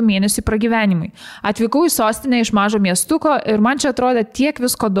 700 litų mėnesių pragyvenimui. Atvykau į sostinę iš mažo miestuko ir man čia atrodė tiek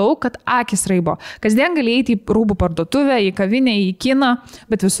visko daug, kad akis raibo. Kasdien gali eiti į rūbų parduotuvę, į kavinę, į kiną,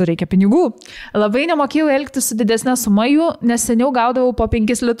 bet visur reikia pinigų. Labai nemokėjau elgtis su didesnė suma jų, nes seniau gaudavau po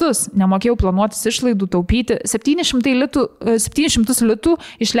 5 litus. Nemokėjau planuotis išlaidų, taupyti. 700 litų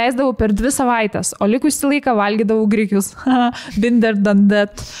išleisdavau per 2 savaitės, o likusį laiką valgydavau grikius. Binder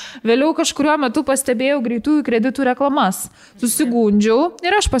dandet. Vėliau kažkuriuo metu pastebėjau greitųjų kreditų reklamas. Susigundžiau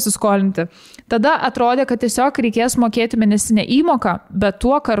ir aš pasiskolinti. Tada atrodė, kad tiesiog reikės mokėti mėnesinę įmoką, bet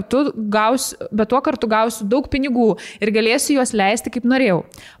tuo kartu gausiu daug pinigų ir galėsiu juos leisti kaip norėjau.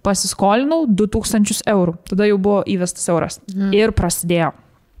 Pasiskolinau 2000 eurų. Tada jau buvo įvestas euras. Ir prasidėjo.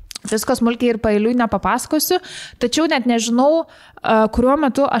 Visko smulkiai ir paeiliui nepapasakosiu, tačiau net nežinau, kuriuo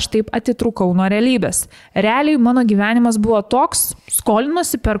metu aš taip atitrūkau nuo realybės. Realiai mano gyvenimas buvo toks,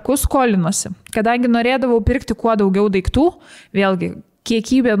 skolinosi, perku, skolinosi. Kadangi norėdavau pirkti kuo daugiau daiktų, vėlgi,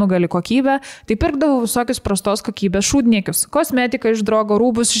 kiekybė nugali kokybę, tai pirkdavau visokius prastos kokybės šūdniekius. Kosmetiką iš drogo,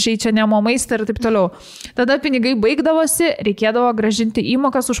 rūbus, žaičianemo maistą ir taip toliau. Tada pinigai baigdavosi, reikėdavo grąžinti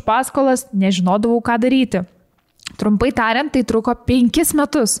įmokas už paskolas, nežinodavau, ką daryti. Trumpai tariant, tai truko 5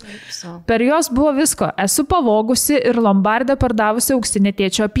 metus. Per jos buvo visko. Esu pavogusi ir lombardę pardavusi auksinę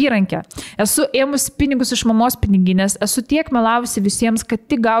tėčio apyrankę. Esu ėmusi pinigus iš mamos piniginės. Esu tiek melavusi visiems, kad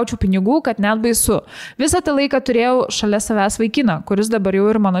tik gaučiau pinigų, kad net baisu. Visą tą laiką turėjau šalia savęs vaikiną, kuris dabar jau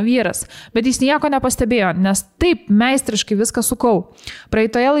ir mano vyras. Bet jis nieko nepastebėjo, nes taip meistriškai viską sukau.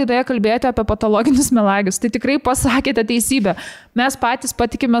 Praeitoje laidoje kalbėjote apie patologinius melagius. Tai tikrai pasakėte teisybę. Mes patys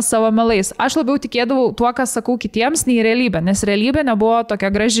patikime savo melais. Aš labiau tikėdavau tuo, ką sakau kitiems, nei realybė, nes realybė nebuvo tokia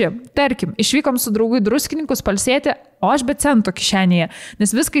graži. Tarkim, išvykom su draugu į Druskininkus palsėti, o aš be cento kišenėje,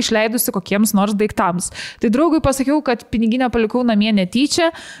 nes viską išleidusi kokiems nors daiktams. Tai draugui pasakiau, kad piniginę palikau namie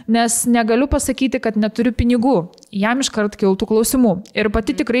netyčia, nes negaliu pasakyti, kad neturiu pinigų. Jam iškart kiltų klausimų. Ir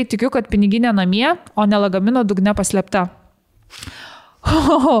pati tikrai tikiu, kad piniginė namie, o ne lagamino dugne paslėpta.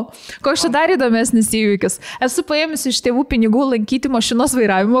 Koks čia dar įdomesnis įvykis. Esu paėmusi iš tėvų pinigų lankyti mašinos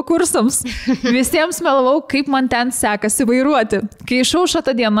vairavimo kursams. Visiems melavau, kaip man ten sekasi vairuoti. Kai išaušo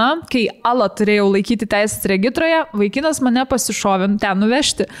ta diena, kai alą turėjau laikyti teisės regitroje, vaikinas mane pasišovė ten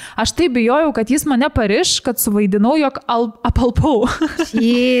nuvežti. Aš taip bijojau, kad jis mane pariš, kad suvaidinau, jog apalpau.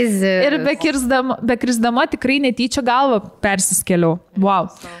 Ir bekrisdama tikrai netyčia galvą persiskeliau. Wow.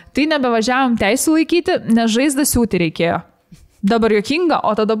 Tai nebevažiavom teisų laikyti, nes žaizdą siūti reikėjo. Dabar juokinga,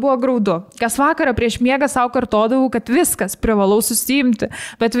 o tada buvo graudu. Kas vakarą prieš miegą savo kartodavau, kad viskas, privalau susiimti,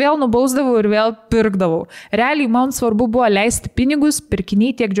 bet vėl nubausdavau ir vėl pirkdavau. Realiai man svarbu buvo leisti pinigus,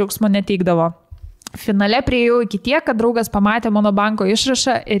 pirkiniai tiek džiaugsmo neteikdavo. Finale priejau iki tiek, kad draugas pamatė mano banko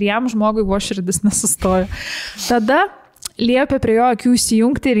išrašą ir jam žmogui buvo širdis nesustojo. Tada liepė prie jo akių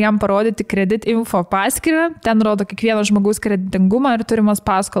įsijungti ir jam parodyti Credit Info paskyrą. Ten rodo kiekvieno žmogaus kreditingumą ir turimas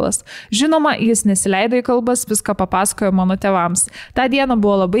paskolas. Žinoma, jis nesileido į kalbas, viską papasakojo mano tėvams. Ta diena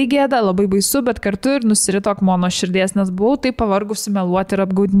buvo labai gėda, labai baisu, bet kartu ir nusirito akmuo nuo širdies, nes buvau taip pavargusi meluoti ir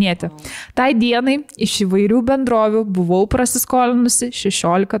apgaudinėti. Tai dienai iš įvairių bendrovių buvau prasiskolinusi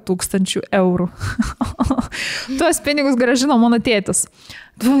 16 000 eurų. Tuos pinigus grąžino mano tėtis.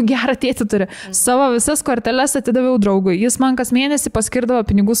 Gerą tėtį turi. Savo visas korteles atidaviau draugui. Jis man kas mėnesį paskirdavo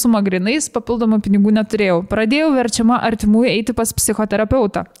pinigų sumą grinais, papildomų pinigų neturėjau. Pradėjau verčiama artimųjų eiti pas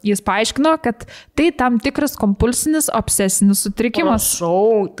psichoterapeutą. Jis paaiškino, kad tai tam tikras kompulsinis obsesinis sutrikimas.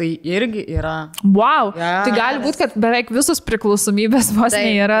 Prašau, tai irgi yra. Wow, tai gali būti, kad beveik visos priklausomybės vos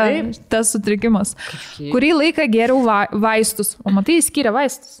nėra tas sutrikimas. Kurį laiką geriau vaistus. O matai, jis skyrė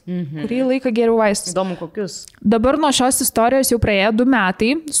vaistus. Kurį laiką geriau vaistus. Įdomu, kokius. Dabar nuo šios istorijos jau praėjo 2 metai.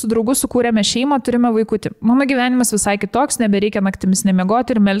 metai, su draugu sukūrėme šeimą, turime vaikutį. Mano gyvenimas visai kitoks, nebereikia naktimis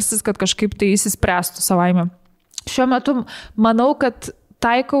nemiegoti ir melstis, kad kažkaip tai įsispręstų savaime. Šiuo metu manau, kad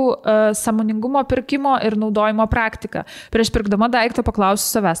taikau sąmoningumo pirkimo ir naudojimo praktiką. Prieš pirkdama daiktą paklausiu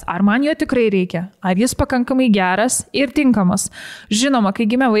savęs, ar man jo tikrai reikia, ar jis pakankamai geras ir tinkamas. Žinoma, kai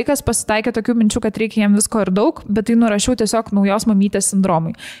gimė vaikas, pasitaikė tokių minčių, kad reikia jam visko ir daug, bet tai nurašiau tiesiog naujos mamytės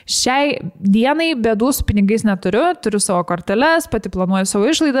sindromui. Šiai dienai bėdų su pinigais turiu savo korteles, pati planuoju savo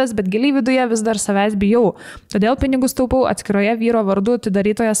išlaidas, bet giliai viduje vis dar savęs bijau. Todėl pinigus taupau atskiroje vyro vardu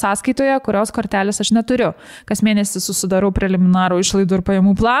atidarytoje sąskaitoje, kurios kortelės aš neturiu. Kas mėnesį susidarau preliminarų išlaidų ir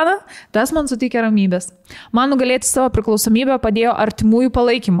pajamų planą, tas man suteikia ramybės. Man nugalėti savo priklausomybę padėjo artimųjų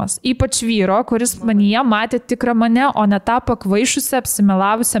palaikymas, ypač vyro, kuris manyje matė tikrą mane, o ne tą pakvaišusią,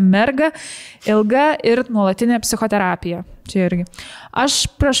 apsimelavusią mergą, ilgą ir nuolatinę psichoterapiją. Čia irgi. Aš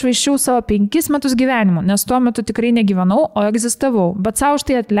prašvaiščiau savo 5 metus gyvenimo, nes tuo metu tikrai negyvenau, o egzistavau, bet savo už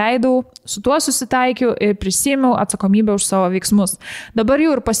tai atleidau, su tuo susitaikiau ir prisėmiau atsakomybę už savo veiksmus. Dabar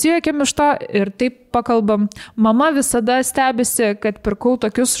jau ir pasijuokėm iš to ir taip pakalbam. Mama visada stebisi, kad pirkau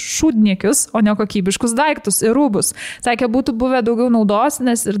tokius šūdniekius, o ne kokybiškus daiktus ir rūbus. Sakė, būtų buvę daugiau naudos,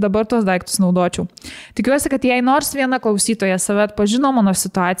 nes ir dabar tuos daiktus naudočiau. Tikiuosi, kad jei nors viena klausytoja save atpažino mano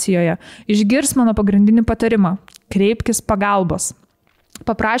situacijoje, išgirs mano pagrindinį patarimą. Kreipkis pagalbos.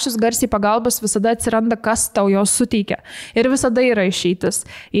 Paprašius garsiai pagalbos visada atsiranda, kas tau jos suteikia. Ir visada yra išeitis.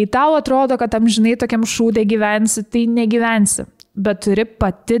 Jei tau atrodo, kad amžinai tokiam šūdė gyvensi, tai negyvensi. Bet turi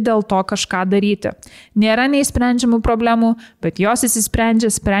pati dėl to kažką daryti. Nėra neįsprendžiamų problemų, bet jos įsisprendžia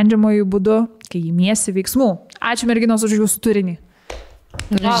sprendžiamojų būdu, kai įmiesi veiksmų. Ačiū merginos už jūsų turinį.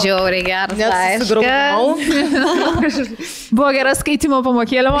 Žiauriai geras laiškas. Buvo geras skaitimo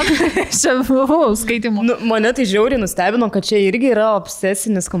pamokėlė, man. Čia buvau skaitimo. Mane tai žiauriai nustebino, kad čia irgi yra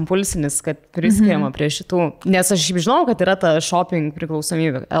obsesinis, kompulsinis, kad priskiriama prie šitų. Nes aš žinau, kad yra ta shopping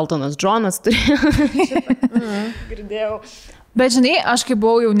priklausomybė. Eltonas Johnas turėjo. Girdėjau. Bet žinai, aš kai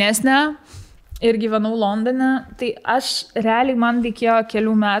buvau jaunesnė ir gyvenau Londone, tai aš realiai man reikėjo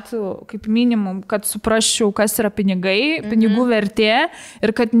kelių metų kaip minimum, kad suprasčiau, kas yra pinigai, pinigų vertė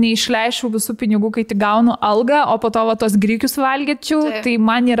ir kad neišleičiau visų pinigų, kai tik gaunu algą, o po to tos grikius valgyčiau. Tai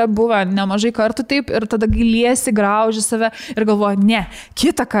man yra buvę nemažai kartų taip ir tada giliesi, grauži save ir galvoju, ne,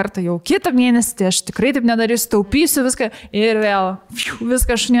 kitą kartą jau, kitą mėnesį, tai aš tikrai taip nedarysiu, taupysiu viską ir vėl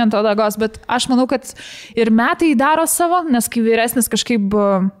viską šunį ant odagos. Bet aš manau, kad ir metai daro savo, nes kai vyresnis kažkaip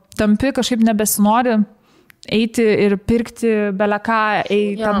tampi, kažkaip nebesinori eiti ir pirkti beleką,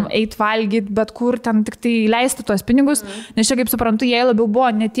 eiti valgyti, bet kur ten tik tai leisti tuos pinigus, nes čia, kaip suprantu, jie labiau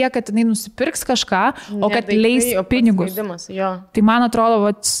buvo ne tiek, kad jinai nusipirks kažką, o kad leis pinigus. Tai man atrodo,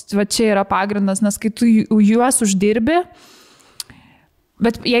 va čia yra pagrindas, nes kai tu juos uždirbi,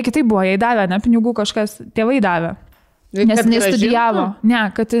 bet jei kitai buvo, jei davė, ne, pinigų kažkas, tėvai davė. Nes jinai studijavo. Ne,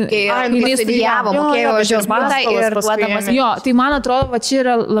 kad jinai studijavo, mokėjo už jos būtą ir duodamas. Jo, tai man atrodo, va čia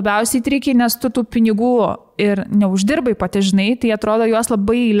yra labiausiai trikiai, nes tu tų pinigų ir neuždirbai pati, žinai, tai atrodo juos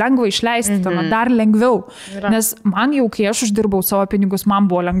labai lengva išleisti, dar lengviau. Nes man jau, kai aš uždirbau savo pinigus, man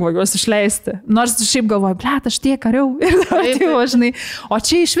buvo lengva juos išleisti. Nors šiaip galvoju, blet, aš tiek kariau ir tai, žinai. O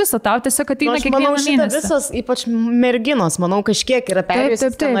čia iš viso tau tiesiog ateina kiekvieną mėnesį. Manau, visas, ypač merginos, manau, kažkiek yra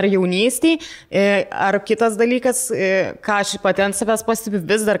perėjusi ten ar jaunystėj, ar kitas dalykas, ką aš pati ant savęs pastebiu,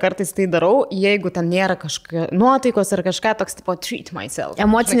 vis dar kartais tai darau, jeigu ten nėra kažkokia nuotaikos ar kažką toks tipo treat myself.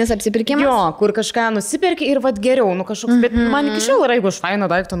 Emocinis apsipirkimas? Jo, kur kažką nusipirki ir vad geriau, nu kažkoks, bet man iki šiol yra, jeigu aš fainą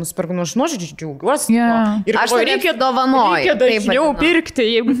daiktą nusipirku, nu aš nuoširdžiai džiaugiuosi. Ir aš reikia dovanoju. Reikia dažniau pirkti,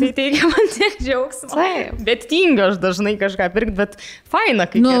 jeigu tai teikia man tiek džiaugsmo. Bet tinga aš dažnai kažką pirkti, bet faina,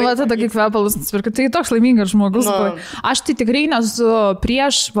 kai... Nu, va, tada kaip kvepalus nusipirkti, tai toks laimingas žmogus. Aš tai tikrai nesu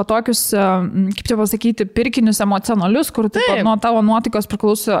prieš va tokius, kaip čia pasakyti, pirkinius emocionalius, kur taip, nuo tavo nuotaikos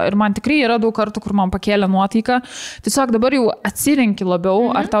priklauso. Ir man tikrai yra daug kartų, kur man pakėlė nuotaiką. Tiesiog dabar jau atsirenki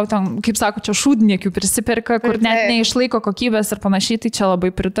labiau, ar tau ten, kaip sako, čia šūdniekių prisipirka, kur net neišlaiko kokybės ir panašiai, tai čia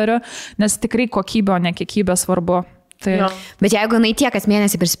labai pritariu, nes tikrai kokybė, o ne kiekybė svarbu. Tai... Bet jeigu jinai tie, kas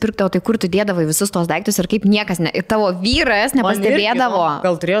mėnesį prisipirktavo, tai kur tu dėdavai visus tos daiktus ir kaip niekas, ir tavo vyras nepastebėdavo.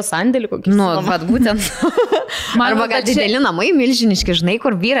 Gal turėjo sandėlį kokį? Nu, vad būtent. Arba gal dideli namai milžiniški, žinai,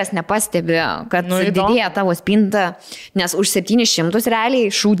 kur vyras nepastebė, kad didėja tavo spinta, nes už 700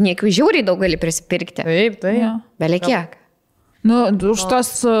 realiai šūdniekių žiauriai daug gali prisipirkti. Taip. Belie kiek. Nu, už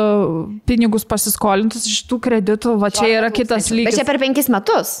tos pinigus pasiskolintus iš tų kreditų, va čia yra kitas lygis. Bet čia per 5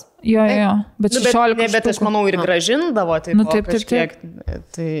 metus. Jo, bet 16 bet aš manau ir gražindavo, tai kažkiek.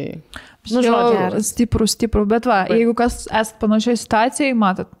 Tai... Stiprų, bet va, jeigu kas esat panašiai situacijai,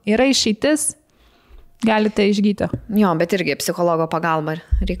 matot, yra išeitis, galite išgyti. Jo, bet irgi psichologo pagalba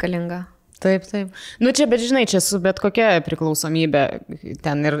reikalinga. Taip. Nu čia, bet žinai, čia su bet kokia priklausomybė,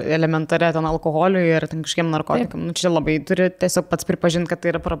 ten ir elementarė, ten alkoholiui ir ten kažkiem narkotikam. Nu čia labai turi tiesiog pats pripažinti, kad tai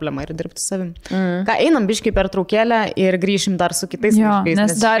yra problema ir dirbti savim. Ką, einam biškai per traukėlę ir grįšim dar su kitais laiškais.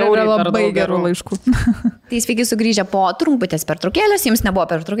 Nes dar yra labai gerų laiškų. Tai sveiki sugrįžę po trumputės pertraukėlės, jums nebuvo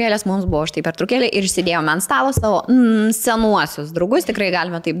pertraukėlės, mums buvo štai pertraukėlė ir išsidėjome ant stalo savo senuosius draugus, tikrai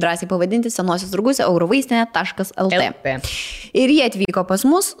galime taip drąsiai pavadinti, senuosius draugus eurovaistinė.lt. Ir jie atvyko pas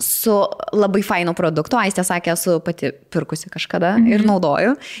mus su labai faino produktu, Aistė sakė, esu pati pirkusi kažkada ir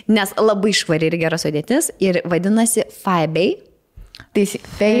naudoju, nes labai švari ir gera sudėtis ir vadinasi Fabei.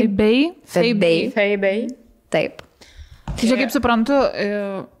 Fabei. Taip. Čia kaip suprantu,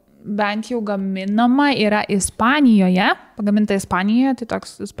 bent jau gaminama yra Ispanijoje, pagaminta Ispanijoje, tai toks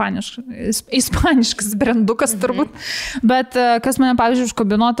ispaniškas brandukas turbūt, bet kas mane, pavyzdžiui,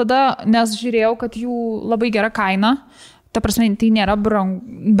 užkabino tada, nes žiūrėjau, kad jų labai gera kaina. Ta prasme, tai nėra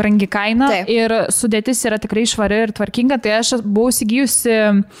brangi kaina. Taip. Ir sudėtis yra tikrai švari ir tvarkinga. Tai aš buvau įsigijusi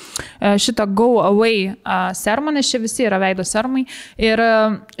šitą Go Away serumą, nes čia visi yra veido serumai. Ir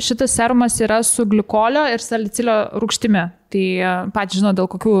šitas serumas yra su glikolio ir salicilio rūgštimi. Tai patys žinau,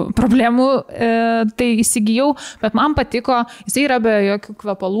 dėl kokių problemų tai įsigijau, bet man patiko, jisai yra be jokių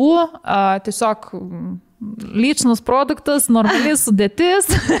kvepalų, tiesiog lyčnus produktas, normali sudėtis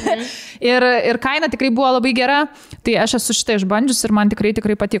ir kaina tikrai buvo labai gera, tai aš esu šitą išbandžius ir man tikrai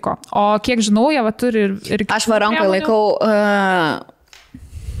patiko. O kiek žinau, jie turi ir... Aš rankoje laikau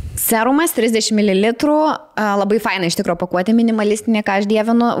serumas 30 ml, labai faina iš tikrųjų pakuotė, minimalistinė, ką aš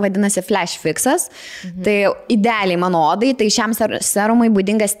dievinu, vadinasi Flash Fixas. Tai idealiai mano odai, tai šiam serumui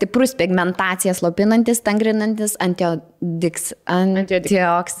būdingas stiprus pigmentacijas slopinantis, tangrinantis,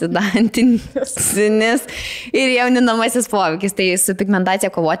 antioksidantinis ir jauninamasis poveikis. Tai su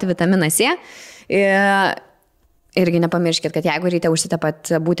pigmentacija kovoti vitaminas C. Irgi nepamirškit, kad jeigu ryte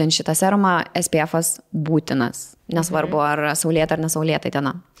užsitepat būtent šitą serumą, SPF-as būtinas. Nesvarbu, ar saulėta ar nesaulėta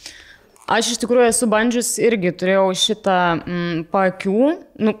diena. Aš iš tikrųjų esu bandžius, irgi turėjau šitą paakių,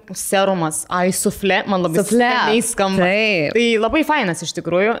 serumas, sufle, man labai skaniai skamba. Taip. Tai labai fainas iš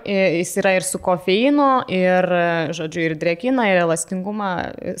tikrųjų, jis yra ir su kofeinu, ir, žodžiu, ir drėkina, ir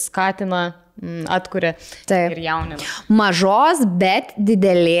elastingumą skatina, atkuria ir jaunina. Mažos, bet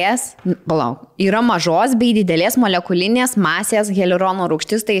didelės, yra mažos bei didelės molekulinės masės hialurono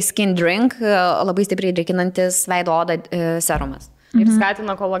rūgštis, tai Skin Drink, labai stipriai drėkinantis veido odą serumas. Ir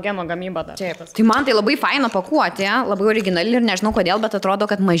skatina kolageno gamybą dar. Tai man tai labai faina pakuotė, labai originali ir nežinau kodėl, bet atrodo,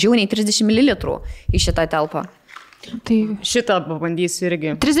 kad mažiau nei 30 ml į šitą telpą. Tai šitą pabandysiu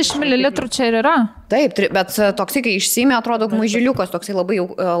irgi. 30 ml čia ir yra. Taip, bet toksai, kai išsimė, atrodo mažiliukas, toksai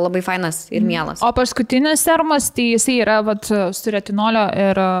labai fainas ir mielas. O paskutinis serumas, tai jisai yra su retinolio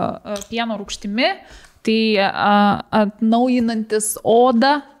ir pieno rūgštimi, tai atnaujinantis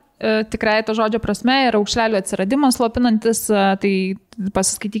odą, tikrai to žodžio prasme, ir raukšlelių atsiradimas slopinantis, tai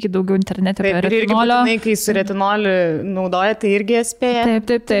pasiskaitykite daugiau internete apie retinolio. Taip, kai su retinoliu naudoja, tai irgi spėja.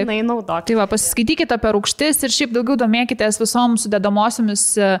 Taip. Tai pasiskaitykite apie rūgštis ir šiaip daugiau domėkitės visom sudėdamosiomis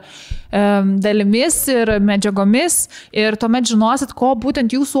dalimis ir medžiagomis ir tuomet žinosit, ko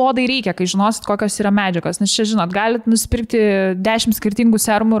būtent jūsų odai reikia, kai žinosit, kokios yra medžiagos. Nes čia, žinot, galit nusipirkti 10 skirtingų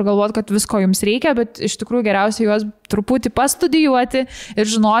serumų ir galvoti, kad visko jums reikia, bet iš tikrųjų geriausia juos truputį pastudijuoti ir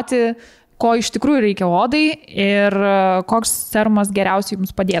žinoti, ko iš tikrųjų reikia odai ir koks serumas geriausiai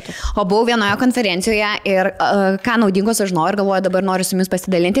jums padėtų. O buvau vienoje konferencijoje ir ką naudingo sužinojau ir galvoju, dabar noriu su jumis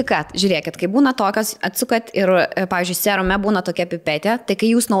pasidalinti, kad žiūrėkit, kai būna tokios, atsukat ir, pavyzdžiui, serume būna tokia pipetė, tai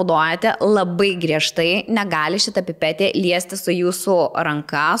kai jūs naudojate labai griežtai, negali šitą pipetę liesti su jūsų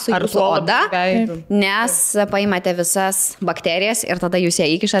ranka, su jūsų oda, nes paimate visas bakterijas ir tada jūs ją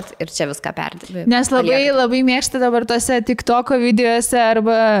įkišat ir čia viską perdėti. Nes labai mėgsta dabar tose TikToko videose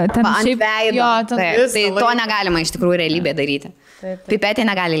arba ten šiaip veido. Tai to negalima iš tikrųjų realybėje daryti. Pipetė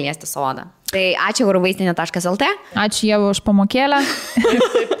negali liesti sodą. Tai ačiū eurovaistinė.lt. Ačiū Ieva už pamokėlę.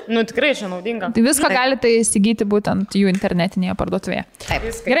 Tikrai čia naudinga. Tai viską galite įsigyti būtent jų internetinėje parduotuvėje. Taip.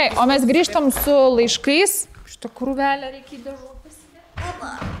 Gerai, o mes grįžtam su laiškais. Šitą krūvelę reikia dažų pasidėti.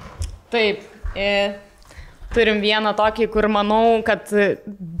 Taip. Turim vieną tokį, kur manau, kad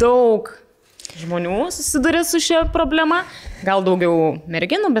daug žmonių susiduria su šia problema, gal daugiau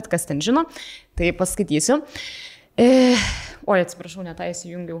merginų, bet kas ten žino, tai paskaitysiu. Oi, atsiprašau, netą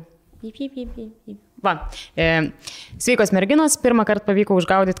įsijungiau. Va, sveikos merginos, pirmą kartą pavyko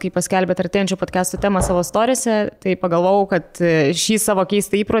užgaudyti, kai paskelbėt artėjančių podcastų temą savo storiese, tai pagalvojau, kad šį savo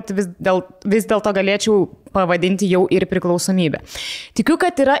keistą įprotį vis dėlto galėčiau pavadinti jau ir priklausomybę. Tikiu,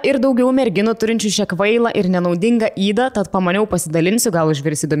 kad yra ir daugiau merginų turinčių šią kvailą ir nenaudingą įdą, tad pamaniau pasidalinsiu, gal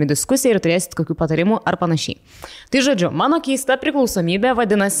užvirs įdomi diskusija ir turėsit kokių patarimų ar panašiai. Tai žodžiu, mano keista priklausomybė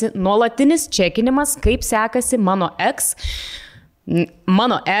vadinasi nuolatinis čekinimas, kaip sekasi mano ex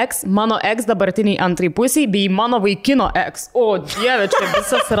dabartiniai antrai pusiai, bei mano vaikino ex. O, Dieve, čia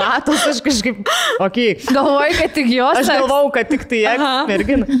visas ratas, aš kažkaip, okei. Galvoju, kad tik jos. Aš galvojau, kad tik tai ex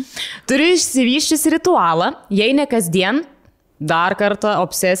mergina. Turiu išsivyščius ritualą, jei ne kasdien, dar kartą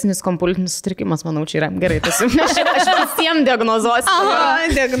obsesinis kompulsinis sutrikimas, manau, čia yra gerai. Aš visiems diagnozuosiu.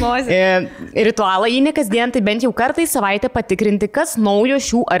 Diagnozė. Ritualą, jei ne kasdien, tai bent jau kartą į savaitę patikrinti, kas naujo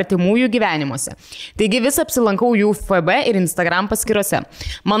šių artimųjų gyvenimuose. Taigi vis apsilankau jų FB ir Instagram paskyrose.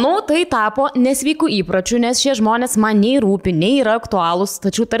 Manau, tai tapo nesveikų įpročių, nes šie žmonės man nei rūpi, nei yra aktualūs,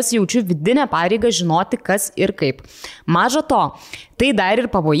 tačiau tarsi jaučiu vidinę pareigą žinoti, kas ir kaip. Maža to, tai dar ir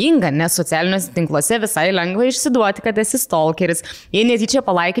pavojinga, nes socialiniuose tinkluose visai lengva išsiduoti, kad esi stalkeris, jei netyčia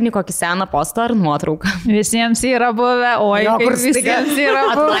palaikini kokį seną postą ar nuotrauką. Visiems yra buvę, oi, Jo, kur visiems yra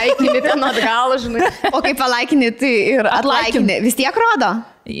buvę. Atlaikini ten atgal, žinai. O kai palaikini, tai ir atlaikini. Vis tiek rodo?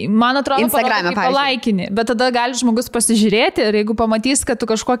 Man atrodo, Instagrame, palaikini, bet tada gali žmogus pasižiūrėti ir jeigu pamatys, kad tu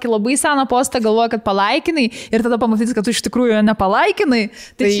kažkokį labai seną postą galvoji, kad palaikinai ir tada pamatys, kad tu iš tikrųjų nepalaikinai,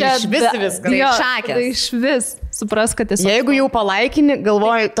 tai čia iš vis viskas. Jo, šakės. tai iš vis supras, kad tiesiog... Jeigu jau palaikini,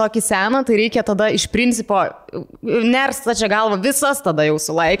 galvoji tokį seną, tai reikia tada iš principo nersta čia galva visas tada jau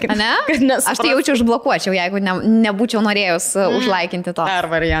sulaikinti. Ne? Aš tai jaučiu užblokuočiau, jeigu nebūčiau norėjus užlaikinti to. Dar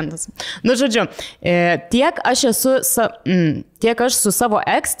variantas. Nu, žodžiu, tiek aš su savo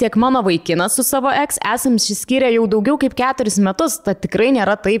ex, tiek mano vaikinas su savo ex esam išsiskyrę jau daugiau kaip 4 metus, tad tikrai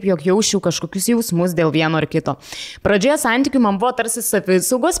nėra taip, jog jausčiau kažkokius jausmus dėl vieno ar kito. Pradžioje santykių man buvo tarsi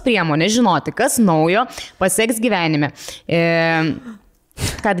savisaugos priemonė žinoti, kas naujo pasieks gyvenime.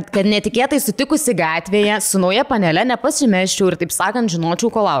 Kad netikėtai sutikusi gatvėje su nauja panele nepasimeščiau ir taip sakant žinočiau,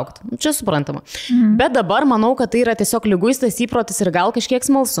 ko laukti. Čia suprantama. Bet dabar manau, kad tai yra tiesiog liguistas įprotis ir gal kažkiek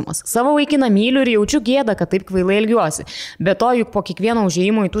smalsumas. Savo vaikiną myliu ir jaučiu gėdą, kad taip kvailai elgiuosi. Be to, juk po kiekvieno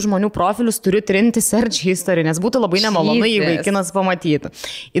užėjimo į tų žmonių profilius turiu trinti search history, nes būtų labai nemalonu, jei vaikinas pamatytų.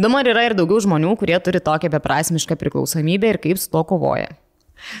 Įdomu, ar yra ir daugiau žmonių, kurie turi tokią beprasmišką priklausomybę ir kaip su to kovoja.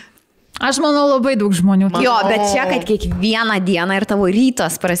 Aš manau, labai daug žmonių. Jo, bet čia, kad kiekvieną dieną ir tavo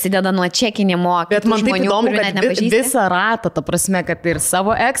rytas prasideda nuo čekinimo. Bet man taip įdomu, kad visą ratą, ta prasme, kad ir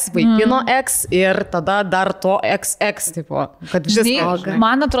savo ex, vaikino ex ir tada dar to ex, tipo. Kad Žinai,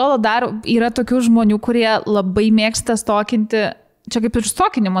 man atrodo, dar yra tokių žmonių, kurie labai mėgsta stokinti, čia kaip ir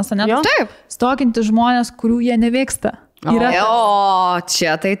stokinimas, ne? Taip. Stokinti žmonės, kurių jie nevyksta. O,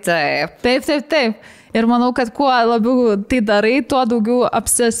 čia tai taip. Taip. Ir manau, kad kuo labiau tai darai, tuo daugiau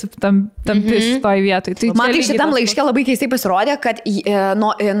obsesiv tampi šitoj vietoj. Tai man tai šitam laiške labai keistai pasirodė, kad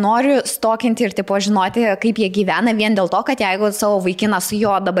noriu stokinti ir tipo žinoti, kaip jie gyvena vien dėl to, kad jeigu savo vaikiną su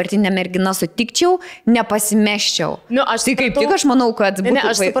jo dabartinė mergina sutikčiau, nepasimeščiau. Nu, aš tai kaip tik aš manau, kad... Ne,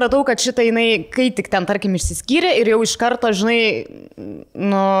 aš supratau, kad šitą jinai, kai tik ten, tarkim, išsiskyrė ir jau iš karto, žinai,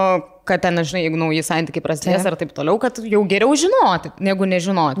 kad ten, žinai, jeigu nauji santykiai prasidės ar taip toliau, kad jau geriau žinoti, negu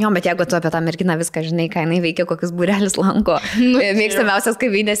nežinoti. Jo, bet jeigu tu apie tą merginą viską žinai, ką jinai veikia, kokius būrelis lanko, mėgstamiausias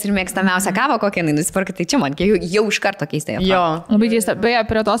kavinės ir mėgstamiausią kavą, kokią jinai nusipirka, tai čia man jau iš karto keistai. Jo. Labai keista. Beje,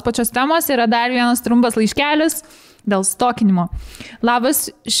 prie tos pačios temos yra dar vienas trumpas laiškelis dėl stokinimo. Labas,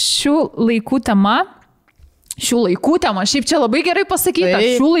 šių laikų tema, šiaip čia labai gerai pasakyta,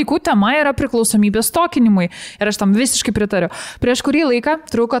 šių laikų tema yra priklausomybė stokinimui ir aš tam visiškai pritariu. Prieš kurį laiką,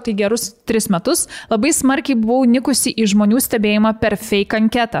 truko tai gerus 3 metus, labai smarkiai buvau nikusi į žmonių stebėjimą per fake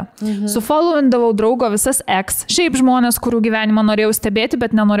anketą. Sufollowindavau draugo visas ex, šiaip žmonės, kurių gyvenimą norėjau stebėti,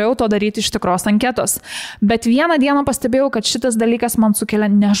 bet nenorėjau to daryti iš tikros anketos. Bet vieną dieną pastebėjau, kad šitas dalykas man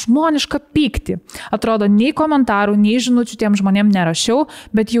sukelia nežmonišką pyktį. Atrodo, nei komentarų, nei žinučių tiem žmonėm nerašiau,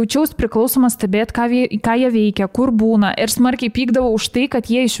 bet jaučiaus priklausomas stebėti, ką jie veikia, kur būna ir smarkiai pykdavau už tai, kad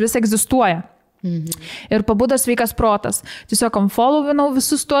jie iš vis egzistuoja. Ir pabudo sveikas protas. Tiesiog unfollowinau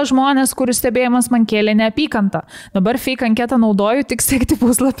visus tuos žmonės, kurių stebėjimas man kėlė neapykantą. Dabar fake anketą naudoju tik sekti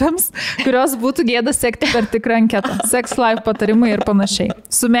puslapiams, kurios būtų gėda sekti per tikrą anketą. Sex life patarimai ir panašiai.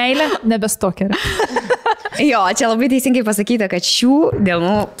 Su meile nebestokeri. Jo, čia labai teisingai pasakyta, kad šių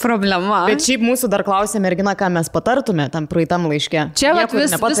dienų problema. Bet šiaip mūsų dar klausė mergina, ką mes patartume tam praeitam laiške. Čia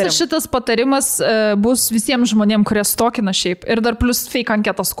visas šitas patarimas bus visiems žmonėms, kurie stokina šiaip. Ir dar plus fake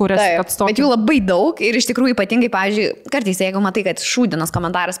anketas, kurias kad stokina. Bet jų labai labai daug ir iš tikrųjų ypatingai, pavyzdžiui, kartais jeigu matai, kad šūdinas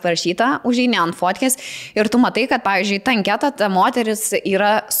komentaras parašyta, užeini ant fotkės ir tu matai, kad, pavyzdžiui, ta anketa, ta moteris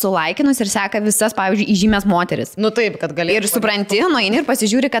yra sulaikinus ir seka visas, pavyzdžiui, įžymės moteris. Nu taip, kad galėtum. Ir supranti, nueini ir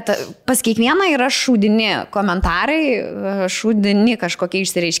pasižiūri, kad pas kiekvieną yra šūdini komentarai, šūdini kažkokie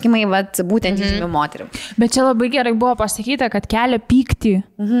išsireiškimai, vat, būtent įžymių moterių. Bet čia labai gerai buvo pasakyta, kad kelia pyktį.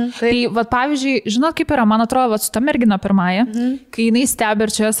 Tai, vat, pavyzdžiui, žinot, kaip yra, man atrodo, vat, su ta mergina pirmąja, kai jinai stebi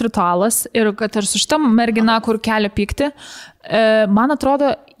ir čia jos ritualas ir kad ir su šita mergina, kur kelia pyktį, man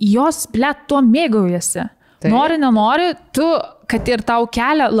atrodo, jos, blet, tuo mėgaujasi. Tai. Nori, nenori, tu, kad ir tau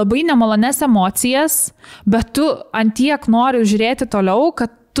kelia labai nemalones emocijas, bet tu antiek nori žiūrėti toliau,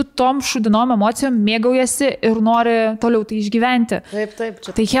 kad tu tom šūdinom emocijom mėgaujasi ir nori toliau tai išgyventi. Taip.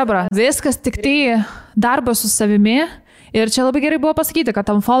 Tai hebra, viskas tik tai darbas su savimi. Ir čia labai gerai buvo pasakyti, kad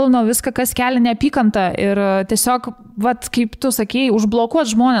unfollowino viską, kas kelia neapykantą ir tiesiog, vat, kaip tu sakėjai, užblokuot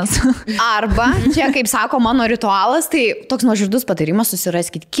žmonės. Arba, čia kaip sako mano ritualas, tai toks nuoširdus patarimas,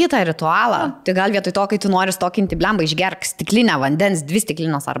 susiraskit kitą ritualą. Tai gal vietoj to, kai tu nori stokinti blembą, išgerk stiklinę vandens, 2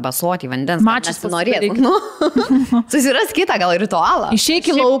 stiklinės arba sotį vandens. Mačas norėtų. Nu, susiras kitą gal ritualą.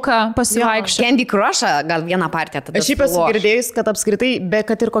 Išeik į lauką, pasivaikščiok. Candy Crush'ą gal vieną partiją tada. Aš šiaip esu girdėjus, kad apskritai, be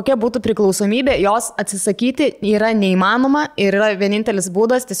kad ir kokia būtų priklausomybė, jos atsisakyti yra neįmanoma. Ir yra vienintelis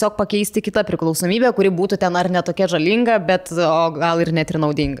būdas tiesiog pakeisti kitą priklausomybę, kuri būtų ten ar netokia žalinga, bet gal ir net ir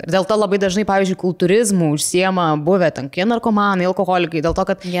naudinga. Dėl to labai dažnai, pavyzdžiui, kultūrizmų užsiema buvę tankie narkomanai, alkoholikai, dėl to,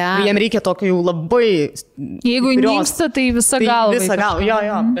 kad jiem reikia tokio jau labai... Jeigu įnyksta, tai visą galvą. Visą galvą,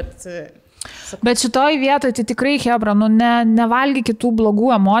 jo, bet... Bet šitoj vietoje tai tikrai, hebra, nu nevalgykit tų blogų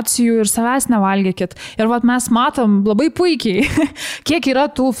emocijų ir savęs nevalgykit. Ir vat mes matom labai puikiai, kiek yra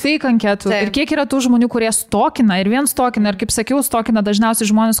tų fake anketų ir kiek yra tų žmonių, kurie stokina ir vien stokina. Ir kaip sakiau, stokina dažniausiai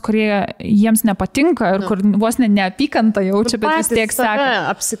žmonės, kurie jiems nepatinka ir kur vos neapykantą jaučia, bet vis tiek seka.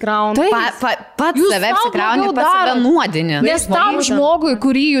 Apsikrauna. Pats save apsikrauni, pats save nuodini. Nes tam žmogui,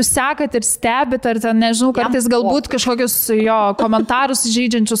 kurį jūs sekat ir stebit, ar ten, nežinau, kartais galbūt kažkokius jo komentarus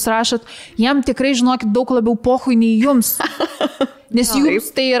žaidžiančius rašot, jam tikrai, žinokit, daug labiau pohui nei jums. Nes jums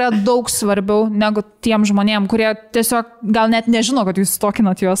tai yra daug svarbiau negu tiem žmonėm, kurie tiesiog gal net nežino, kad jūs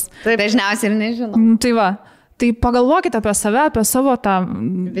stokinat juos. Taip, dažniausiai ir nežino. Tai va. Tai pagalvokite apie save, apie savo tą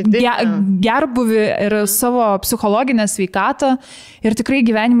gerbuvį ir savo psichologinę sveikatą. Ir tikrai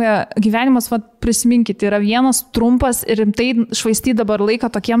gyvenimas, va, prisiminkite, yra vienas trumpas ir tai švaistyti dabar laiką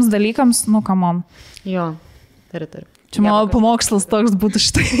tokiems dalykams, nu, come on. Jo, tari. Čia mano pamokslas toks būtų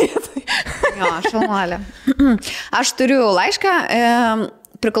šitai vietai. Jo, šaunuolė. Aš turiu laišką,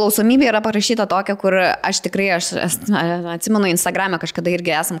 priklausomybė yra parašyta tokia, kur aš atsimenu Instagram'e kažkada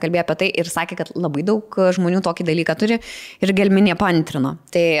irgi esam kalbėję apie tai ir sakė, kad labai daug žmonių tokį dalyką turi ir gelminė paantrino.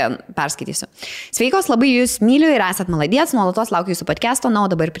 Tai perskaitysiu. Sveikos, labai jūs myliu ir esat maladėts, nuolatos laukiu jūsų podcast'o, na,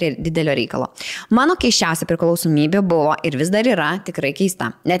 o dabar prie didelio reikalo. Mano keisčiausia priklausomybė buvo ir vis dar yra tikrai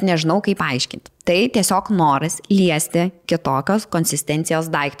keista. Net nežinau, kaip paaiškinti. Tai tiesiog noras liesti kitokios konsistencijos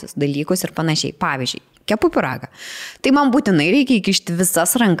daiktus, dalykus ir panašiai. Pavyzdžiui, kepu pyragą. Tai man būtinai reikia įkišti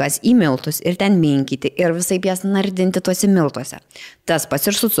visas rankas į miltus ir ten minkyti ir visaip jas nardinti tuose miltuose. Tas pats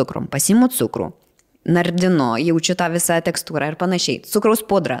ir su cukrum. Pasiimu cukrų, nardinu, jaučiu tą visą tekstūrą ir panašiai. Cukraus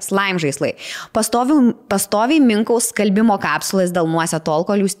pudras, slime žaislai. Pastoviai minkaus skalbimo kapsulės delnuose tol,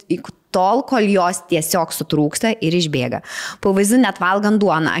 kol jos tiesiog sutrūksta ir išbėga. Pavyzdžiui, net valgant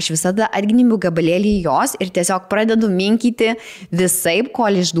duoną, aš visada atgnybiu gabalėlį jos ir tiesiog pradedu minkyti visaip,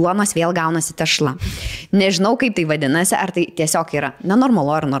 kol iš duonos vėl gaunasi tešla. Nežinau, kaip tai vadinasi, ar tai tiesiog yra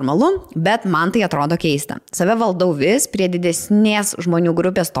nenormalu ar normalu, bet man tai atrodo keista. Save valdau vis, prie didesnės žmonių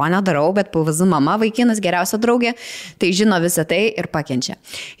grupės to nedarau, bet pavyzdžiui, mama, vaikinas, geriausia draugė, tai žino visą tai ir pakenčia.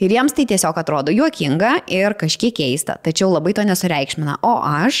 Ir jiems tai tiesiog atrodo juokinga ir kažkiek keista, tačiau labai to nesureikšmina. O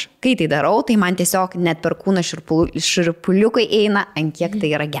aš, kai tai darau, tai man tiesiog net per kūną širpuliukai eina, ant kiek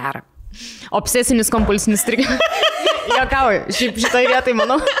tai yra gera. Obsesinis kompulsinis trigeris. Jokauju, šitai vietai,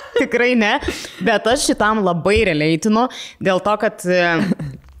 manau, tikrai ne, bet aš šitam labai releitinu, dėl to, kad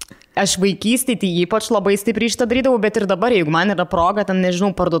aš vaikystėje tai ypač labai stipriai šitą darydavau, bet ir dabar, jeigu man yra proga, ten, nežinau,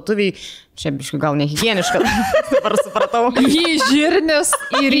 parduotuviai, čia biškai gal nehigieniška, dabar supratau. Jį žirnius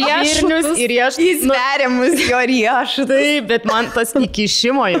ir riešutus. Įsveriamus jo riešutus. Taip, bet man tas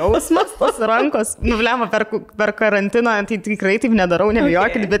įkišimo jausmas, tos rankos, nuβλema per karantiną, tai tikrai taip nedarau,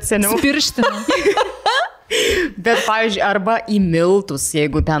 nebijokit, bet seniau. Spirština. Bet, pavyzdžiui, arba į miltus,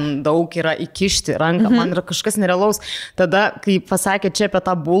 jeigu ten daug yra įkišti ranką, man yra kažkas nerealaus. Tada, kai pasakė čia apie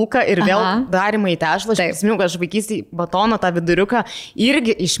tą bulką ir vėl darimą į tešlą, aš prisimenu, kad aš vaikystėje batoną tą viduriuką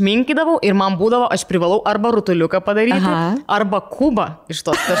irgi išminkydavau ir man būdavo, aš privalau arba rutuliuką padaryti, arba kubą iš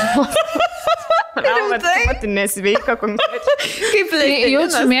tos tešlos. Tai nesveika konkrečiai. Kaip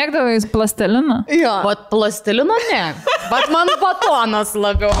Jaučiu mėgdavai plasteliną. Jo. Vat plastelino ne. Bet man batonas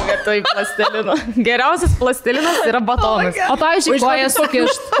labiau vietoj plastelino. Geriausias plastelinas yra batonas. O pavyzdžiui, kojas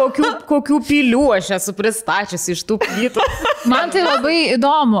sukišt. Kokių pilių aš esu pristačiusi iš tų plytų. Man tai labai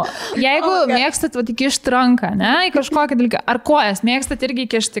įdomu. Jeigu mėgstat įkišti ranką, ne, į kažkokį dalyką, ar kojas mėgstat irgi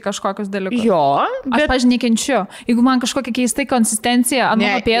įkišti kažkokius dalykus? Jo. Aš, pavyzdžiui, nekenčiu. Jeigu man kažkokia keistai konsistencija, ant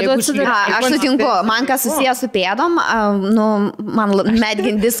mano pėdų atsiduria. Aš sutinku, man kas susijęs su pėdom, nu, man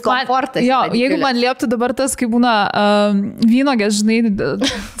netgi diskomfortas. Jo, jeigu man lieptų dabar tas, kai būna vynogės, žinai,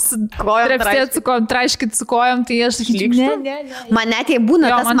 trepstėt su kojom, traiškit su kojom, tai aš sakyčiau, ne. Man net jei būna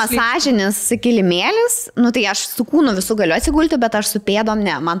tas masažinis kilimėlis, nu tai aš su kūnu visų galiu atsigulti, bet aš su pėdom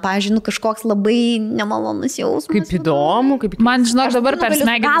ne. Man, pavyzdžiui, nu, kažkoks labai nemalonus jausmas. Kaip įdomu, Man, žinok, dabar per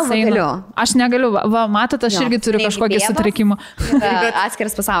smegenis eina. Aš negaliu, va, matot, aš irgi turiu kažkokį sutrikimą.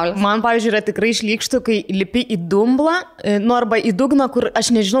 Atskiras pasaulis. Man, pavyzdžiui, yra tikrai šlykštų, kai lipi į dumblą, nu arba į dugną, kur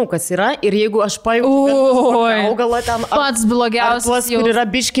aš nežinau, kas yra, ir jeigu aš pajaučiu augalą ten, pats blogiausias, tuos, kur yra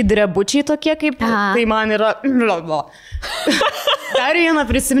biški drebučiai tokie, kaip, tai man yra... Dar vieną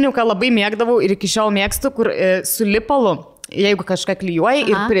prisiminiau, ką labai mėgdavau ir iki šiol mėgstu, kur su lipalu, jeigu kažką klijuoji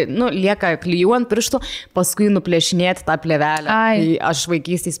ir lieka klijų ant pirštų, paskui nuplėšinėti tą plėvelę. Tai aš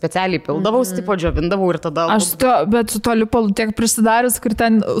vaikystėje specialiai pildavau, tipo džiovindavau ir tada... Bet su to lipalu tiek prisidarius, kur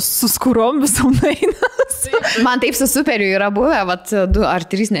ten su skūrom visam eina. Man taip su superiu yra buvę, vat 2 ar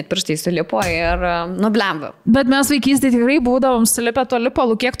 3 net pirštai sulipo ir nublemba. Bet mes vaikystėje tikrai būdavom sulipę to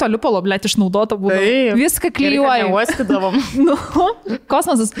lipalu, kiek to lipalo, blėt, išnaudota būdavo. Viską klijuoja. Neuostydavom.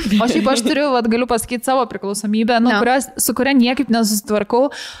 Kosmosas. O šiaip aš turiu, galiu pasakyti savo priklausomybę, su kuria niekaip nesusitvarkau.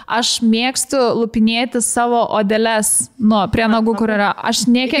 Aš mėgstu lupinėti savo odeles, prie nagų, kur yra. Aš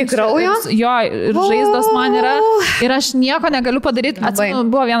nekenčiu kraujo? Jo, ir žaizdos man yra. Ir aš nieko negaliu padaryti. Atsimenu,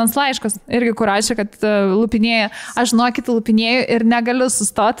 buvo vienas laiškas, irgi kur rašė, kad lupinėja. Aš kitą lupinėju ir negaliu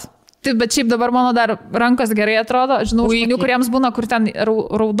sustoti. Taip, bet šiaip dabar mano dar rankos gerai atrodo. Žinau, žmonių, kuriems būna, kur ten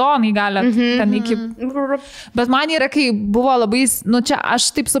raudonai gali, ten iki... Bet man yra, kai buvo labai, čia aš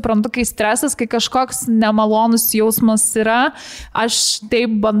taip suprantu, kai stresas, kai kažkoks nemalonus jausmas yra, aš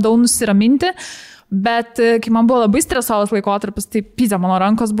taip bandau nusiraminti. Bet kai man buvo labai stresovas laikotarpis, tai pizza mano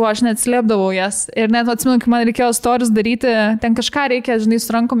rankos buvo, aš net slėpdavau jas. Ir net atsimenu, kai man reikėjo stories daryti, ten kažką reikia, žinai,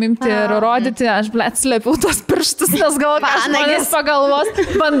 su rankom imti ir rodyti, aš, blėt, slėpiau tos pirštus, nes gal žmonės pagalvos,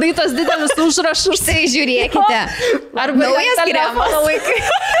 bandai tos didelius užrašus. Tai žiūrėkite. Arba naujas telefono laikai.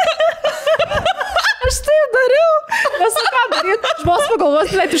 Aš tai dariau. Nesu ką daryti. Žmonės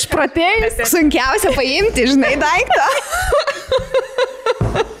pagalvos, blėt, išpratėjus. Sunkiausia paimti, žinai, daiktą.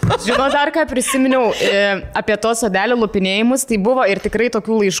 Žinau, dar ką prisiminiau apie tos sodelio lupinėjimus, tai buvo ir tikrai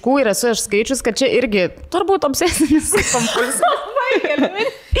tokių laiškų ir esu aš skaičius, kad čia irgi turbūt obsesinis kompulsas.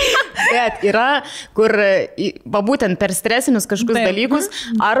 Bet yra, kur, būtent per stresinius kažkokius dalykus,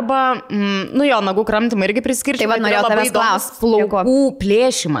 arba, nagų kramtymą irgi priskirti. Tai norėjau tavęs klausti. Plaukų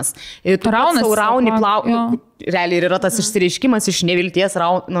plėšimas. Tu rauni plaukų. Realiai yra tas išsireiškimas iš nevilties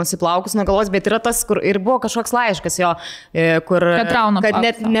raunosi plaukus nuo galvos, bet yra tas, kur ir buvo kažkoks laiškas jo, kur kad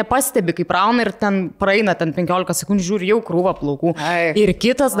net nepastebi, kaip rauna ir ten praeina 15 sekundžių, žiūri jau krūvą plaukų. Ir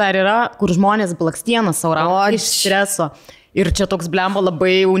kitas dar yra, kur žmonės blakstienas savo rauna iš streso. Ir čia toks blemba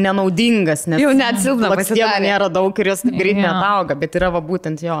labai jau nenaudingas, nes jau net silpna blakstienų nėra daug ir jos greit netauga, bet yra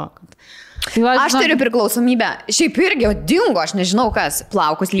būtent jo. Aš turiu priklausomybę. Šiaip irgi dingo, aš nežinau kas.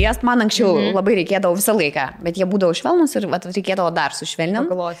 Plaukus liest man anksčiau labai reikėdavo visą laiką, bet jie būdavo švelnus ir reikėdavo dar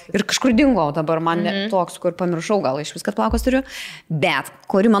sušvelninti. Ir kažkur dingo, dabar man toks, kur pamiršau, gal iš viskas plaukus turiu. Bet,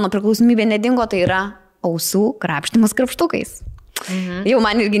 kuri mano priklausomybė nedingo, tai yra ausų krapštimas krapštukais. Jau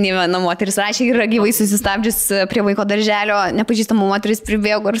man irgi ne viena moteris rašė, yra gyvai susistabdžius prie vaiko darželio, nepažįstamų moteris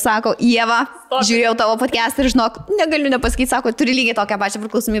pribėgo ir sako, Ieva, žiūrėjau tavo podcastą ir žinok, negaliu nepasakyti, sako, turi lygiai tokią pačią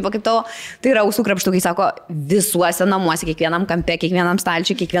priklausomybę kaip tavo, tai yra ausų krapštukai, sako, visuose namuose, kiekvienam kampe, kiekvienam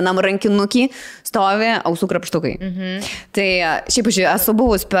stalčiui, kiekvienam rankinukį stovi ausų krapštukai. Tai šiaip aš esu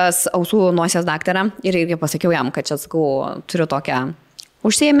buvus pas ausų nosies daktarą ir irgi pasakiau jam, kad čia, sakau, turiu tokią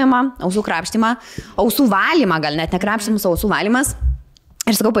užsiėmimą, ausų krapštimą, ausų valymą, gal net nekrapštimas, ausų valymas.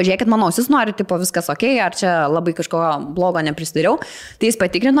 Ir sakau, pažiūrėkit, mano ausis nori, tipo, viskas ok, ar čia labai kažko blogo neprisidariau. Tai jis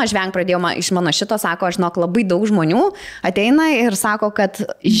patikrino, žvenk pradėjau iš mano šito, sako, aš žinok, labai daug žmonių ateina ir sako, kad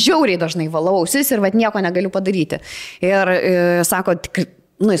žiauriai dažnai valau ausis ir nieko negaliu padaryti. Ir sako,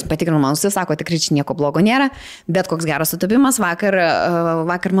 jis patikrino mano ausis, sako, tikrai čia nieko blogo nėra, bet koks geras sutapimas,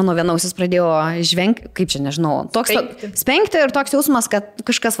 vakar mano viena ausis pradėjo žvengti, kaip čia nežinau, spengti ir toks jausmas, kad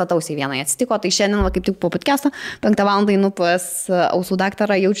kažkas vatausiai vienai atsitiko, tai šiandien, kaip tik po podcast'o, 5 valandą einu pas ausų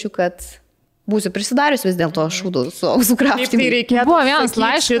daktarą, jaučiu, kad būsiu prisidarius vis dėlto šūdų su ausų krapštimu. Buvo vienas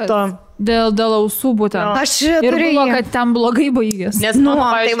laiškas. Dėl ausų būtent. Aš Ir turiu buvo, jį. kad ten blogai baigės. Nes, Nu,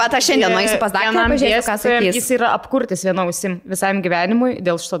 mano, tai va, aš šiandien nueisiu pas daktarą, vienam pažiūrėsiu, ką dėstytojui, sakys. Jis yra apkurtis viena ausim visam gyvenimui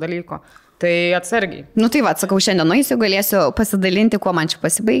dėl šito dalyko. Tai atsargiai. Nu tai va, sakau, šiandien nueisiu, galėsiu pasidalinti, kuo man čia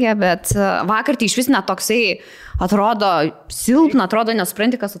pasibaigė, bet vakar tai iš vis net toksai atrodo silpna, atrodo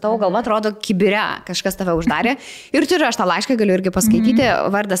nesupranti, kas su tavo galva, atrodo kibire, kažkas tave uždarė. Ir turiu aš tą laišką, galiu irgi paskaityti,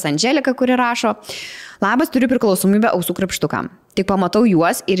 vardas Andželika, kuri rašo: Labas, turiu priklausomybę ausų krapštukam. Tik pamatau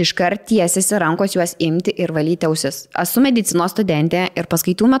juos ir iškart tiesiasi rankos juos imti ir valyti ausis. Esu medicinos studentė ir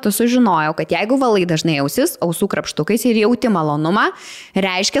paskaitų metu sužinojau, kad jeigu valai dažnai ausis ausų krapštukais ir jauti malonumą,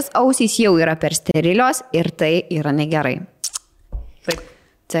 reiškia, ausys jau yra per sterilios ir tai yra negerai. Taip.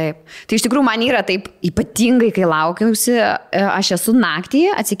 Taip. Tai iš tikrųjų man yra taip ypatingai, kai laukiausi, aš esu naktį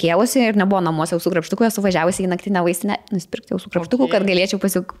atsikėlusi ir nebuvo namuose ausų krapštukų, esu važiavusi į naktinę vaistinę nusipirkti ausų krapštukų, kad galėčiau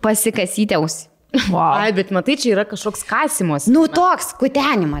pasikasyti ausį. Wow. Ai, bet matai, čia yra kažkoks kasimas. Nu toks,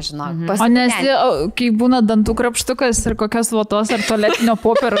 kutenimas, žinok. O nes, kai būna dantų krapštukas ir kokios vatos ar tualetinio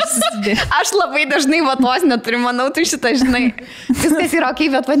popieriaus susidė. Aš labai dažnai vatos neturiu, manau, tu šitą žinai. Viskas yra ok,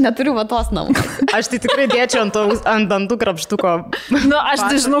 bet neturiu vatos namų. Aš tai tikrai dėčiau ant dantų krapštuko. Nu, aš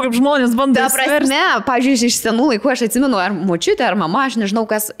tai žinau, kaip žmonės bando. Ta prasme, pavyzdžiui, iš senų laikų aš atsimenu, ar močiutė, ar mama, aš nežinau,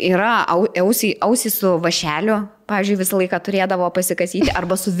 kas yra ausį su vašeliu. Pavyzdžiui, visą laiką turėdavo pasikasyti,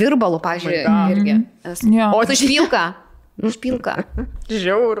 arba su virbalu, pavyzdžiui, irgi. Jo. O tu špilka. Špilka.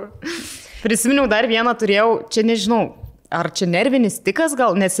 Žiauru. Prisiminiau dar vieną turėjau, čia nežinau, ar čia nervinis tikas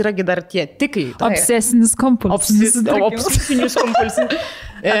gal, nes yragi dar tie tikai. Obsesinis kompulsinis. Obsesinis kompulsinis.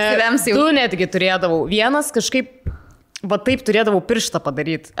 Du netgi turėdavau. Vienas kažkaip, va taip turėdavau pirštą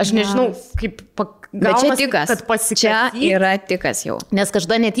padaryti. Aš nežinau, kaip bet čia tikas. Kad pasikasyti. Čia yra tikas jau. Nes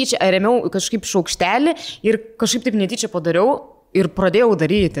kažkada netyčia remiau kažkaip šaukštelį ir kažkaip taip netyčia padariau ir pradėjau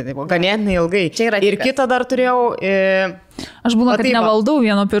daryti. Tai buvo ganėtinai ilgai. Čia yra ir tikas. kitą dar turėjau. Aš būna, kad nevaldau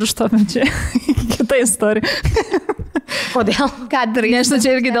vieno piršto, bet čia kita istorija. Kodėl? Ką darai? Nežinau,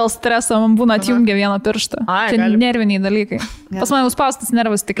 čia irgi dėl streso, man būna atjungia vieną pirštą. Ai, Čia gali. nerviniai dalykai. Pas mane užspaustas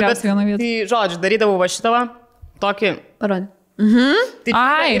nervas tikriausiai viena vieta. Tai, žodžiu, darydavau va šitą, tokį. Parodė. Tai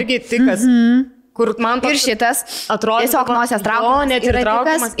Ai. irgi tikas. Kur man Ir šitas atrodo, tiesiog nosies traukimas net ir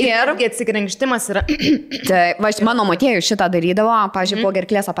traukimas ir irgi atsikrenkštimas yra. Tai mano motiejus šitą darydavo, pavyzdžiui, po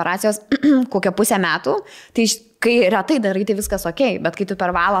gerklės operacijos kokią pusę metų. Tai kai retai darai, tai viskas ok, bet kai tu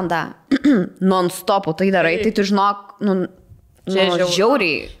per valandą non-stopų tai darai, tai tu žinok,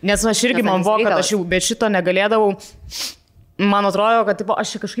 žiauriai. Nes aš irgi man buvo, kad aš jau be šito negalėdavau. Man atrodo, kad tipo,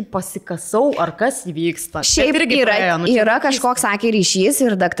 aš kažkaip pasikasau, ar kas įvyksta. Šiaip irgi yra kažkoks, sakė, ryšys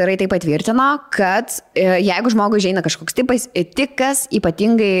ir daktarai tai patvirtino, kad jeigu žmogui užeina kažkoks tikas,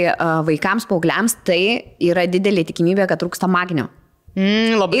 ypatingai vaikams, paaugliams, tai yra didelė tikimybė, kad trūksta magnio.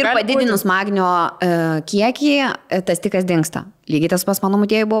 Ir padidinus magnio kiekį, tas tikas dingsta. Lygiai tas pas mano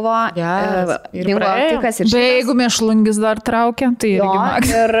motiejui buvo. Dingo tikas ir šitas. Bet jeigu mėšlungis dar traukia, tai irgi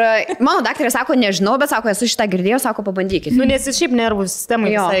magnio. Ir mano daktarė sako, nežinau, bet sako, esu šitą girdėjau, sako, pabandykit. Nu, nes šiaip nervų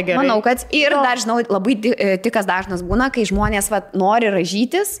sistemai visai gerai. Manau, kad ir dar, žinau, labai tikas dažnas būna, kai žmonės nori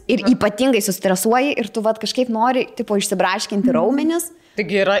ražytis ir ypatingai sustresuoja ir tu kažkaip nori, tipo, išsibraškinti raumenis.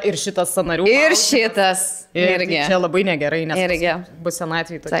 Taigi yra ir šitas sąnarių. Ir šitas. Irgi. Čia labai negerai, nes irgi. Bus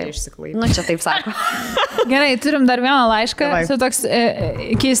senatvėje tokie išsiklaidė. Nu, čia taip sako. Gerai, turim dar vieną laišką. Tai toks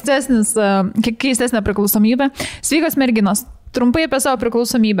keistesnė priklausomybė. Sveikos merginos. Trumpai apie savo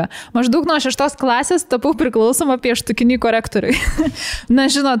priklausomybę. Maždaug nuo 6 klasės tapau priklausoma pieštukiniai korektoriui. Na,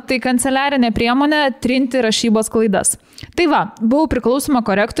 žinot, tai kanceliarinė priemonė trinti rašybos klaidas. Tai va, buvau priklausoma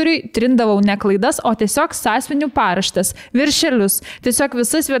korektoriui, trindavau ne klaidas, o tiesiog sąsiuvinių paraštės, viršelius, tiesiog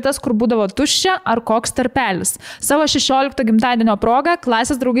visas vietas, kur būdavo tuščia ar koks tarpelis. Savo 16 gimtadienio progą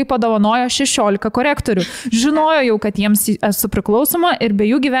klasės draugai padovanojo 16 korektorių. Žinojau jau, kad jiems esu priklausoma ir be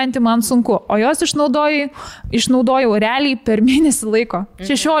jų gyventi man sunku, o jos išnaudojau realiai per mėnesį laiko.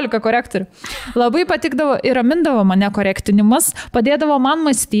 16 korektorių. Labai patikdavo ir ramindavo mane korektinimas, padėdavo man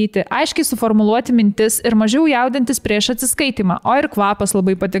mąstyti, aiškiai suformuluoti mintis ir mažiau jaudintis prieš atsiskaitimą. O ir kvapas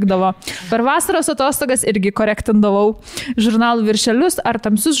labai patikdavo. Per vasaros atostogas irgi korektindavau žurnalų viršelius ar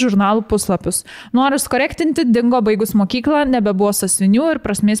tamsius žurnalų puslapius. Noras korektinti dingo baigus mokyklą, nebebuvo sąsiuvinių ir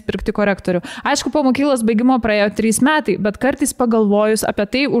prasmės pirkti korektorių. Aišku, po mokyklos baigimo praėjo 3 metai, bet kartais pagalvojus apie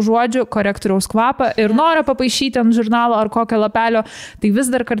tai užuodžiu korektoriaus kvapą ir norą papaišyti ant žurnalo ar kokio lapelio, tai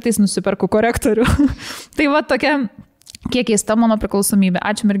vis dar kartais nusiperku korektorių. Tai va tokia kiek keista mano priklausomybė.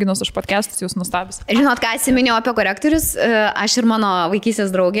 Ačiū merginos už podcastus, jūs nustabis. Žinot, ką atsiminiau apie korektorius? Aš ir mano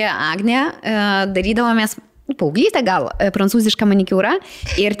vaikystės draugė Agnė darydavomės paauglystė gal, prancūzišką manikiūrą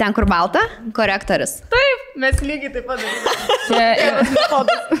ir ten, kur balta, korektorius. Taip, mes lygiai taip pat.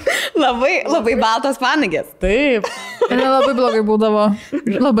 Labai baltos panagės. Taip. Labai blogai būdavo.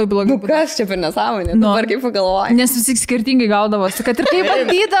 Labai blogai. Kas čia per nesąmonė? Dabar kaip pagalvoju. Nes visi skirtingai gaudavosi, kad ir kaip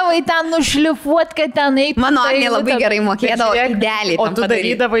bandydavai ten nušlifuot, kad ten eitų. Mano Agnė labai gerai mokėdavo idealiai. O tu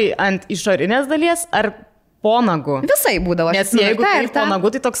darydavai ant išorinės dalies ar po nagu? Visai būdavo. Nes jeigu tai po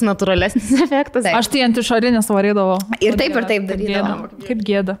nagu, tai toks natūralesnis efektas. Aš tai ant išorinės varydavau. Ir taip darydavau. Kaip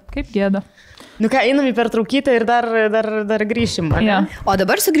gėda. Nu ką, einam į pertraukytę ir dar grįšim. Ja. O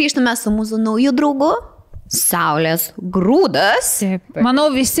dabar sugrįžtume su mūsų nauju draugu. Saulės grūdas. Taip. Manau,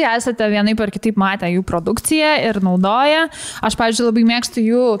 visi esate vienaip ar kitaip matę jų produkciją ir naudoja. Aš, pavyzdžiui, labai mėgstu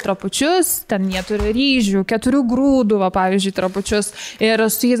jų trapučius. Ten jie turi ryžių, 4 grūdų, pavyzdžiui, trapučius. Ir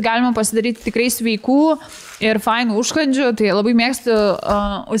su jais galima pasidaryti tikrai sveikų ir fainų užkandžių. Tai labai mėgstu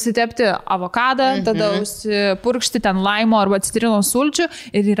užsitepti avokadą, tada užsipurkšti ten laimo arba citrinos sulčių.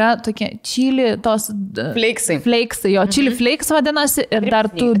 Ir yra tokie čili tos... Flakesai. Jo, čili flakes vadinasi ir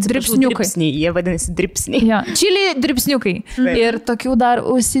dar tų dripsniukai. Jie vadinasi dripsniai. Ja, čili dripsniukai. Ir tokių dar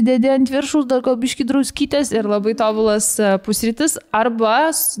užsidėdė ant viršus, dar gal biški druskytės ir labai tobulas pusrytis. Arba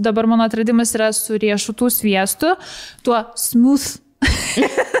dabar mano atradimas yra su riešutų sviestu, tuo smooth.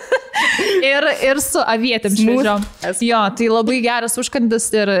 ir su avietėm šviežiom. Jo, tai labai geras užkandis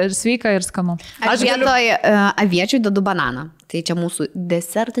ir sveika ir skanu. Aš vietoj aviečių dedu bananą. Tai čia mūsų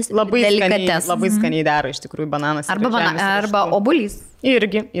desertas. Labai skaniai daro iš tikrųjų bananas. Arba obulys.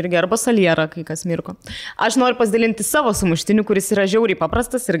 Irgi arba saliera, kai kas mirko. Aš noriu pasidalinti savo sumuštiniu, kuris yra žiauriai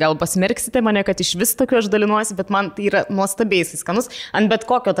paprastas ir gal pasmerksite mane, kad iš vis tokiu aš dalinuosi, bet man tai yra nuostabiai skanus. Ant bet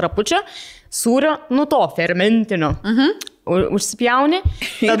kokio trapučio, sūrio, nu to, fermentinio. Užsipjauni,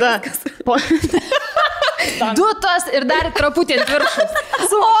 tada... Dutos ir dar traputį ant viršaus.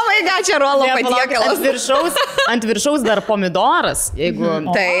 Čia rolo patiekalas. Ant viršaus dar pomidoras, jeigu...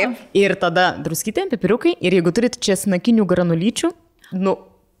 Taip. Ir tada druskytė, pipiriukai. Ir jeigu turit česnakinių granulyčių, nu...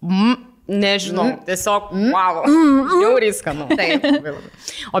 Nežinau, tiesiog, wow, žiauriai skanu. Taip.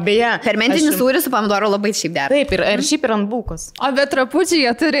 O beje... Fermentinis sūris su pomidoru labai šiaip dera. Taip, ir šiaip ir ant bulkos. O be trapučių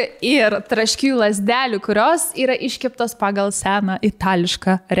jie turi ir traškių lasdelių, kurios yra iškeptos pagal seną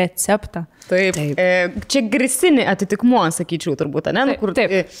itališką receptą. Taip. Čia grisinį atitikmuo, sakyčiau, turbūt, ne?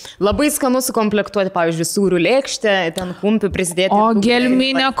 Taip. Labai skanu sukomplektuoti, pavyzdžiui, sūrių lėkštę, ten kumpių prisidėti. O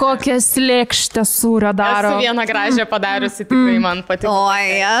gelminė kokias lėkštę sūrio daro. Esu vieną gražią padariusi, tikrai man patiko.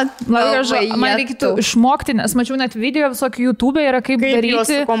 Man reikėtų išmokti, nes mačiau net video visokių YouTube yra, kaip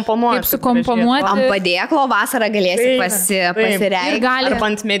daryti, kaip sukomponuoti. Ant padėklo vasarą galėsi pasireikšti.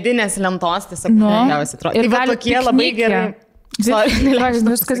 Arba ant medinės lentos, tiesiog geriausiai atrodo. Tai va tokie labai gerai.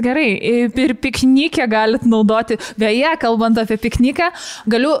 Viskas gerai. Ir piknikę galit naudoti. Beje, kalbant apie pikniką,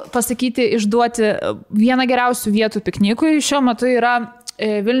 galiu pasakyti, išduoti vieną geriausių vietų piknikui. Šiuo metu yra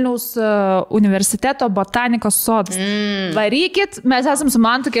Vilniaus universiteto botanikos sodas. Varykit, mes esam su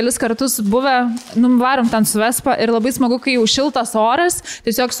Mantu kelis kartus buvę, varom ten su Vespa ir labai smagu, kai jau šiltas oras,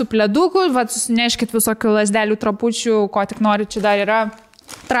 tiesiog su pleduku, susineškit visokių lasdelių, trapučių, ko tik nori, čia dar yra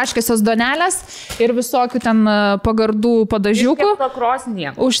traškiosios donelės ir visokių ten pagardų padažiukų,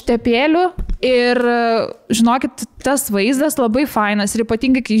 užtepėlių ir žinokit, tas vaizdas labai fainas ir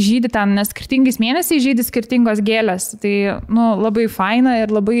ypatingai, kai žydi ten, nes skirtingais mėnesiais žydi skirtingos gėlės, tai labai faina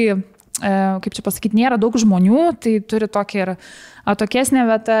ir labai, kaip čia pasakyti, nėra daug žmonių, tai turi tokį ir atokesnė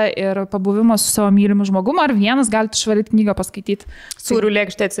vieta ir pabuvimas su savo mylimu žmogumu, ar vienas galite švaryti knygą paskaityti. Sūrių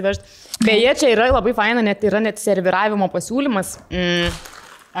lėkštę atsivežti. Beje, čia yra labai faina, yra net serviravimo pasiūlymas.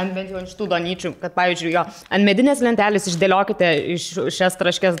 Ant bent jau ant šitų donyčių, kad pavyzdžiui, ant medinės lentelės išdėliokite šias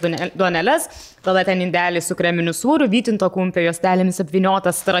traškės duoneles, tada ten indelį su kreminiu sūriu, vytinto kumpio juostelėmis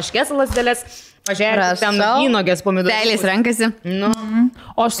apvyniotas traškės lasdeles, pažiūrėkite ten vynogės pomidorus. Dėlės renkasi.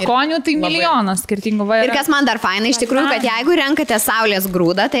 O skonių tai milijonas skirtingų vairių. Ir kas man dar faina, iš tikrųjų, kad jeigu renkate saulės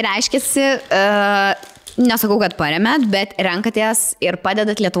grūdą, tai reiškiasi... Nesakau, kad paremėt, bet renkatės ir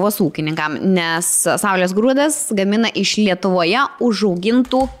padedat Lietuvos ūkininkam, nes saulės grūdas gamina iš Lietuvoje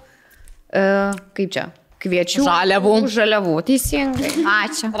užaugintų, kaip čia, kviečių. Žaliavų, teisingai.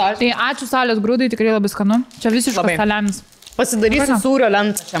 Ačiū. Tai ačiū saulės grūdai, tikrai labai skanu. Čia visiškas saliamis. Pasidarysiu sūrio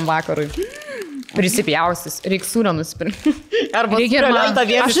lentą šiam vakarui. Prisipjausis, reikia sūrio nusipirkti. Arba sūrio lentą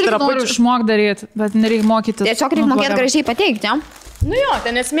vietą iš trapučių. Aš noriu išmokti daryti, bet nereikia mokytis. Tiesiog reikia mokėti gražiai pateikti, Nu jo,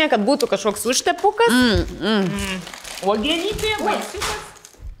 ten esmė, kad būtų kažkoks užtepukas, uogienytė, vaisiukas.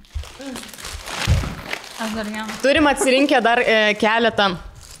 Turim atsirinkę dar keletą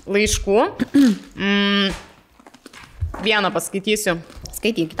laiškų. Vieną paskaitysiu.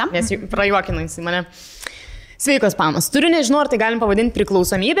 Skaitykite. Nes prajuokina jis į mane. Sveikos, Pamos. Turiu, nežinau, ar tai galim pavadinti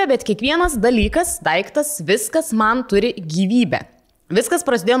priklausomybę, bet kiekvienas dalykas, daiktas, viskas man turi gyvybę. Viskas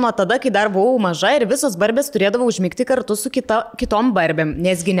prasidėjo nuo tada, kai dar buvau maža ir visos barbės turėdavau užmigti kartu su kitom barbėm,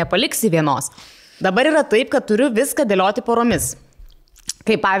 nesgi nepaliksi vienos. Dabar yra taip, kad turiu viską dėlioti poromis.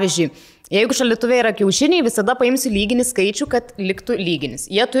 Kaip pavyzdžiui, jeigu šaldytuve yra kiaušiniai, visada paimsiu lyginį skaičių, kad liktų lyginis.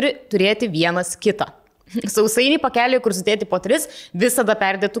 Jie turi turėti vienas kitą. Sausainį pakeliui, kur sudėti po 3, visada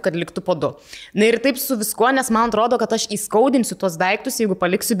perdėtų, kad liktų po 2. Na ir taip su viskuo, nes man atrodo, kad aš įskaudinsiu tuos daiktus, jeigu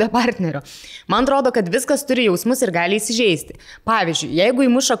paliksiu be partnerio. Man atrodo, kad viskas turi jausmus ir gali įsižeisti. Pavyzdžiui, jeigu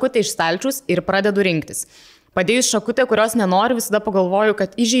įmu šakutę iš stalčiaus ir pradedu rinktis. Padėjus šakutę, kurios nenoriu, visada pagalvoju,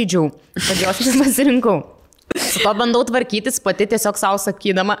 kad įžeidžiau, kad jos nepasirinkau. Su to bandau tvarkytis pati tiesiog savo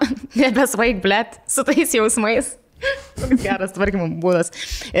sakydama, nebesvaik, blėt, su tais jausmais. Geras tvarkymo būdas.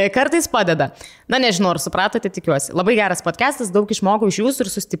 Kartais padeda. Na, nežinau, ar supratote, tikiuosi. Labai geras podcastas, daug išmokau iš jūsų ir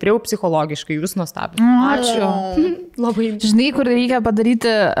sustiprėjau psichologiškai. Jūs nuostabi. Ačiū. Labai. Žinai, kur reikia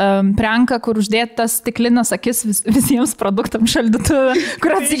padaryti pranką, kur uždėti tas stiklinas akis visiems produktams šaldytuvę,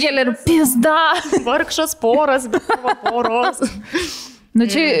 kur atsikėlė ir pizda. Vargšas poras, bet tavo poros. Nu,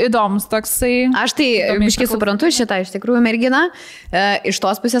 čia įdomus toksai. Aš tai biškai suprantu šitą iš tikrųjų merginą. Iš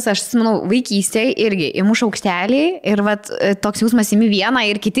tos pusės, aš manau, vaikystėje irgi įmu šaukštelį ir vat, toks jausmas įmi vieną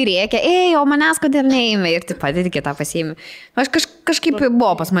ir kiti rėkia, o manęs kodėl neįmi ir taip pat ir kitą pasiėmė. Aš kažkaip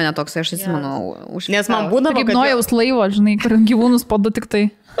buvo pas mane toks, aš įsimanau. Nes man būdavo, kaip Nojaus laivo, žinai, kur gyvūnus padu tik tai.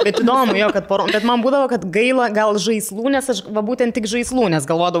 Bet įdomu, jo, kad bet man būdavo, kad gaila gal žaislų, nes aš būtent tik žaislų, nes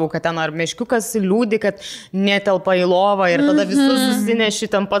galvodavau, kad ten ar meškiukas liūdi, kad netelpa į lovą ir tada visus susineši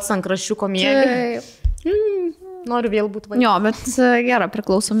ten pats ant kraščiuko miegi. Noriu vėl būti vaikas. Jo, bet gera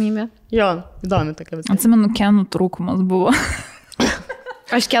priklausomybė. Jo, įdomi tokia visai. Atsimenu, Kenų trūkumas buvo.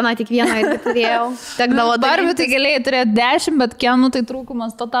 Aš Keną tik vieną ir turėjau. Tekdavo Barbių tai galėjai turėti 10, bet Kenų tai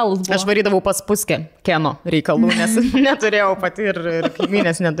trūkumas totalus buvo. Aš varydavau pas puskę Keno reikalų, nes neturėjau pati ir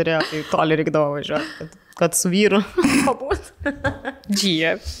kaimynės neturėjau, tai toli reikdavo važiuoti, kad su vyru pabūt.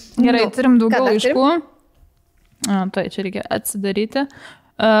 Džie. Gerai, turim daugiau laiškų. Tai čia reikia atsidaryti.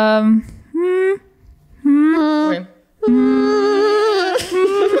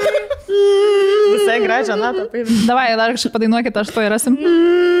 Visai gražią natą. Davai, dar kažkaip padainuokit, aš to įrasim.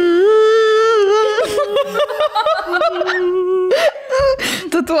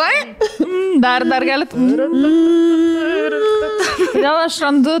 Tu tuoj? Dar galit. Vėl aš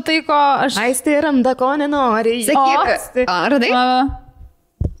randu tai, ko aš... Aistė randa, ko nenori. Sakyk, radai?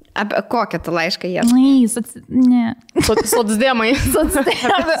 Apie kokią tu laišką jie? Ne. Sotsdemai.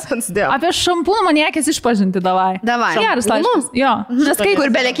 Apie šampūną man niekės išpažinti, davai. Davai. Geras laiškas. Jo. Nes kai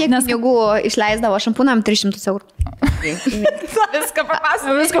kur belekiek pinigų išleisdavo šampūnam 300 eurų. Viską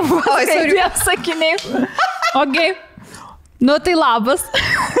papasakau. Viską papasakau. Dviem sakiniais. Okay. Nu tai labas.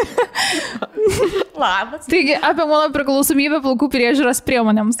 Labas. Taigi, apie mano priklausomybę plaukų priežiūros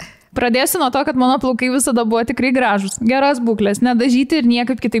priemonėms. Pradėsiu nuo to, kad mano plaukai visada buvo tikrai gražus, geras būklės, nedažyti ir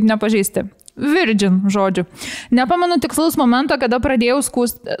niekaip kitaip nepažeisti. Virgin, žodžiu. Nepamenu tikslaus momento, kada pradėjau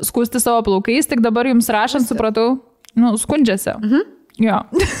skūsti savo plaukais, tik dabar jums rašant supratau, skundžiasi. Jo.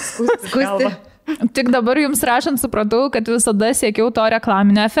 Skūsti. Tik dabar jums rašant supratau, kad visada siekiau to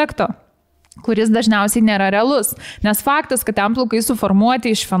reklaminio efekto, kuris dažniausiai nėra realus, nes faktas, kad ten plaukai suformuoti,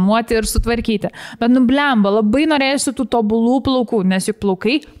 išfenuoti ir sutvarkyti. Bet nublemba, labai norėsiu tų tobulų plaukų, nes juk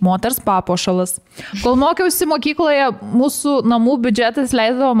plaukai moters papuošalas. Kol mokiausi mokykloje, mūsų namų biudžetas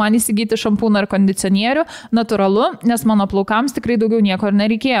leisdavo man įsigyti šampūną ir kondicionierių, natūralu, nes mano plaukams tikrai daugiau nieko ir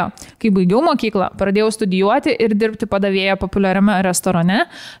nereikėjo. Kai baigiau mokyklą, pradėjau studijuoti ir dirbti padavėją populiariame restorane,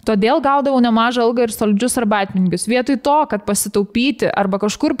 todėl gaudavau nemažą algą ir solidžius arbatpinigius. Vietoj to, kad pasitaupyti arba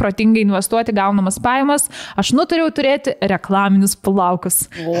kažkur protingai investuoti gaunamas pajamas, aš nutariau turėti reklaminius plaukus.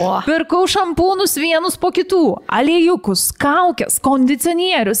 Pirkau šampūnus vienus po kitų, aliejukus, kaukės,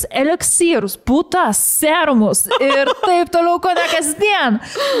 kondicionierius, eliksyrus, putas, serumus ir taip toliau, ko ne kasdien.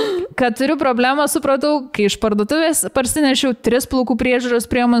 Kad turiu problemą, supratau, kai iš parduotuvės parsinešiau 3 plaukų priežiūros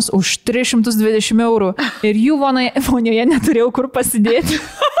priemones už 320 eurų ir jų vonioje neturėjau kur pasidėti.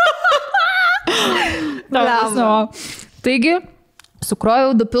 Taigi,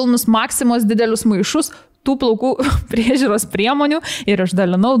 sukroviau 2 pilnus Maksimos didelius maišus tų plaukų priežiūros priemonių ir aš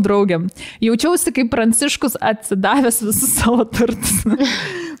dalinau draugiam. Jaučiausi kaip Pranciškus atsidavęs visus savo turtus.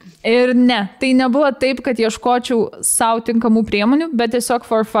 Ir ne, tai nebuvo taip, kad ieškočiau savo tinkamų priemonių, bet tiesiog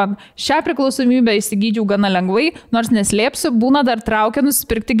for fun. Šią priklausomybę įsigydžiau gana lengvai, nors neslėpsiu, būna dar traukia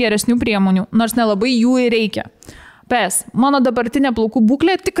nusipirkti geresnių priemonių, nors nelabai jų ir reikia. PS, mano dabartinė plaukų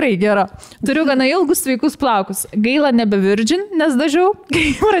būklė tikrai gera. Turiu gana ilgus sveikus plaukus. Gaila nebe Virgin, nes dažiau,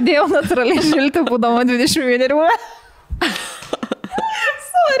 kai pradėjau natūraliai žilti, būdama 21.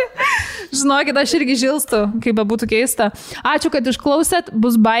 Žinokit, aš irgi žilstu, kaip būtų keista. Ačiū, kad išklausėt,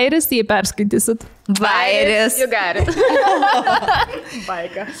 bus bairis, jei perskaitysit. Bairis. You got it.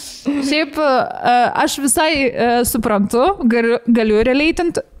 Baika. Šiaip aš visai suprantu, galiu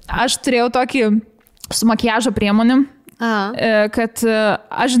releitinti. Aš turėjau tokį su makiažo priemonėm. Kad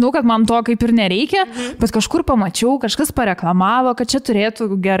aš žinau, kad man to kaip ir nereikia, bet kažkur pamačiau, kažkas pareklamavo, kad čia turėtų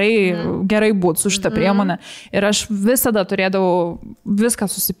gerai būti su šitą priemonę. Ir aš visada turėdavau viską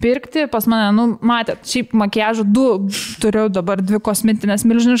susipirkti. Pas mane, matėt, šiaip makiažų 2 turiu dabar 2 kosmetinės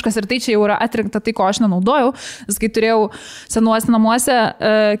milžiniškas ir tai čia jau yra atrinkta tai, ko aš nenaudojau. Nes kai turėjau senuose namuose,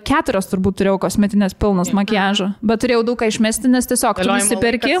 4 turbūt turėjau kosmetinės pilnas makiažo, bet turėjau daug ką išmesti, nes tiesiog tu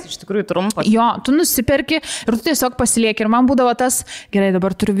nusiperki. Iš tikrųjų trumpas. Jo, tu nusiperki ir tu tiesiog pasilieki. Ir man būdavo tas, gerai,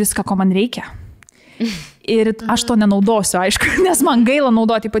 dabar turiu viską, ko man reikia. Ir aš to nenaudosiu, aišku, nes man gaila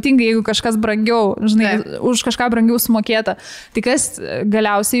naudoti, ypatingai jeigu kažkas brangiau, žinai, už kažką brangiau sumokėta. Tai kas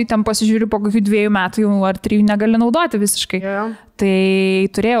galiausiai ten pasižiūriu po kokių 2 metų ar 3 negali naudoti visiškai. Tai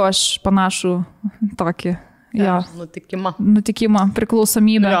turėjau aš panašų tokį. Jo. Nutikimą,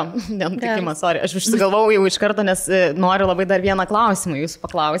 priklausomybę. Jo, nenutikimą, sorry. Aš užsigalvau jau iš karto, nes noriu labai dar vieną klausimą jūsų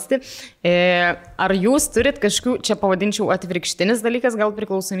paklausti. Ar jūs turit kažkokių, čia pavadinčiau atvirkštinis dalykas, gal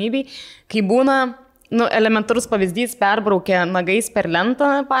priklausomybei, kai būna, elementarus pavyzdys, perbraukia nagais per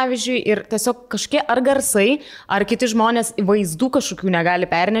lentą, pavyzdžiui, ir tiesiog kažkiek ar garsai, ar kiti žmonės vaizdų kažkokių negali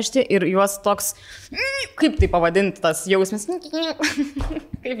pernešti ir juos toks, kaip tai pavadinti, tas jausmas,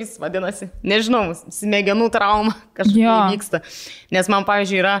 kaip jis vadinasi, nežinau, smegenų trauma kažkokia vyksta. Nes man,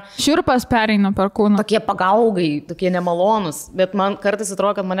 pavyzdžiui, yra... Šiurpas pereina per kūną. Tokie pagaugai, tokie nemalonus, bet man kartais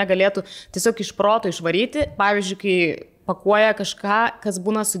atrodo, kad mane galėtų tiesiog iš proto išvaryti, pavyzdžiui, kai pakuoja kažką, kas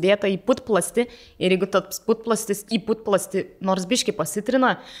būna sudėta į putplastį ir jeigu tas putplastis į putplastį nors biškai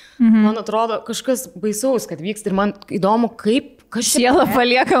pasitrina, man atrodo kažkas baisaus, kad vyksta ir man įdomu, kaip siela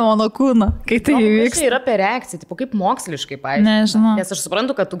palieka mano kūną, kai tai vyksta. Kas yra per reakciją, tipo, kaip moksliškai, pavyzdžiui. Nežinau. Nes aš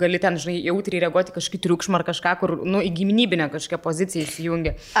suprantu, kad tu gali ten, žinai, jautriai reaguoti kažkokį triukšmą ar kažką, kur, į gynybinę kažkokią poziciją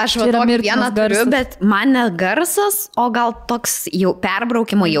įsijungia. Aš tokį vieną turiu, bet man ne garsas, o gal toks jau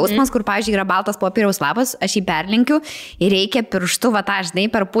perbraukimo jausmas, kur, pavyzdžiui, yra baltas popieriaus lapas, aš jį perlinkiu ir reikia pirštu, va tą, žinai,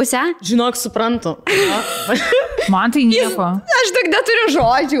 per pusę. Žinok, suprantu. Man tai nieko. Aš tik neturiu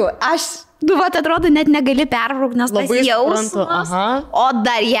žodžių. Vat atrodo, net negali perbraukti, nes tas jausmas. O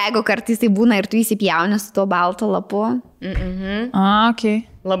dar jeigu kartais tai būna ir tu įsipjauni su tuo balto lapu. Okay.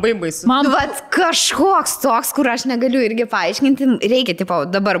 Labai baisu. Man vat kažkoks toks, kur aš negaliu irgi paaiškinti. Reikia, tipo,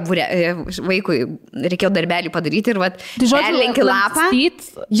 dabar vaikui reikėjo darbelį padaryti ir vat perlinki lapą.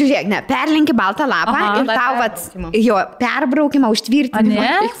 Žiūrėk, perlinki baltą lapą ir tau vat jo perbraukimą užtvirtinimą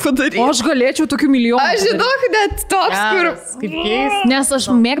reikia padaryti. O aš galėčiau tokių milijonų. Aš žinau, net toks, kur... Kaip keista. Nes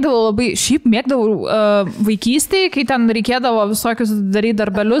aš mėgdavau vaikystėje, kai ten reikėdavo visokius daryti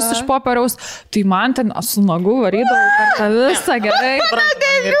darbelius iš popieriaus, tai man ten su nagu varydavau per tą visą gerai.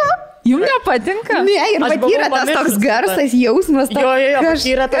 Jums nepatinka? Ne, ir pat yra tas toks garsas, jausmas. Jo,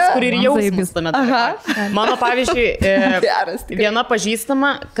 yra tas, kur ir jausmas tame. Mano, pavyzdžiui, viena pažįstama,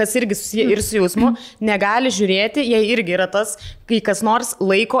 kas irgi susiję ir su jausmu, negali žiūrėti, jei irgi yra tas, kai kas nors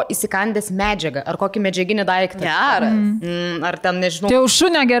laiko įsikandęs medžiagą, ar kokį medžiaginį daiktą. Geras. Ar ten, nežinau. Tai jau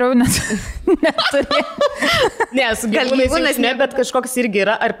šunė geriau neturė. Ne, su gyvūnais ne, bet kažkoks irgi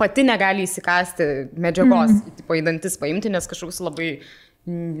yra, ar pati negali įsikasti medžiagos, į dantis paimti, nes kažkoks labai...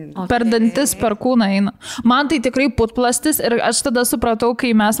 Per dantis, per kūną eina. Man tai tikrai putplastis ir aš tada supratau,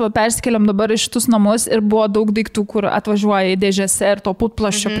 kai mes persikėlėm dabar iš šitus namus ir buvo daug daiktų, kur atvažiuoja į dėžėse ir to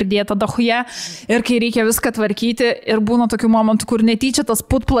putplasčio pridėta dahuje ir kai reikia viską tvarkyti ir būna tokių momentų, kur netyčia tas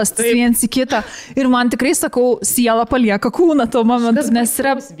putplastis viens į kitą ir man tikrai sakau, siela palieka kūną tuo momentu, nes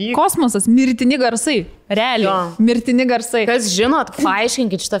yra kosmosas, mirtini garsai. Realiai, mirtini garsai. Kas žinot,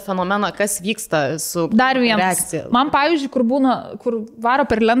 paaiškinkit šitą fenomeną, kas vyksta su dar vienas. Man, pavyzdžiui, kur varo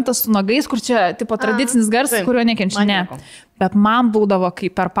per lentą su nagais, kur čia tipo tradicinis garsas, kurio nekenčia. Ne. Bet man būdavo,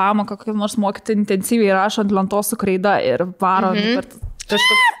 kai per pamoką, kaip nors mokyti intensyviai rašo ant lentos su kreida ir varo.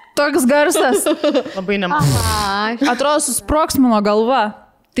 Toks garsas. Labai nemanau. Atrodo, susproks mano galva.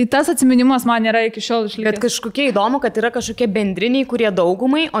 Tai tas atsiminimas man yra iki šiol išlikęs. Bet kažkokie įdomu, kad yra kažkokie bendriniai, kurie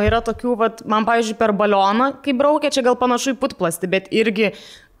daugumai, o yra tokių, man, pavyzdžiui, per balioną, kai braukia, čia gal panašu į putplastį, bet irgi,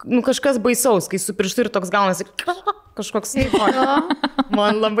 kažkas baisaus, kai su pirštu ir toks gaunasi, kažkoks,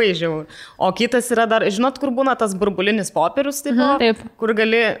 man labai žiauru. O kitas yra dar, žinot, kur būna tas burbulinis popierius, taip, kur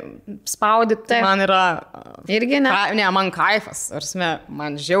gali spaudyti, man yra... Irgi ne? Ne, man kaifas,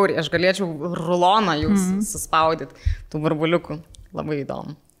 man žiauri, aš galėčiau ruloną jūs suspaudyti, tų burbuliukų. Labai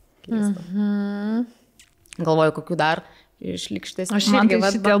įdomu. Galvoju, kokių dar išlikštesnių. Man tai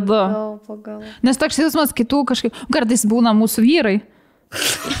šitie du. Nes toks jausmas kitų kažkaip, kartais būna mūsų vyrai.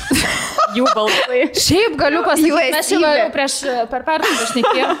 Jų balsai. Šiaip galiu pasakyti, Jų mes jau esybė. prieš per pertrauką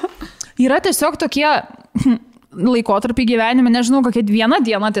šnekėjom. Yra tiesiog tokie laikotarpiai gyvenime, nežinau, kokia viena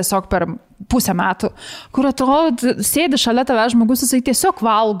diena tiesiog per pusę metų, kur atrodo, sėdi šalia tavęs žmogus, jisai tiesiog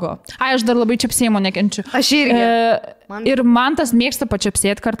valgo. Aš dar labai čepsėjimo nekenčiu. Aš irgi. Ir man tas mėgsta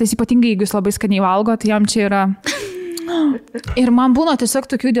pačepsėti kartais, ypatingai jeigu jis labai skaniai valgo, tai jam čia yra... Ir man būna tiesiog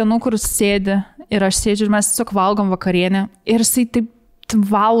tokių dienų, kur sėdi ir aš sėdžiu ir mes tiesiog valgom vakarienę ir jisai taip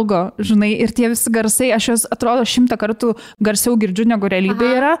valgo, žinai, ir tie visi garsai, aš juos atrodo 100 kartų garsiau girdžiu, negu realybė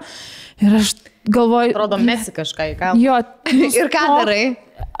yra. Ir aš galvoju... Atrodo, mesi kažką į kalbą. Jo. Ir ką darai?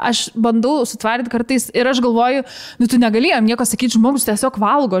 Aš bandau sutvaryti kartais ir aš galvoju, tu negalėjom nieko sakyti, žmogus tiesiog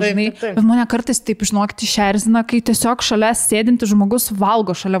valgo, žinai. Taip. Bet mane kartais taip, žinokit, išerzina, kai tiesiog šalia sėdinti žmogus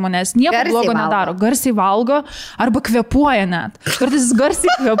valgo šalia manęs. Nieko Garsiai blogo valgo. nedaro. Garsiai valgo arba kvėpuoja net. Kartais jis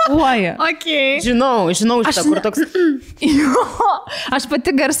garsiai kvėpuoja. Okay. Žinau šitą, kur toks... Jo, aš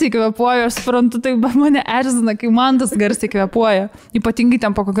pati garsiai kvėpuoju, aš suprantu, tai mane erzina, kai man tas garsiai kvėpuoja. Ypatingai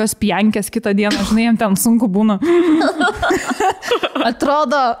ten po kokios piankės kitą dieną, žinai, jam ten sunku būna.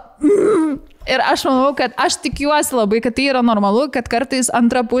 Atrodo. Ir aš manau, kad aš tikiuosi labai, kad tai yra normalu, kad kartais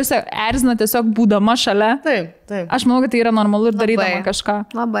antra pusė erzina tiesiog būdama šalia. Taip. Aš manau, kad tai yra normalu ir darydama kažką.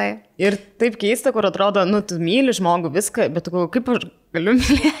 Labai. Ir taip keista, kur atrodo, tu myli žmogų viską, bet tu galvoji, kaip aš galiu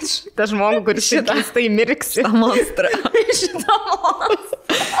mylėti tą žmogų, kuris šitą tai mirksi. Šitą monstrą.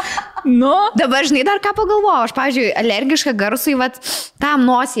 Nu, Dabar, žinai, dar ką pagalvojau. Aš, pavyzdžiui, alergiška garsui, tam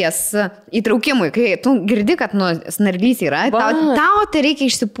nosies įtraukimui, kai tu girdi, kad snarglys yra, tau tai reikia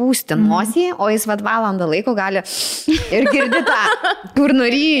išsipūsti nosį, o jis valandą laiko gali ir girdi tą, kur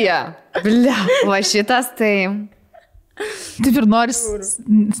nuryja. Blia, va šitas tai... taip ir nori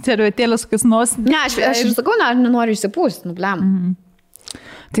servetėlės, kas nos. Ne, aš ir sakau, aš nenoriu išsipūsti, nubliam.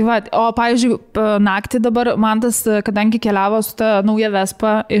 Tai va, o pavyzdžiui, naktį dabar man tas, kadangi keliavo su ta nauja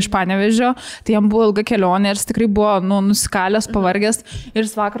Vespa iš Panevėžio, tai jam buvo ilga kelionė ir jis tikrai buvo nusikalęs, pavargęs ir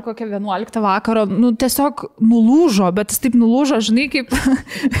jis vakar kokią 11 vakaro, tiesiog nulūžo, bet jis taip nulūžo, žinai,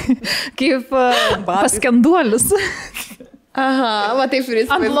 kaip paskenduolis Aha, va taip ir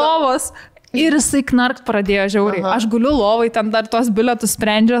jis. ant lovos. Ir jisai knarkt pradėjo žiauriai. Aš guliu lovai, ten dar tos bilietus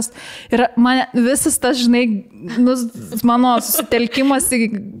sprendžios. Ir man visas tas, žinai, mano susitelkimas į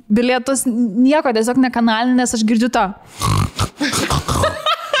bilietus nieko, tiesiog nekanalinės, aš girdžiu tą.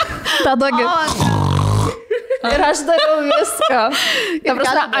 Ta tokia. Ir aš dariau viską. Ta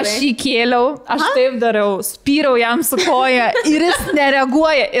prasme, aš jį kėliau, aš taip dariau, spyriau jam su koja ir jis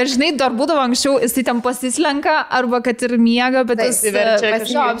nereaguoja. Ir žinai, dar būdavo anksčiau, jisai ten pasislenka arba kad ir miega, bet jis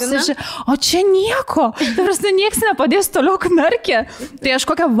apsiverčia. O čia nieko. Ta prasme, nieks nepadės toliau knarkė. Tai aš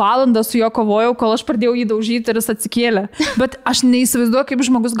kokią valandą su juo kovojau, kol aš pradėjau jį daužyti ir jis atsikėlė. Bet aš neįsivaizduoju, kaip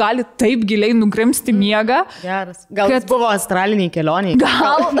žmogus gali taip giliai nugrimsti miegą. Geras. Gal kad buvo astraliniai kelioniai.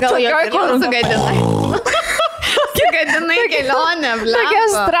 Gal jo sugadinai. Sugadinai kelionę, blia. Tokia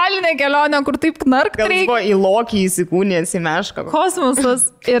astralinė kelionė, kur taip knarkt Gal jis reikia. buvo į lokį įsikūnęs į mešką. Kosmosas.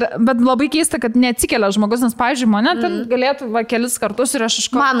 Bet labai keista, kad neatsikelia žmogus, nes, pavyzdžiui, mane ten galėtų kelis kartus ir aš iš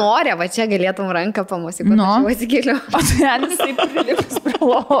ko... Man orė, va čia galėtum ranką pamosikoti, No. aš jau atsikėliau. O ten jisai prilips prie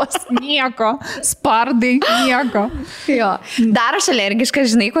lovos. Nieko. Spardai. Nieko. Jo. Dar aš alergiška,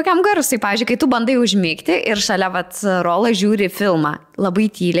 žinai, kokiam garsui. Pavyzdžiui, kai tu bandai užmigti ir šalia Rola žiūri filmą labai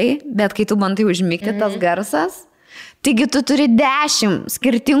tyliai, bet kai tu bandai užmigti, tas garsas, taigi tu turi 10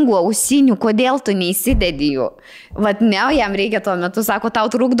 skirtingų ausinių, kodėl tu neįsidedi jų. Vat ne, jam reikia tuo metu, sako, tau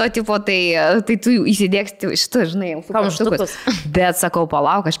trukdo, tipo, tai tu įsidėksti šitą, žinai, Kamštukus. Bet sakau,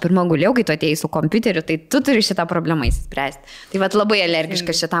 palauk, aš pirmą guliau, kai tu atėjai su kompiuteriu, tai tu turi šitą problemą įsispręsti. Tai vat labai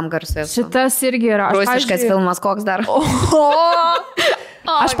alergiška šitam garsui esu. Šitas irgi yra. Rusiškas filmas koks dar.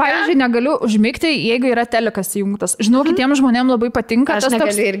 Aš, pavyzdžiui, negaliu užmigti, jeigu yra telekas įjungtas. Žinau, kitiems žmonėms labai patinka Aš tas toks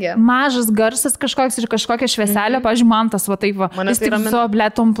negaliu irgi. mažas garsas kažkoks ir kažkokia švieselė. Pavyzdžiui, man tas va taip va. Mane Jis tai taip ramina. su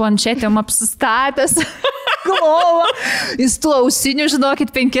blėtom planšetėm apsistatęs. Galva. Jis tų ausinių,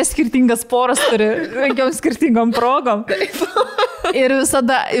 žinokit, 5 skirtingas poras turi, 5 skirtingom progom. Ir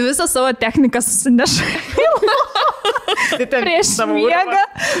visą savo techniką susineša. Prieš miegą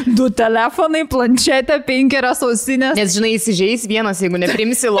 2 telefonai, planšetė, 5 ausinės. Nes, žinai, įsižeis vienas, jeigu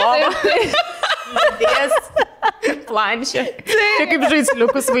neprimsi lovą. Dės planšę. Čia kaip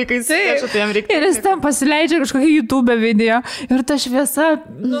žaisliukus vaikais. Ir jis ten pasileidžia kažkokį YouTube video. Ir ta šviesa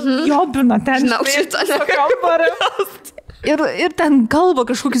jobina ten. Žinau, šitą kambarį. ir ten kalba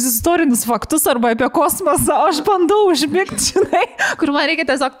kažkokius istorinius faktus arba apie kosmosą, o aš bandau užmigti, žinai, kur man reikia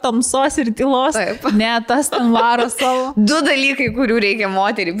tiesiog tamsos ir tylos. Taip. Ne, tas ten varo savo. 2 dalykai, kurių reikia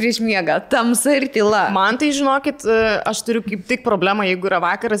moteriai prieš miegą - tamsa ir tyla. Man tai, žinokit, aš turiu kaip tik problemą, jeigu yra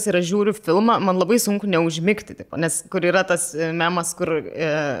vakaras ir aš žiūriu filmą, man labai sunku neužmigti, tipo, nes kur yra tas memas, kur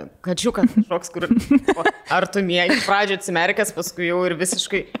kačiukas kažkoks, kur ar tu miegi, pradžio atsimerkęs, paskui jau ir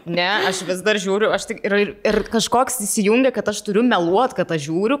visiškai, ne, aš vis dar žiūriu, aš tik ir kažkoks įsijungia, kad aš turiu meluoti, kad aš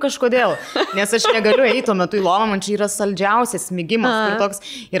žiūriu kažkodėl, nes aš negaliu eiti tuo metu į lovą, man čia yra saldžiausias smigimas ir toks,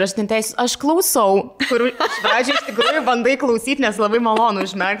 ir aš ten teisiu, aš klausau, kur aš pradžiai iš tikrųjų bandai klausyti, nes labai malonu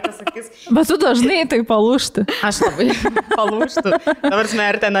užmerktas akis. Bet tu dažnai tai palūšti. Aš labai palūštu, dabar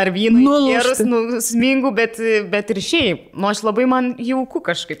smer ten ar vyną, gerus, smingu, bet ir šiaip, nu aš labai man jauku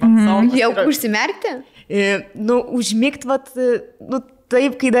kažkaip ant savo. Jau užsimerkti? Užmigt,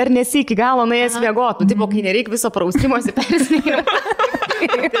 taip, kai dar nesi iki galo nuėjęs miegot, tipo, kai nereikia viso praustimosi persningimo.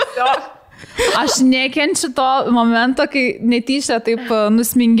 Tiesiog. Aš nekenčiu to momento, kai netyčia taip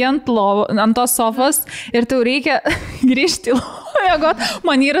nusmingiant ant tos sofos ir tau reikia grįžti į lovą miegot.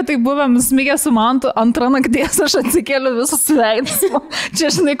 Man yra tai buvę nusmigę su mantu, antrą nakties aš atsikėliu visus veidus.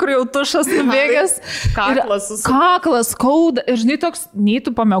 Čia, žinai, kur jau tušas nubėgęs. Kaklas skauda. Ir žinai, toks, nei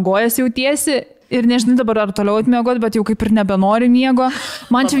tu pamiegojęs jautiesi. Ir nežinai dabar ar toliau atmiegot, bet jau kaip ir nebenori miego.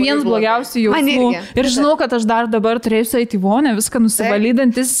 Man čia vienas blogiausių jausmų. Ir žinau, kad aš dar dabar turėsiu eiti į vonę, viską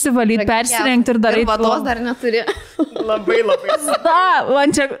nusivalydantis, įsivalyti, persirengti ir daryti. Ir vatos dar neturi. Labai.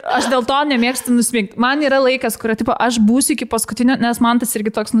 Aš dėl to nemėgstu nusmigti. Man yra laikas, kur tipo, aš būsiu iki paskutinio, nes man tas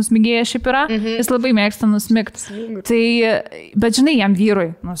irgi toks nusmigėjęs šiaip yra. Jis labai mėgsta nusmigti. Tai, bet žinai, jam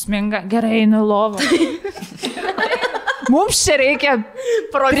vyrui nusminga. Gerai, einu į lovą. Mums čia reikia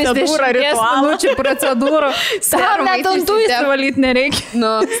procedūrą, minučių procedūrų. Dar net dantų įsivalyti nereikia. Nu.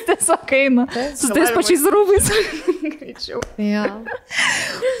 Tiesiog eina. Su tais pačiais rūbais. Greičiau. Ja.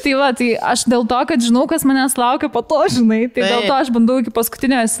 Tai va, tai aš dėl to, kad žinau, kas manęs laukia po to, žinai. Tai dėl to aš bandau iki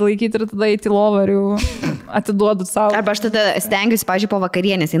paskutinio įsilaikyti ir tada eiti į lovą ir jau atiduodu savo. Arba aš tada stengiuosi, pažiūrėjau, po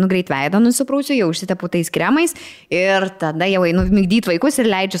vakarienės, einu greit veidą nusiprausiu, jau užsitepu tais kremais ir tada jau einu migdyti vaikus ir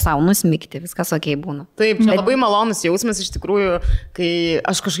leidžiu savo nusmigti. Viskas okei būna. Taip, čia labai malonus jausmas iš tikrųjų, kai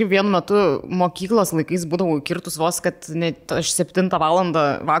aš kažkaip vienu metu mokyklos laikais būdavau kirtus vos, kad net aš 7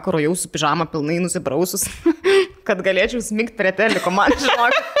 valandą vakaro jau su pižama pilnai nusiprausus, kad galėčiau smigti prie teliko. Man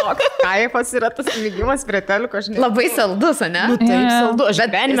žinok, toks kaifas yra tas smigimas prie teliko. Labai saldus, ne? Nu, taip, saldus.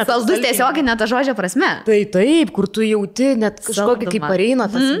 Bet saldus tiesiogiai net žodžio prasme. Taip, kur tu jauti net kažkokį, kaip pareina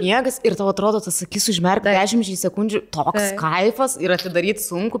tas miegas ir tau atrodo tas akis užmerkti 10 sekundžių, toks kaifas ir atidaryti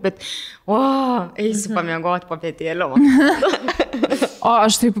sunku, bet eisiu pamiegoti po pietėlio. O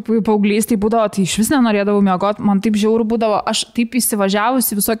aš taip paauglystėje būdavo, tai iš vis nenorėdavau miegoti, man taip žiauru būdavo, aš taip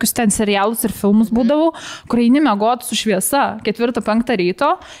įsivažiavusi visokius ten serialus ir filmus būdavau, kur eini miegoti su šviesa 4-5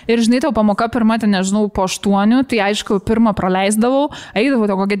 ryto ir žinai, tau pamoka pirma, ten nežinau, po 8, tai aišku, pirmą praleisdavau, eidavau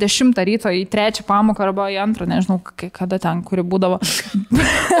tau kokią 10 ryto į 3 pamoką arba į 2, nežinau, kada ten, kuri būdavo.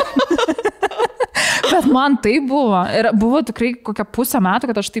 Bet man tai buvo ir buvo tikrai kokią pusę metų,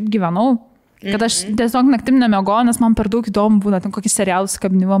 kad aš taip gyvenau. Kad aš tiesiog naktim nemiegoju, nes man per daug įdomu būna, ten kokį serialus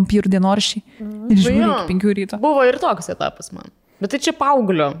kabini vampyrų dienoraščiai. Ir žiūriu iki 5 ryto. Buvo ir toks etapas man. Bet tai čia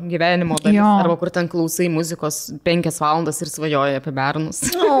paauglio gyvenimo dalis. Arba kur ten klausai muzikos 5 valandas ir svajoji apie bernus.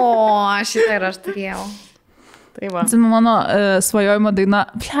 O, šitą ir aš turėjau. Tai va. Mano svajojimo daina,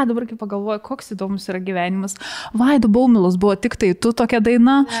 dabar kai pagalvoju, koks įdomus yra gyvenimas. Vaido Baumilos buvo tik tai tu tokia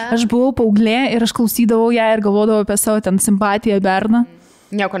daina. Aš buvau paauglė ir aš klausydavau ją ir galvodavau apie savo ten simpatiją berną.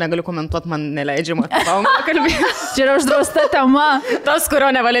 Nieko negaliu komentuoti, man neleidžiama kalbėti. Čia yra uždrausta tema. Tas, kurio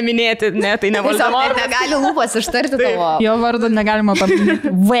nevalia minėti, ne, tai nevalia. Negali lūpas ištarti tavo. Jo vardą negalima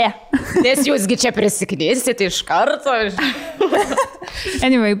paminėti. V. Nes jūsgi čia prisiknėsite iš karto.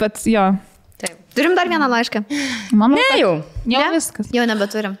 Anyway, bet jo. Taip. Turim dar vieną laišką. Manau, ne jau. Jau viskas. Jau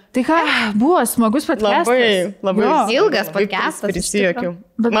nebeturim. Tai ką, buvo smagus podcastas. Labai ilgas podcastas. Prisijokiu.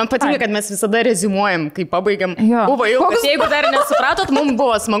 Man patinka, kad mes visada rezimuojam, kai pabaigiam. Jo. Buvo ilgas. Jeigu dar nesupratot, mums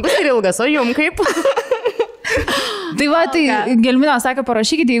buvo smagus ir ilgas, o jum kaip? Tai va, tai Gelmina sakė,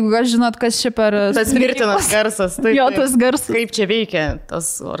 parašykite, jeigu aš žinot, kas čia per... Tas mirtinas garsas. Taip, jo, tas garsas. Kaip čia veikia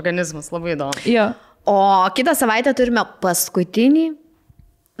tas organizmas, labai įdomu. Jo. O kitą savaitę turime paskutinį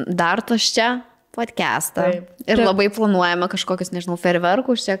dar tuščią podcastą. Ir labai planuojame kažkokius, nežinau,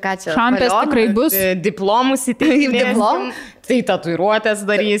 ferverkus, čia ką čia. Šampės tikrai bus. Diplomus įteikinėsim. Tai tatuiruotės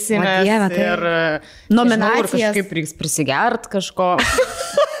darysime. Ir nominacijas. Kažkaip prisigert kažko.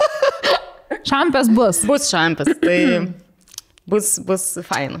 Šampės bus. Bus šampės. Tai bus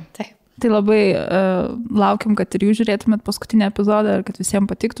faina. Taip. Tai labai laukiam, kad ir jūs žiūrėtumėt paskutinį epizodą ir kad visiems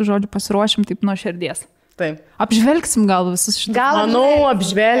patiktų, žodžiu, pasiruošim taip nuo širdies. Taip. Apžvelgsim gal visus šitus. Manau,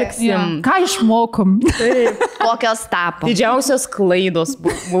 apžvelgsim. Ką išmokom? Kokios tapo. Didžiausios klaidos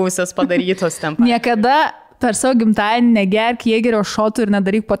buvusios padarytos ten. Niekada per savo gimtadienį negerk Jėgerio šotų ir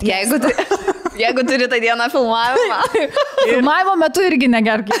nedaryk podcast'o. Jeigu turi tą dieną filmavimą. Filmavimo metu irgi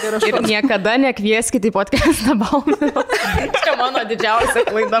negerk Jėgerio Ir šotų. niekada nekvieskite į podcastą Baumino. Čia mano didžiausia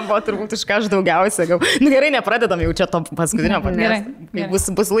klaida buvo turbūt už ką aš daugiausia gavau. Nu gerai, nepradedam jau čia to paskutinio podcast'o. Gerai.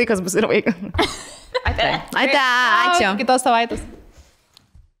 Bus laikas, bus ir vaikas. Ate, ačiū. Kitos savaitės.